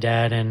Dawn of the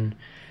Dead. And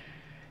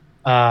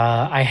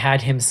I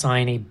had him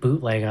sign a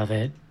bootleg of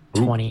it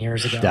 20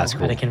 years ago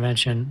at a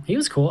convention. He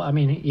was cool. I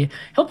mean,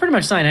 he'll pretty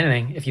much sign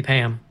anything if you pay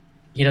him.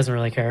 He doesn't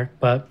really care.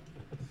 But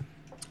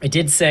I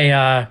did say,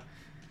 I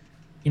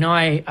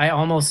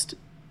almost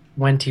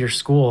went to your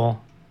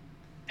school.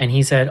 And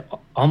he said,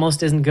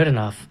 almost isn't good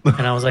enough.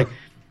 And I was like,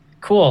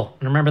 cool.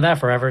 And remember that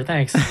forever.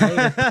 Thanks.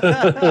 I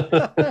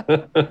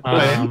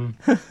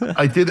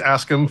did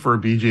ask him for a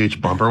BGH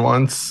bumper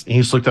once. And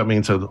he just looked at me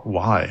and said,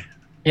 why?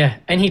 Yeah.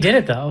 And he did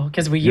it, though,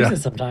 because we use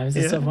it sometimes.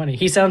 It's so funny.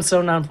 He sounds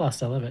so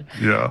nonplussed. I love it.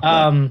 Yeah.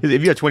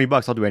 If you had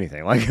 $20, I'll do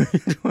anything. Like,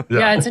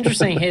 yeah, it's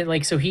interesting.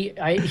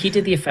 He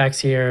did the effects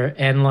here.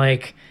 And,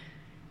 like,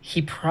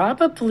 he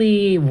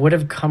probably would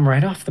have come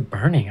right off The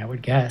Burning, I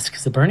would guess,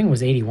 because The Burning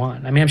was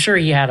 81. I mean, I'm sure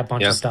he had a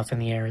bunch of stuff in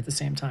the air at the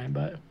same time,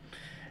 but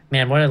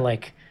man, what a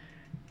like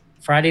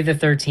Friday the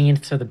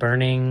 13th to The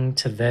Burning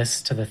to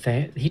this to The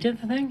Thing. He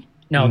did The Thing?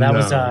 No, that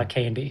was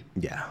K&B.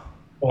 Yeah.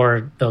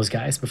 Or those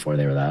guys before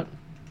they were that.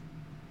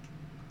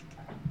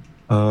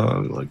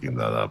 Looking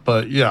that up.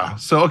 But yeah,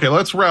 so okay,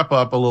 let's wrap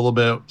up a little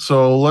bit.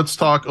 So let's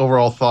talk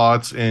overall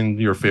thoughts and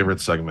your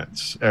favorite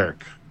segments.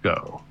 Eric,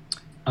 go.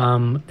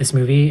 This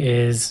movie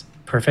is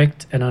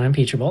perfect and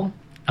unimpeachable.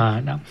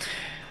 No.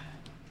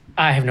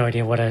 I have no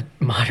idea what a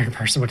modern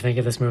person would think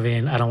of this movie,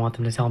 and I don't want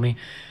them to tell me.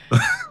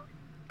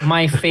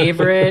 My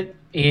favorite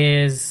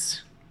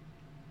is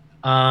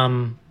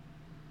The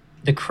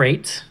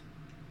Crate,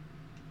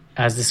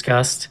 as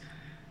discussed,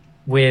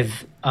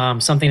 with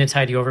Something to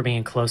Tide You Over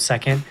being a close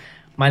second.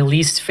 My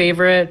least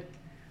favorite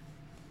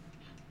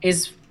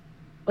is...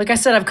 Like I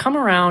said, I've come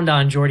around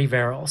on Jordy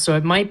Verrill, so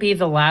it might be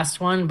the last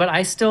one, but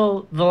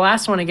the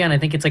last one, again, I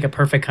think it's like a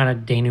perfect kind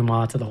of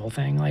denouement to the whole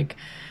thing. Like,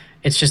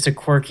 it's just a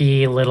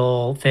quirky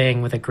little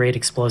thing with a great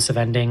explosive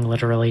ending,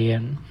 literally,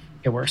 and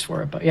it works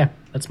for it. But yeah,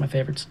 that's my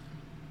favorites.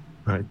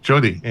 All right,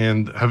 Jody,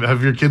 and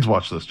have your kids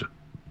watched this?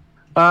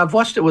 I've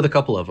watched it with a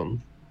couple of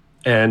them,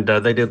 and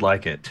they did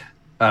like it.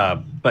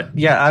 But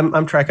yeah,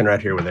 I'm tracking right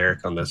here with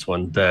Eric on this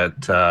one,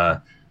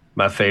 that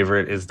my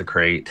favorite is The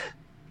Crate,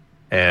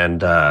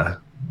 and...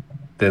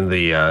 than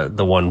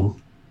the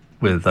one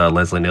with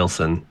Leslie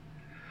Nielsen.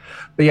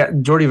 But yeah,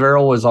 Jordy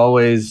Verrill was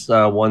always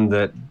one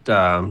that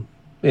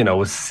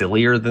was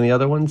sillier than the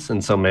other ones,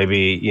 and so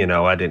maybe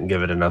I didn't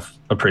give it enough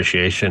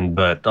appreciation.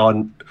 But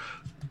on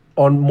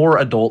more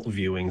adult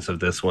viewings of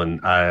this one,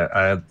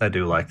 I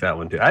do like that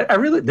one too. I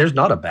really, there's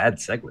not a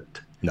bad segment.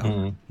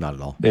 No, not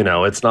at all.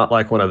 It's not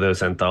like one of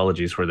those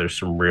anthologies where there's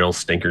some real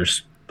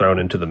stinkers thrown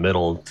into the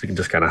middle to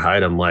just kind of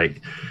hide them.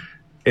 Like,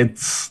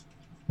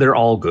 they're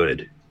all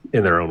good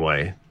in their own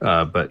way.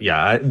 But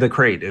yeah, The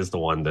Crate is the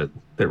one that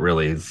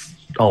really has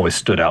always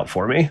stood out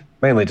for me,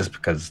 mainly just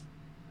because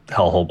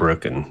Hal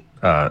Holbrook and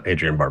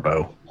Adrienne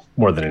Barbeau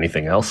more than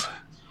anything else.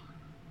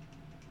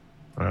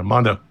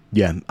 Mondo.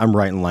 Yeah, I'm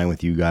right in line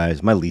with you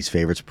guys. My least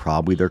favorite's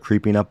probably They're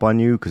Creeping Up on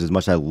You, because as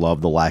much as I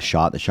love the last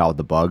shot, the shot with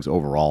the bugs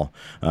overall,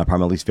 probably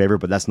my least favorite,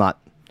 but that's not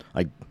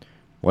like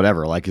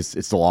whatever. Like, it's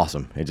still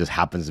awesome. It just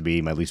happens to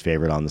be my least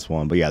favorite on this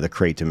one. But yeah, The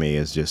Crate to me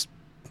is just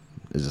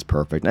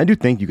perfect. And I do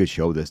think you could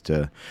show this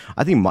to,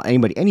 I think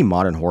any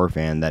modern horror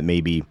fan that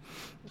maybe,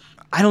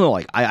 I don't know,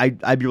 like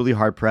I'd be really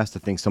hard pressed to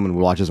think someone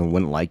would watch this and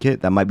wouldn't like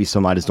it. That might be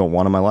someone I just don't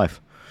want in my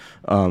life.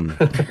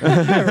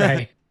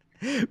 Right.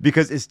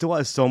 because it still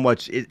has so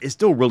much. It's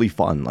still really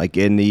fun. Like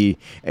in the,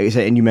 like I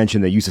said, and you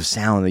mentioned the use of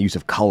sound, the use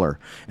of color,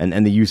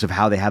 and the use of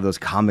how they have those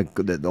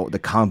the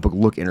comic book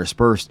look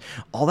interspersed.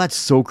 All that's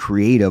so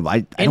creative.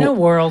 In a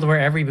world where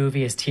every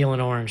movie is teal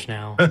and orange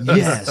now,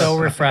 Yes. it's so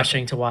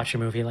refreshing to watch a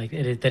movie like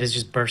that is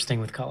just bursting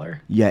with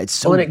color. Yeah, it's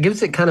so. Well, and it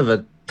gives it kind of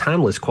a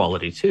timeless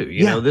quality too.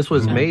 You know, this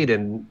was made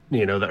in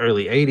the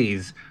early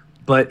 '80s,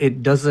 but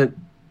it doesn't.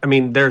 I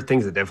mean, there are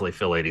things that definitely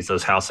feel '80s.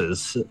 Those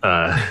houses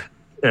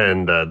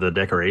and the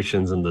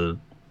decorations and the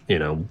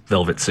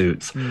velvet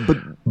suits,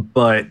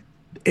 but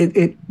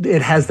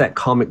it has that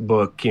comic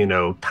book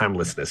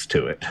timelessness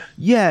to it.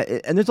 Yeah,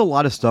 and there's a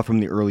lot of stuff from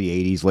the early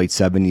 '80s, late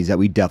 '70s that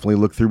we definitely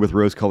look through with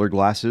rose-colored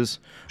glasses.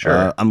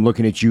 Sure. I'm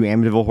looking at you,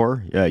 Amityville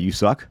Horror. You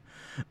suck.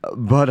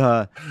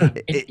 But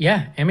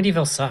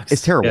Amityville sucks.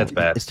 it's terrible. Yeah, it's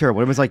bad. It's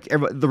terrible. It was like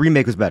the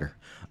remake was better.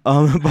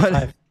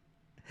 But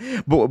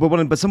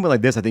something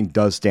like this, I think,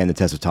 does stand the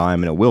test of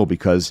time, and it will,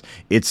 because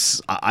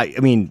it's. I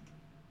mean,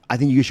 I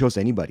think you can show us to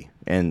anybody,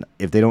 and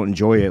if they don't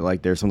enjoy it,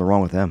 like, there's something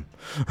wrong with them.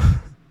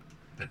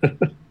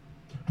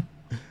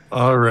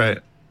 All right.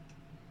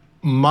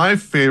 My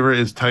favorite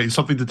is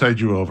Something to Tide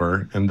You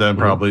Over, and then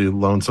probably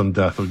Lonesome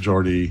Death of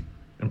Geordie,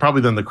 and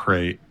probably then The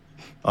Crate.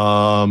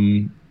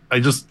 I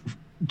just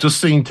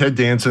seeing Ted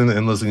Danson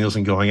and Leslie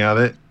Nielsen going at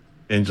it,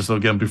 and just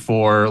again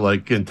before,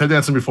 like, and Ted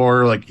Danson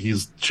before, like,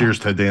 he's cheers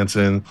Ted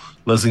Danson,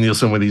 Leslie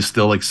Nielsen when he's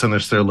still like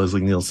sinister Leslie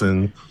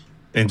Nielsen,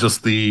 and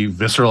just the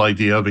visceral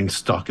idea of being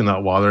stuck in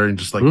that water and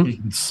just like you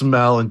can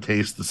smell and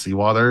taste the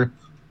seawater.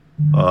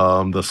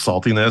 The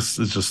saltiness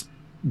is just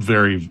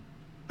very,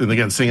 and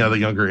again, seeing at a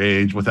younger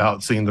age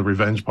without seeing the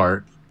revenge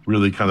part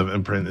really kind of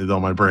imprinted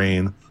on my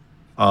brain.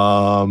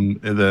 And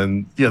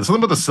then, something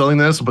about the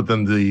silliness, but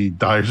then the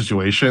dire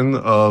situation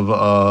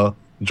of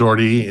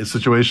Geordie's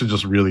situation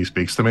just really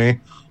speaks to me.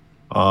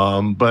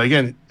 But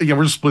again,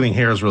 we're just splitting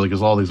hairs really,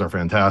 because all these are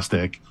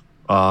fantastic.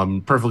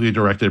 Perfectly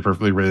directed,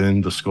 perfectly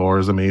written. The score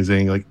is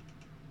amazing. Like,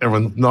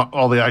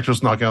 all the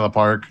actors knocking out of the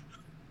park.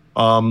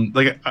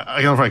 Like,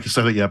 I don't know if I can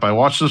say that yet, but I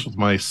watched this with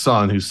my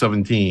son, who's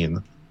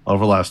 17,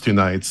 over the last 2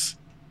 nights.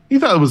 He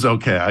thought it was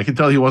okay. I could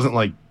tell he wasn't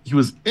like, he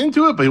was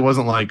into it, but he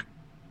wasn't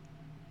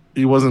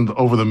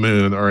over the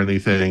moon or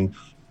anything.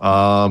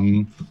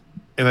 And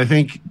I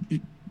think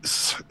it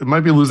might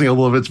be losing a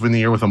little of its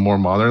veneer with a more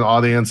modern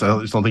audience. I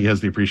just don't think he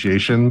has the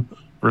appreciation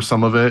for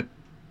some of it.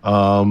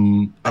 I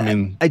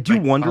mean, I do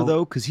wonder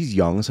though, because he's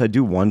young, so I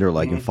do wonder,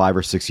 like, in 5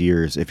 or 6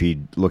 years, if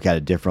he'd look at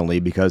it differently.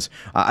 Because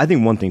I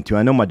think one thing too,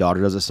 I know my daughter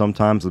does it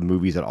sometimes with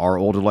movies that are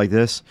older like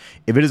this.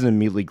 If it doesn't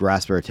immediately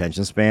grasp her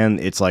attention span,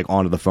 it's like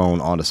onto the phone,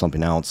 onto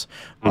something else.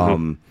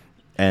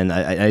 And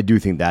I do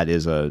think that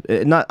is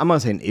I'm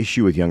not saying an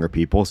issue with younger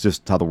people. It's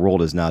just how the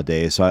world is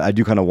nowadays. So I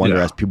do kind of wonder,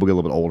 as people get a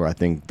little bit older, I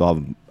think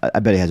I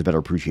bet he has a better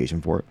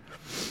appreciation for it.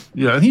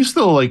 Yeah, and he's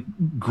still like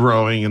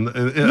growing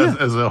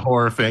as a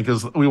horror fan,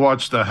 because we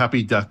watched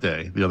Happy Death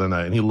Day the other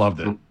night and he loved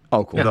it.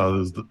 Oh, cool. He thought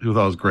it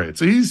was great.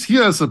 So he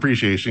has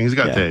appreciation. He's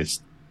got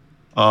taste.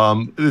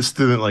 This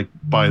didn't like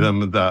buy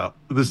them that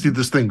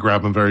this thing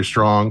grabbed him very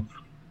strong.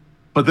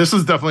 But this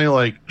is definitely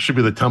like should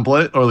be the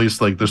template, or at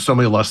least like there's so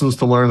many lessons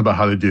to learn about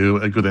how to do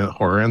a good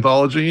horror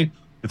anthology.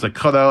 It's like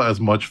cut out as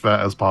much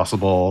fat as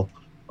possible.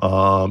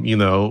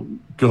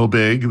 Go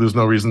big. There's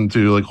no reason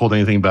to like hold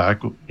anything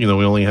back. We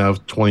only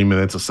have 20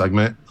 minutes a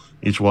segment.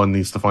 Each one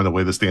needs to find a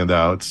way to stand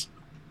out.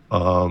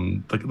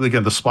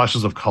 Again, the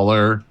splashes of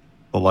color,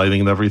 the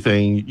lighting and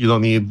everything. You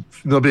don't need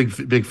no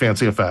big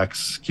fancy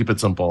effects. Keep it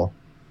simple.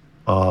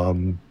 I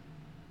mean,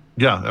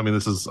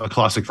 this is a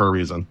classic for a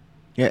reason.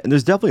 Yeah, and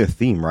there's definitely a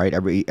theme, right?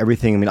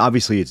 Everything. I mean,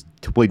 obviously it's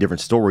completely different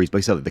stories, but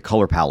you said, like, the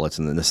color palettes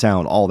and then the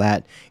sound, all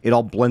that, it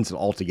all blends it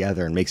all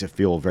together and makes it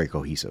feel very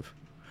cohesive.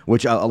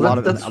 Which a lot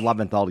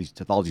of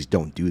anthologies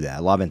don't do that.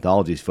 A lot of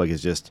anthologies feel like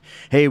it's just,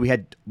 hey, we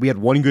had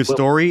one good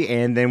story,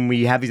 and then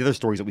we have these other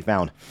stories that we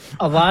found.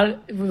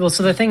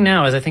 So the thing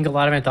now is, I think a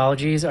lot of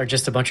anthologies are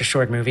just a bunch of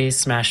short movies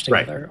smashed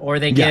together, or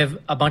they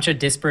give a bunch of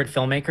disparate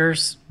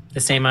filmmakers the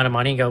same amount of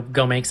money,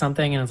 go make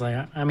something, and it's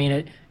like, I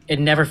mean, it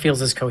never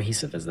feels as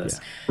cohesive as this.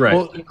 Yeah. Right.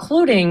 Well,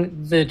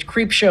 including the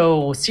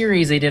Creepshow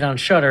series they did on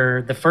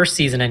Shudder, the first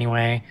season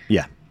anyway.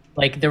 Yeah.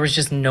 Like, there was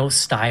just no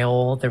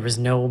style, there was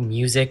no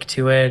music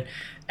to it.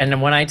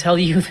 And when I tell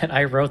you that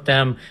I wrote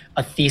them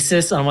a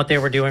thesis on what they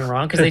were doing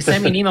wrong, because they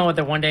sent me an email with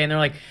it one day, and they're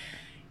like,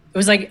 it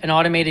was like an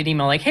automated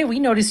email, like, hey, we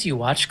noticed you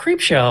watched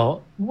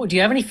Creepshow. Do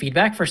you have any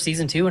feedback for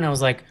season 2? And I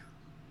was like,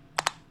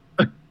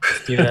 let's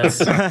do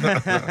this.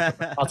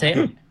 I'll take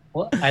it.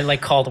 Well, I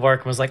like called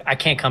work and was like, I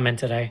can't come in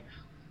today.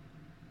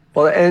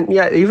 Well, and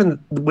yeah, even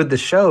with the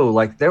show,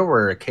 like, there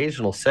were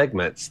occasional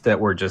segments that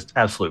were just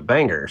absolute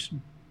bangers,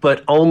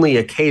 but only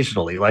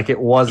occasionally. Like,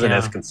 it wasn't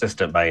as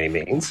consistent by any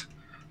means.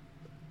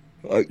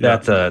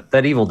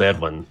 That Evil Dead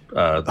one,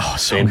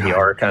 so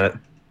NPR kind of,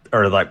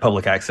 or like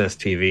public access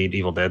TV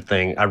Evil Dead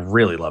thing. I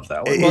really love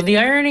that one. Well, the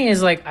irony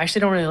is, like, I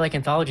actually don't really like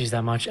anthologies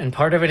that much, and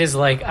part of it is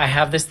like I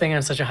have this thing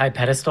on such a high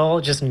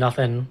pedestal, just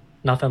nothing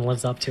nothing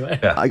lives up to it.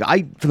 Yeah.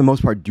 I, for the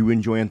most part, do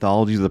enjoy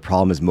anthologies. The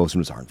problem is most of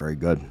them just aren't very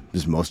good.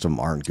 Just most of them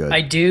aren't good.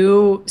 I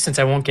do, since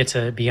I won't get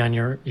to be on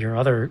your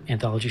other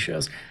anthology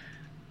shows,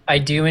 I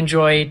do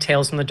enjoy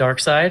Tales from the Dark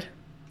Side,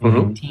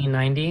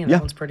 1990. That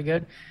one's pretty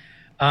good.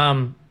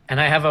 And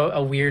I have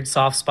a weird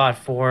soft spot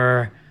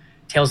for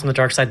Tales from the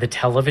Dark Side,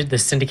 the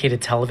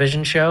syndicated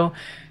television show,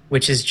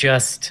 which is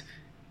just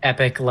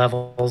epic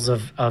levels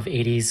of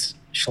 80s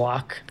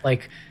schlock.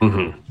 Like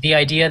the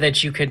idea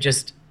that you could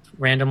just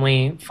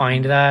randomly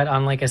find that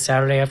on like a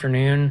Saturday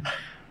afternoon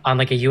on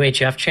like a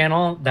UHF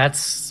channel,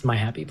 that's my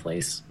happy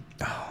place.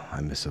 Oh, I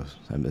miss those.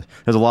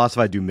 There's a lot of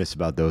stuff I do miss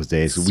about those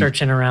days.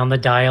 Searching around the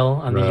dial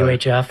on the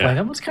UHF,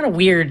 like what's kind of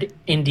weird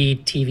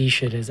indie TV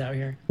shit is out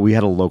here. We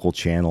had a local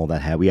channel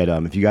that had,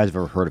 if you guys have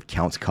ever heard of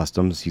Count's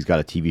Customs, he's got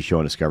a TV show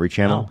on Discovery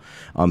Channel.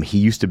 He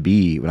used to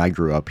be, when I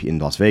grew up in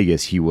Las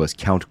Vegas, he was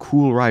Count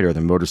Cool Rider,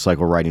 the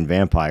motorcycle riding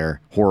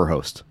vampire horror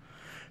host.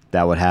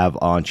 That would have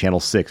on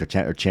Channel 6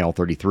 or Channel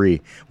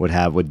 33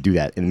 would do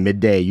that. In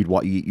midday,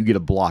 you get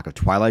a block of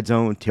Twilight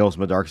Zone, Tales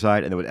from the Dark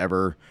Side, and then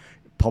whatever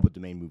public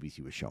domain movies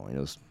he was showing. It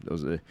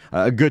was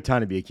a good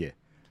time to be a kid.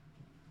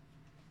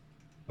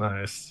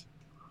 Nice.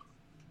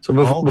 So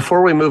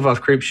before we move off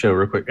Creepshow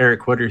real quick,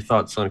 Eric, what are your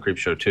thoughts on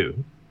Creepshow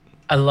 2?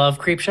 I love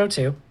Creepshow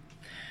 2.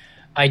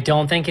 I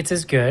don't think it's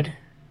as good.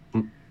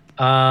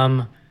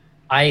 I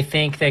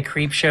think that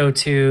Creepshow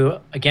 2,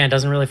 again,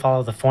 doesn't really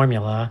follow the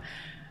formula.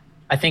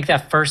 I think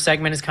that first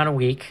segment is kind of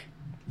weak,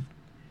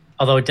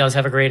 although it does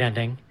have a great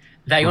ending.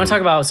 That you want to talk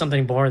about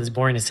something that's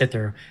boring to sit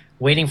through.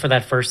 Waiting for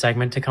that first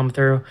segment to come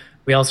through.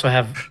 We also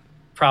have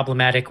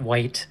problematic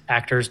white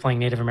actors playing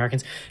Native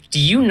Americans. Do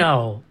you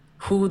know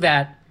who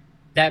that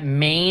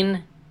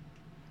main,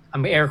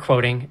 I'm air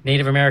quoting,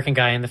 Native American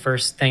guy in the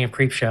first thing of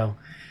Creepshow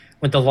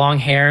with the long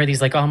hair?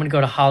 He's like, oh, I'm going to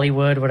go to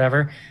Hollywood,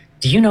 whatever.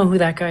 Do you know who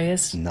that guy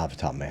is? Not off the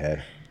top of my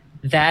head.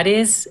 That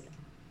is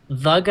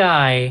the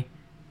guy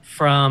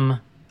from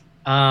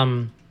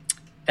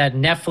that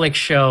Netflix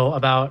show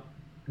about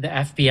the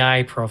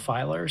FBI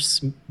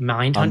profilers,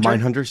 Mindhunter.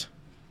 Mindhunters?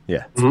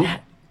 Yeah.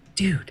 That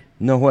dude.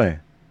 No way.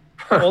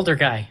 Older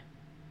guy.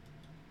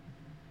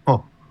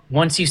 Oh.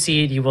 Once you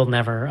see it, you will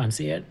never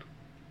unsee it.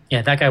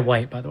 Yeah, that guy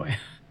white, by the way.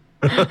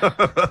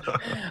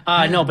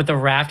 No, but The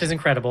Raft is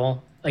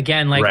incredible.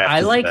 Again, like Raft I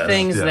is like best,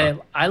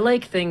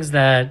 things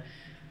that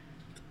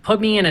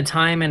put me in a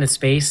time and a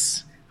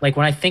space. Like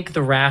when I think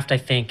The Raft, I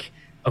think,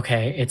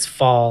 okay, it's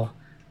fall.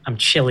 I'm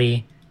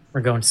chilly.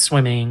 We're going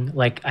swimming.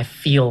 Like I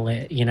feel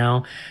it, you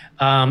know?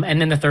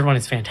 And then the third one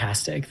is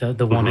fantastic.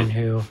 The woman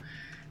who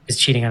is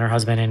cheating on her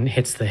husband and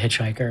hits the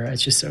hitchhiker.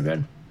 It's just so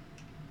good.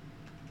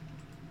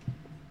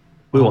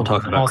 We won't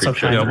talk about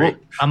Creepshow.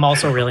 I'm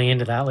also really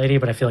into that lady,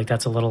 but I feel like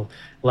that's a little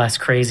less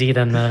crazy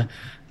than the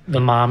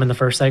mom in the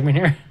first segment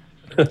here.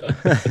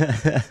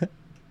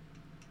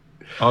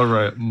 All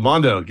right,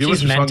 Mondo, give us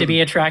She's your meant song to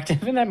be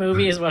attractive in that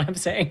movie is what I'm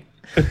saying.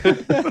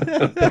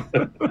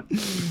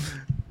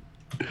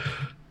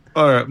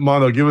 All right,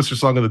 Mondo, give us your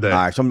song of the day.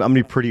 All right, so I'm going to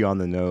be pretty on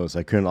the nose.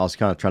 I was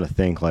kind of trying to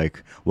think,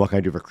 like, what can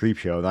I do for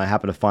Creepshow? And I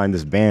happened to find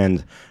this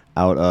band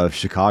out of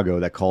Chicago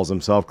that calls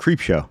themselves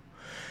Creepshow.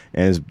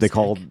 And they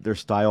call their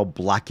style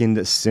blackened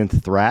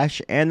synth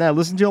thrash. And I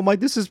listened to it, I'm like,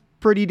 this is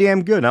pretty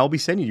damn good. And I'll be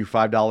sending you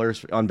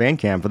 $5 on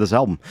Bandcamp for this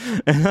album.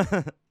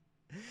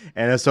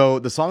 And so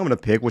the song I'm going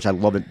to pick, which I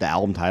love, the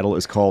album title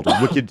is called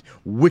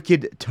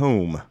Wicked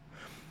Tome,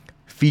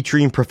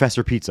 featuring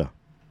Professor Pizza.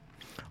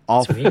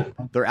 Off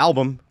their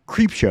album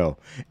Creepshow.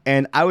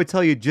 And I would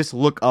tell you, just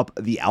look up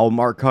the album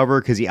art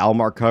cover, because the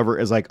album art cover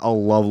is like a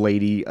love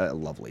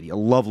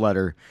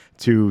letter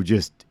to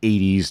just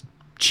 80s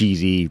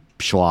cheesy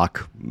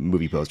schlock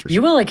movie posters.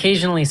 You will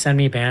occasionally send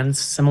me bands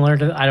similar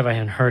to, I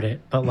haven't heard it,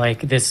 but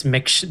like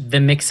the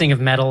mixing of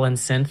metal and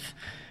synth.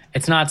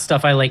 It's not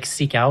stuff I like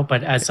seek out,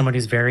 but as someone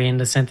who's very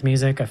into synth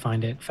music, I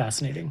find it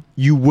fascinating.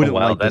 You wouldn't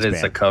like that this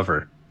is band. a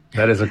cover.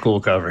 That is a cool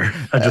cover.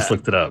 I just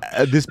looked it up.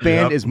 This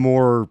band is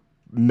more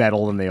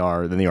metal than they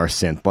are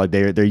synth. Like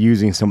they're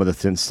using some of the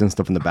synth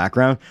stuff in the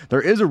background.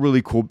 There is a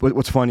really cool.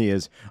 What's funny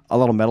is a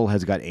lot of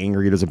metalheads got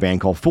angry. There's a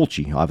band called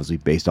Fulci, obviously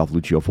based off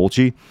Lucio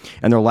Fulci,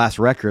 and their last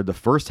record, the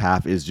first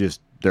half is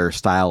just their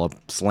style of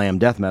slam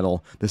death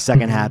metal. The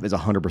second half is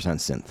 100%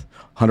 synth,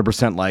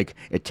 100% like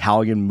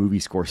Italian movie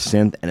score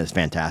synth, and it's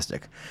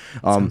fantastic.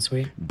 Sounds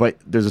sweet. But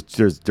there's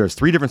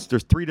three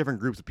different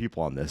groups of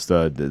people on this.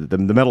 The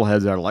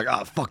metalheads that are like,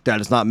 oh fuck that,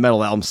 it's not metal,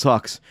 that album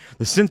sucks.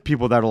 The synth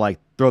people that are like,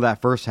 throw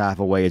that first half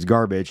away, it's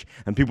garbage.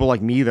 And people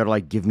like me that are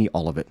like, give me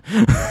all of it.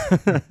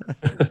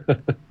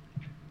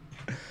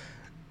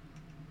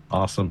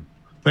 Awesome.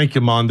 Thank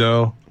you,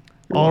 Mondo.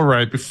 All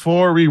right.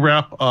 Before we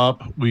wrap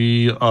up,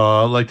 we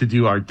like to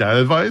do our dad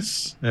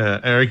advice.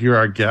 Eric, you're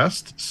our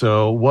guest.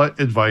 So what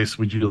advice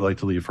would you like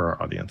to leave for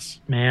our audience?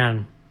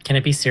 Man, can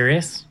it be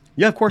serious?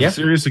 Yeah, of course. Yeah.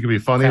 Serious, it can be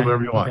funny, Okay.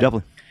 whatever you want.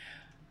 Definitely.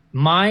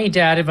 My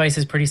dad advice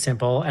is pretty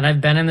simple, and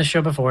I've been in the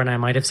show before, and I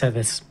might have said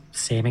this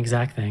same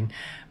exact thing.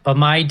 But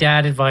my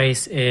dad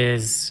advice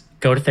is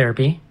go to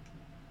therapy,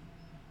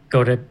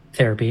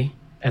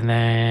 and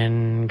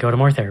then go to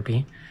more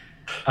therapy,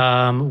 What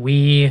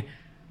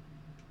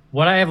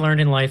I have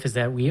learned in life is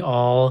that we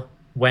all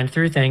went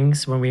through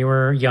things when we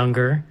were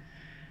younger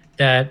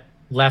that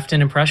left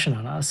an impression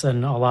on us,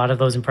 and a lot of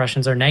those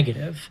impressions are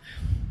negative.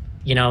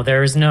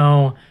 There's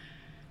no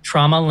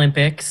trauma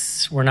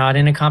Olympics. We're not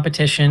in a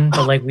competition,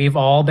 but like we've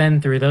all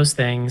been through those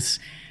things.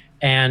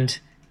 And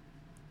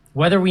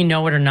whether we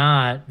know it or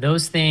not,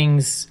 those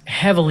things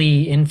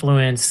heavily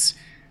influence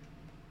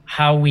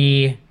how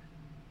we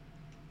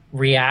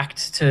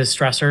react to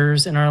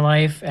stressors in our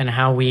life and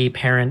how we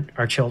parent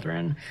our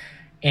children.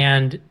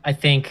 And I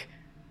think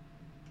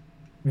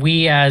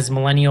we as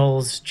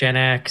millennials, Gen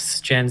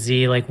X, Gen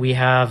Z, like we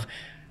have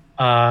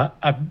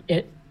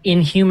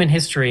in human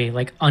history,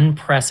 like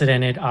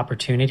unprecedented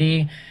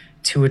opportunity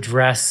to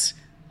address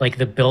like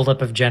the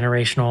buildup of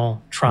generational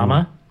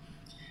trauma.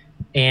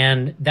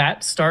 And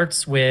that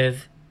starts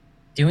with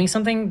doing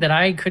something that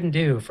I couldn't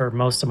do for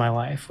most of my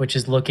life, which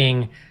is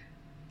looking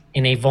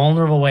in a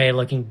vulnerable way,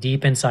 looking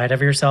deep inside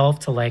of yourself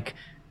to like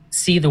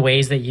see the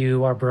ways that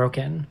you are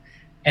broken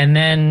and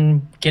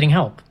then getting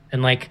help.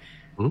 And like,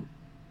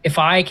 if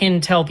I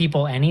can tell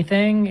people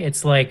anything,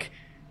 it's like,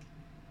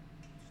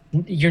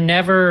 you're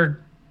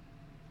never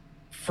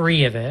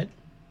free of it,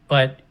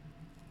 but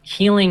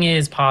healing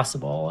is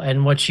possible.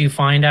 And what you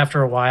find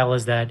after a while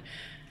is that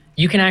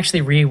you can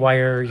actually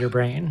rewire your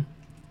brain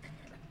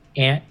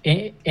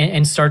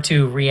and start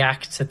to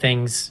react to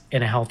things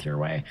in a healthier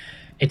way.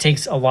 It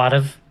takes a lot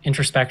of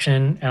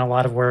introspection and a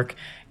lot of work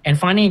and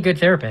finding a good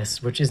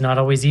therapist, which is not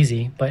always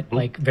easy, but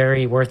like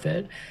very worth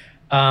it.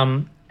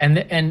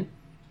 And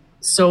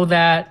so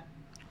that,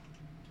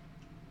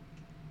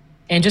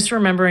 and just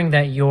remembering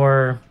that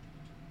your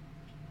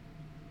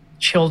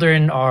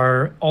children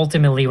are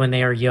ultimately, when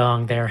they are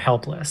young, they are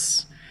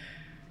helpless.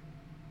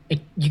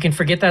 You can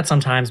forget that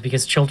sometimes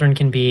because children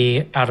can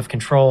be out of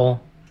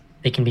control.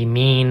 They can be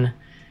mean.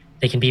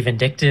 They can be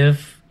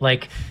vindictive.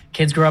 Like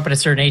kids grow up at a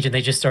certain age and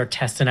they just start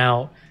testing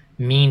out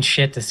mean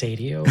shit to say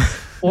to you.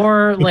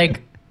 Or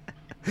like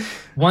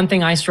one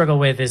thing I struggle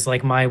with is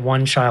like my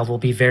one child will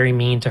be very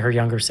mean to her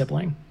younger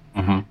sibling.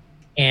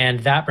 And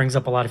that brings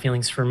up a lot of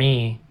feelings for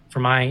me, for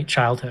my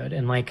childhood.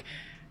 And like,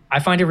 I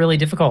find it really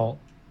difficult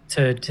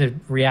to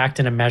react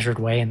in a measured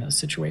way in those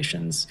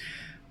situations.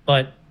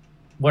 But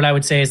what I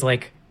would say is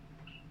like,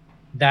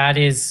 that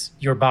is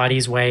your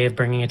body's way of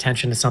bringing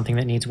attention to something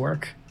that needs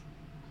work.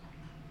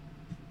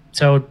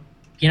 So,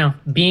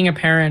 being a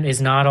parent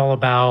is not all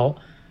about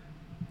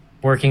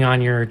working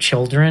on your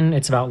children.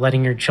 It's about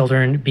letting your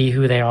children be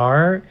who they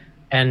are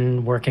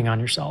and working on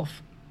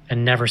yourself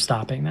and never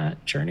stopping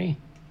that journey.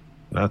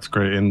 That's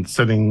great. And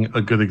setting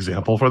a good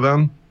example for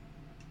them.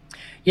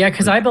 Yeah,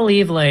 because I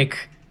believe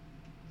like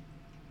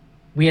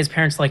we as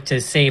parents like to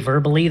say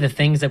verbally the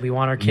things that we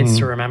want our kids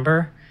to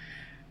remember.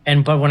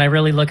 But when I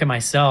really look at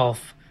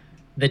myself,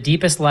 the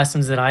deepest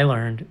lessons that I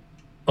learned,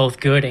 both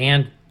good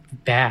and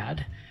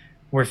bad,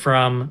 were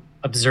from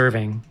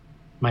observing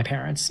my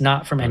parents,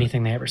 not from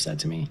anything they ever said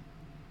to me.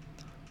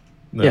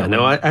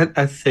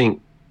 I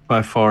think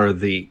by far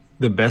the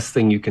best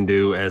thing you can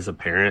do as a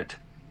parent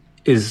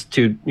is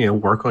to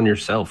work on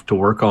yourself, to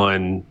work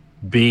on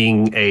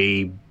being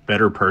a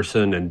better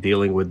person and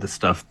dealing with the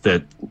stuff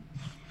that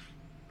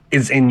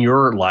is in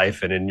your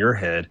life and in your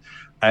head.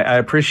 I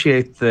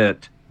appreciate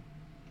that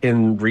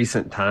in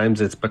recent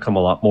times it's become a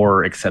lot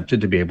more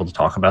accepted to be able to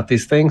talk about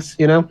these things,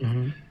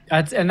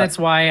 That's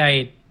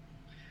why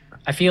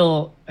I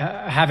feel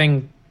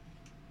having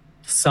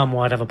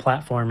somewhat of a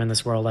platform in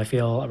this world, I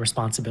feel a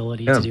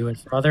responsibility to do it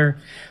for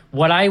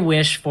what I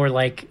wish for,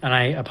 like, and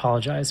I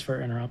apologize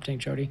for interrupting,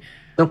 Jody.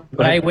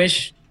 What I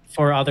wish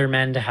for other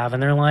men to have in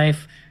their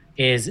life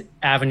is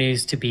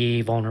avenues to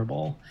be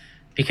vulnerable,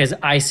 because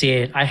I see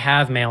it. I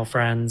have male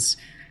friends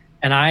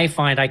and I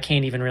find I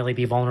can't even really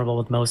be vulnerable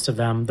with most of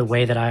them the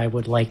way that I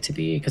would like to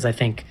be, because I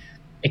think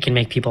it can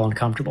make people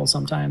uncomfortable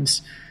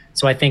sometimes.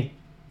 So I think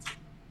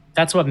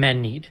that's what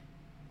men need.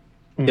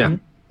 Yeah.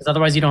 Because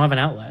otherwise you don't have an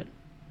outlet.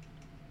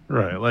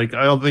 Right. Like,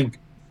 I think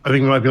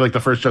we might be like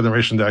the first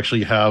generation to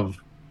actually have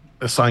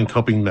assigned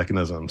coping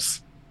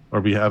mechanisms,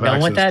 or we have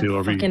access what that to,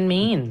 or fucking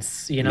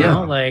means,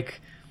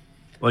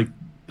 like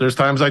there's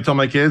times I tell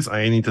my kids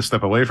I need to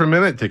step away for a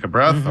minute, take a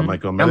breath. I might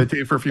go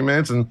meditate for a few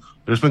minutes. And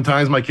there's been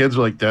times my kids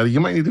are like, Daddy, you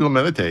might need to go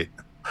meditate.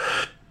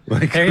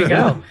 Like, there you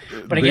go.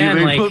 But again,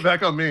 they like, put it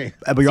back on me.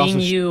 But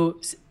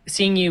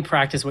seeing you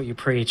practice what you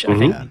preach, I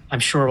think I'm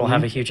sure will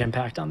have a huge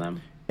impact on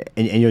them.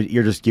 And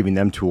you're just giving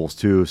them tools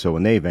too. So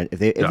when they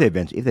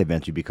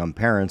eventually become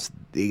parents,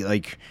 the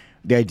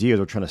idea is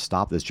we're trying to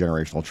stop this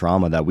generational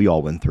trauma that we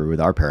all went through,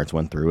 that our parents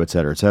went through, et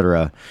cetera, et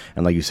cetera.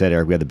 And like you said,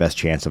 Eric, we had the best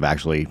chance of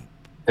actually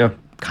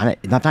kind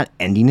of not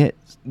ending it,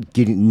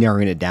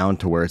 narrowing it down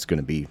to where it's going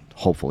to be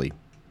hopefully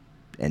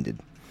ended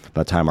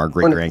by the time our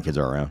great grandkids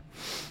are around.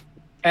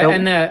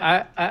 And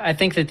I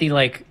think that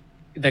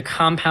the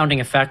compounding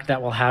effect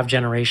that we'll have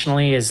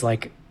generationally is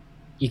like,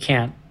 you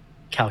can't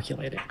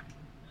calculate it.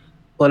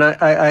 Well, and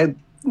I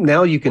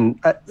now you can,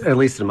 at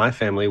least in my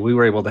family, we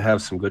were able to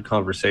have some good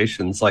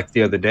conversations. Like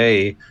the other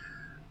day,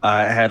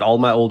 I had all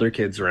my older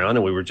kids around,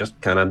 and we were just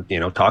kind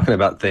of, talking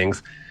about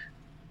things.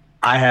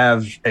 I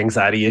have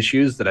anxiety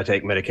issues that I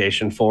take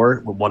medication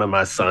for. One of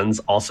my sons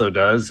also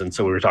does. And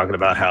so we were talking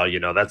about how,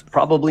 that's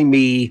probably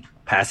me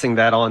passing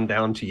that on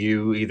down to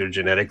you, either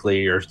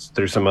genetically or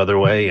through some other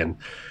way. And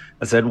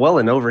I said, well,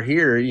 and over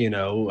here,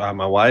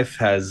 my wife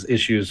has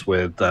issues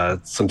with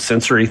some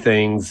sensory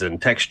things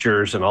and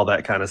textures and all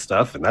that kind of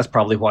stuff. And that's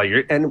probably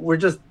why and we're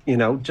just,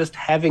 just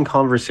having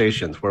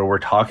conversations where we're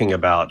talking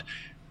about,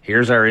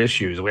 here's our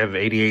issues. We have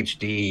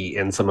ADHD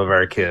in some of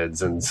our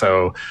kids. And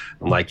so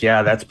I'm like,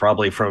 yeah, that's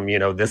probably from,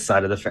 this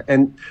side of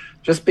and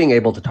just being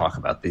able to talk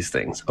about these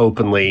things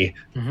openly,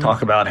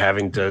 talk about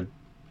having to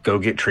go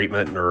get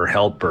treatment or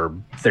help or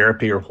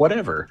therapy or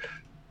whatever,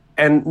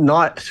 and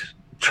not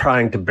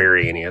trying to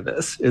bury any of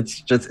this.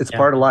 It's just, it's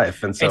part of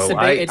life. And so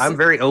I'm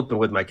very open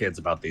with my kids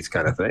about these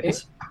kind of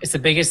things. It's the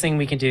biggest thing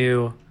we can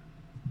do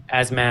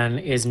as men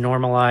is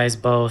normalize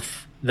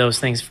both those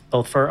things,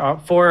 both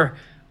for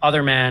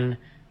other men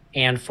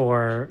and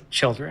for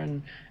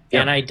children.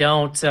 Yeah. And I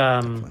don't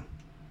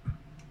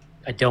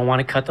want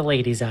to cut the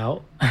ladies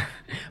out,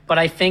 but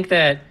I think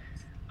that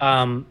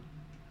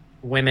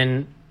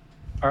women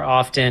are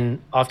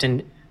often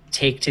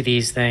take to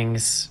these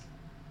things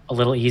a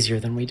little easier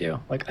than we do.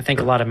 Like, I think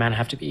a lot of men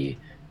have to be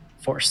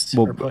forced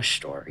or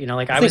pushed, or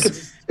I think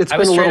it's been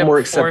a little more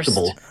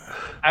acceptable.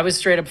 I was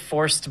straight up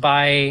forced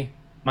by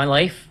my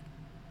life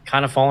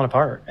kind of falling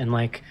apart, and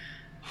like,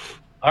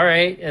 all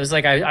right, it was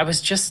like I was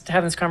just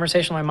having this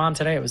conversation with my mom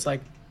today. It was like,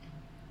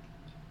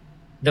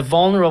 the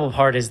vulnerable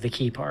part is the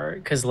key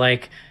part, because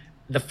like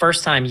the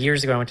first time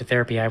years ago I went to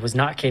therapy, I was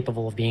not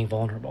capable of being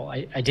vulnerable.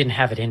 I didn't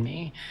have it in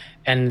me,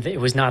 and it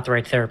was not the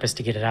right therapist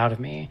to get it out of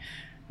me.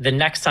 The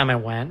next time I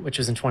went, which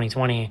was in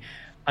 2020,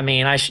 I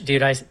mean,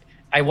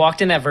 I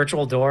walked in that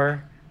virtual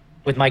door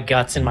with my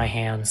guts in my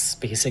hands,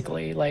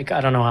 basically. Like, I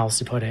don't know how else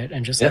to put it,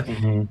 and just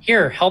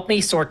here, help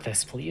me sort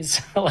this, please.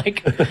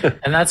 Like,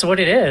 and that's what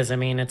it is. I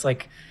mean, it's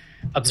like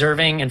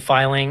observing and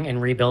filing and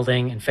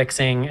rebuilding and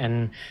fixing,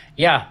 and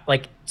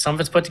like some of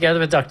it's put together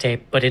with duct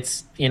tape, but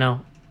it's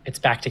it's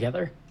back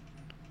together.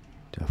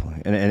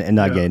 Definitely. And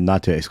again,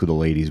 not to exclude the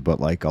ladies, but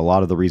like a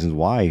lot of the reasons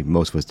why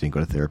most of us didn't go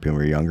to therapy when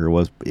we were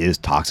younger is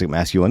toxic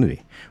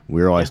masculinity. We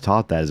were always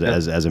taught that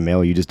as a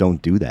male, you just don't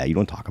do that. You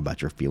don't talk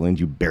about your feelings.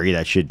 You bury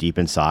that shit deep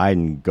inside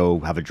and go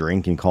have a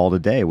drink and call it a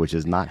day, which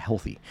is not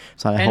healthy.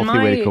 It's not a healthy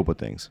way to cope with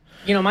things.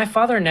 My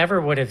father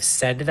never would have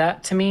said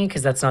that to me,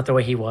 because that's not the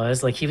way he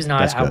was. Like, he was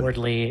not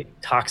outwardly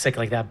toxic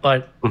like that.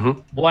 But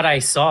what I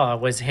saw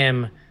was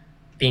him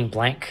being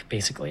blank,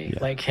 basically.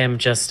 Like him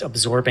just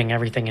absorbing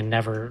everything and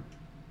never...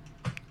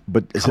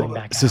 But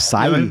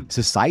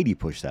society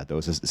pushed that, though.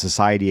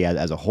 Society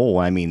as a whole.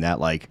 I mean that,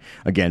 like,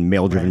 again,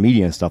 male-driven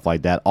media and stuff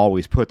like that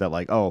always put that,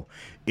 like, oh,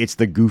 it's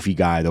the goofy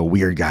guy, the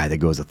weird guy that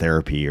goes to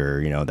therapy,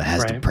 or that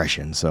has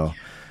depression. So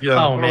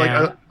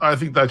like I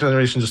think that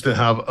generation just didn't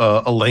have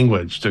a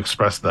language to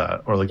express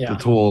that, or like the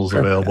tools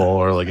available,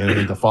 or like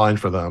anything defined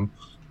for them.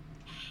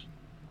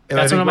 And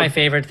that's one of my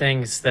favorite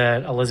things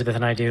that Elizabeth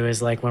and I do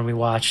is, like, when we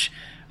watch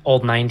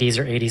old 90s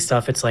or 80s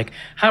stuff, it's like,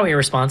 how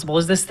irresponsible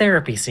is this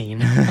therapy scene?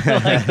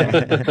 Like,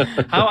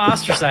 how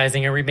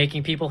ostracizing are we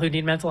making people who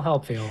need mental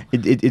help feel?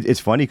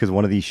 It's funny, because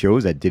one of these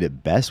shows that did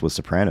it best was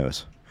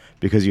Sopranos,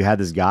 because you had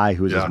this guy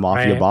who was this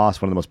mafia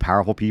boss, one of the most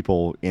powerful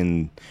people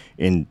in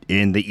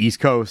the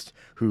East Coast,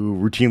 who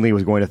routinely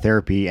was going to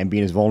therapy and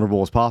being as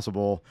vulnerable as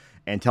possible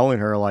and telling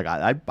her, like,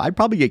 I'd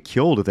probably get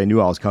killed if they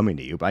knew I was coming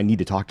to you, but I need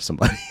to talk to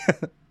somebody.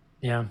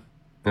 Yeah.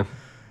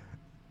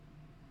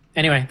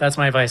 Anyway, that's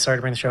my advice. Sorry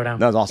to bring the show down.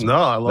 That was awesome. No,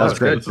 I love it.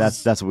 Great.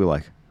 That's what we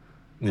like.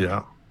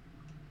 Yeah.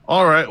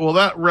 All right. Well,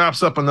 that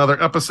wraps up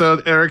another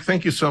episode. Eric,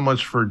 thank you so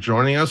much for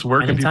joining us.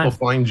 Where can people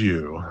find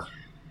you?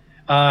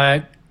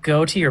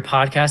 Go to your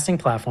podcasting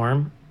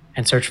platform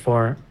and search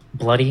for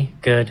Bloody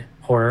Good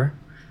Horror.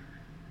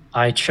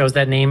 I chose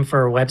that name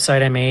for a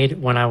website I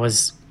made when I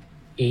was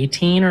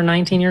 18 or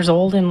 19 years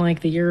old in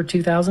like the year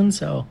 2000.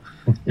 So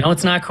no,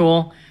 it's not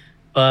cool,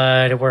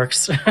 but it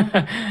works.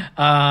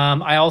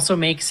 I also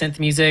make synth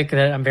music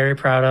that I'm very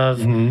proud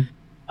of.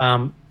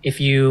 I'm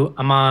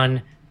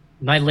on,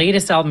 my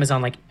latest album is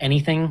on like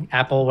anything,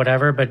 Apple,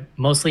 whatever, but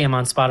mostly I'm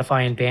on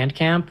Spotify and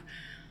Bandcamp.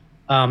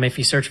 If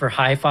you search for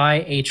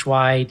Hi-Fi,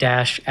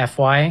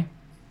 HY-FY,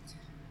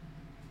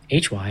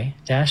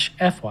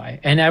 HY-FY,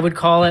 and I would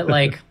call it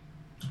like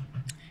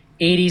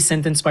 80s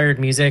synth-inspired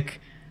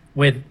music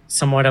with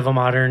somewhat of a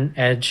modern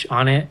edge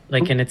on it.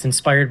 Like, and it's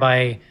inspired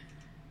by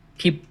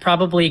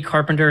probably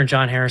Carpenter and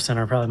John Harrison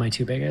are probably my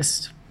two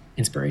biggest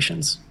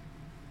inspirations.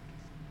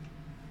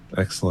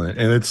 Excellent.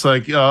 And it's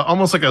like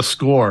almost like a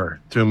score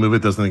to a movie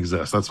that doesn't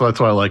exist. That's what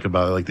I like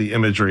about it, like the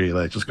imagery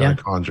that just kind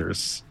of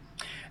conjures.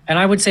 And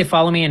I would say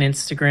follow me on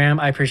Instagram.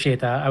 I appreciate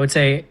that. I would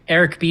say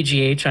Eric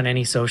BGH on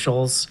any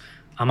socials.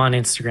 I'm on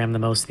Instagram the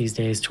most these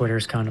days. Twitter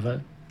is kind of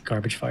a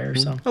garbage fire.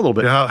 So a little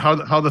bit. Yeah,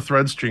 how the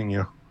threads treating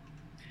you?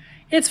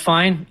 It's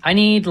fine. I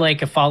need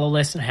like a follow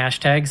list and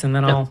hashtags, and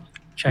then I'll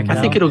check it out.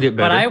 I think it'll get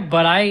better.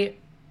 But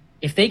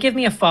if they give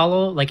me a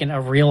follow, like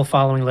a real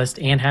following list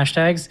and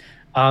hashtags,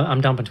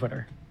 I'm dumping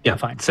Twitter. Yeah, I'm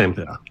fine. same.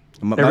 Yeah.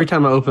 Every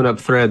time I open up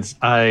Threads,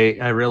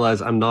 I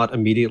realize I'm not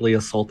immediately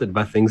assaulted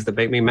by things that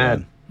make me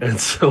mad, and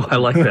so I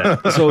like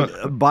that.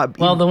 So, but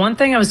Well, the one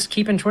thing I was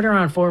keeping Twitter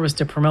on for was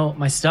to promote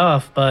my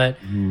stuff, but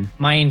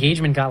my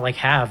engagement got like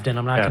halved, and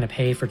I'm not going to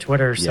pay for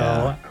Twitter.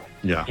 So,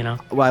 Yeah. you know,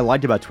 what I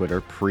liked about Twitter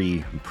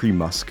pre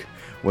Musk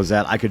was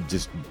that I could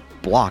just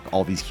block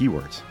all these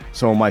keywords.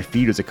 So my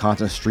feed is a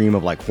constant stream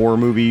of like horror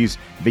movies,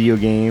 video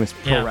games,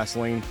 pro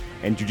wrestling,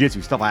 and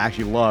jujitsu stuff I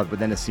actually love. But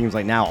then it seems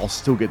like now I'll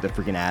still get the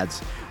freaking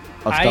ads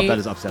of stuff that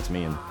just upsets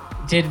me. And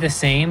did the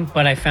same,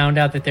 but I found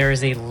out that there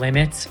is a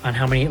limit on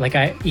how many. Like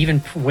I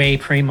even way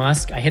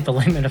pre-Musk, I hit the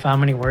limit of how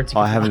many words.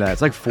 I haven't.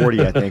 It's like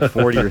 40, I think,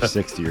 40 or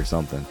 60 or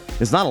something.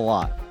 It's not a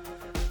lot.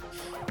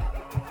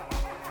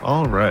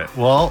 All right.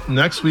 Well,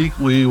 next week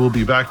we will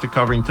be back to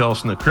covering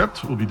Tales from the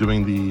Crypt. We'll be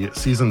doing the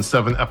season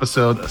 7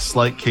 episode, A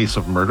Slight Case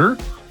of Murder.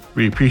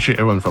 We appreciate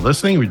everyone for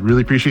listening. We'd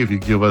really appreciate if you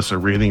give us a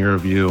rating or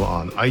review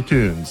on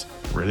iTunes,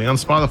 rating on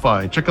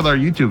Spotify. Check out our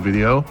YouTube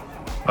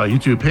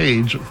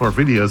page for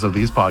videos of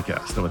these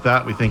podcasts. And with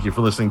that, we thank you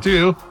for listening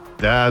to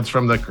Dads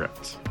from the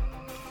Crypt.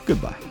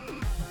 Goodbye.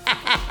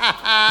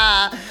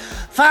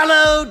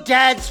 Follow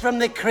Dads from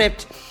the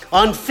Crypt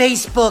on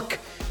Facebook,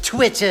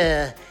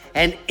 Twitter,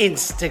 and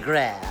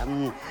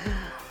Instagram,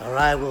 or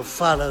I will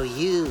follow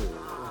you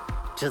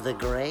to the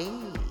grave.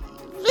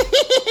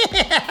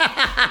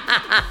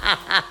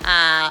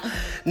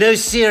 No,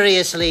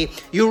 seriously,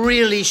 you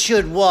really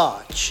should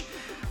watch.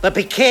 But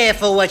be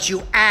careful what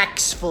you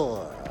ask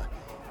for.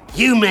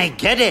 You may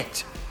get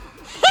it.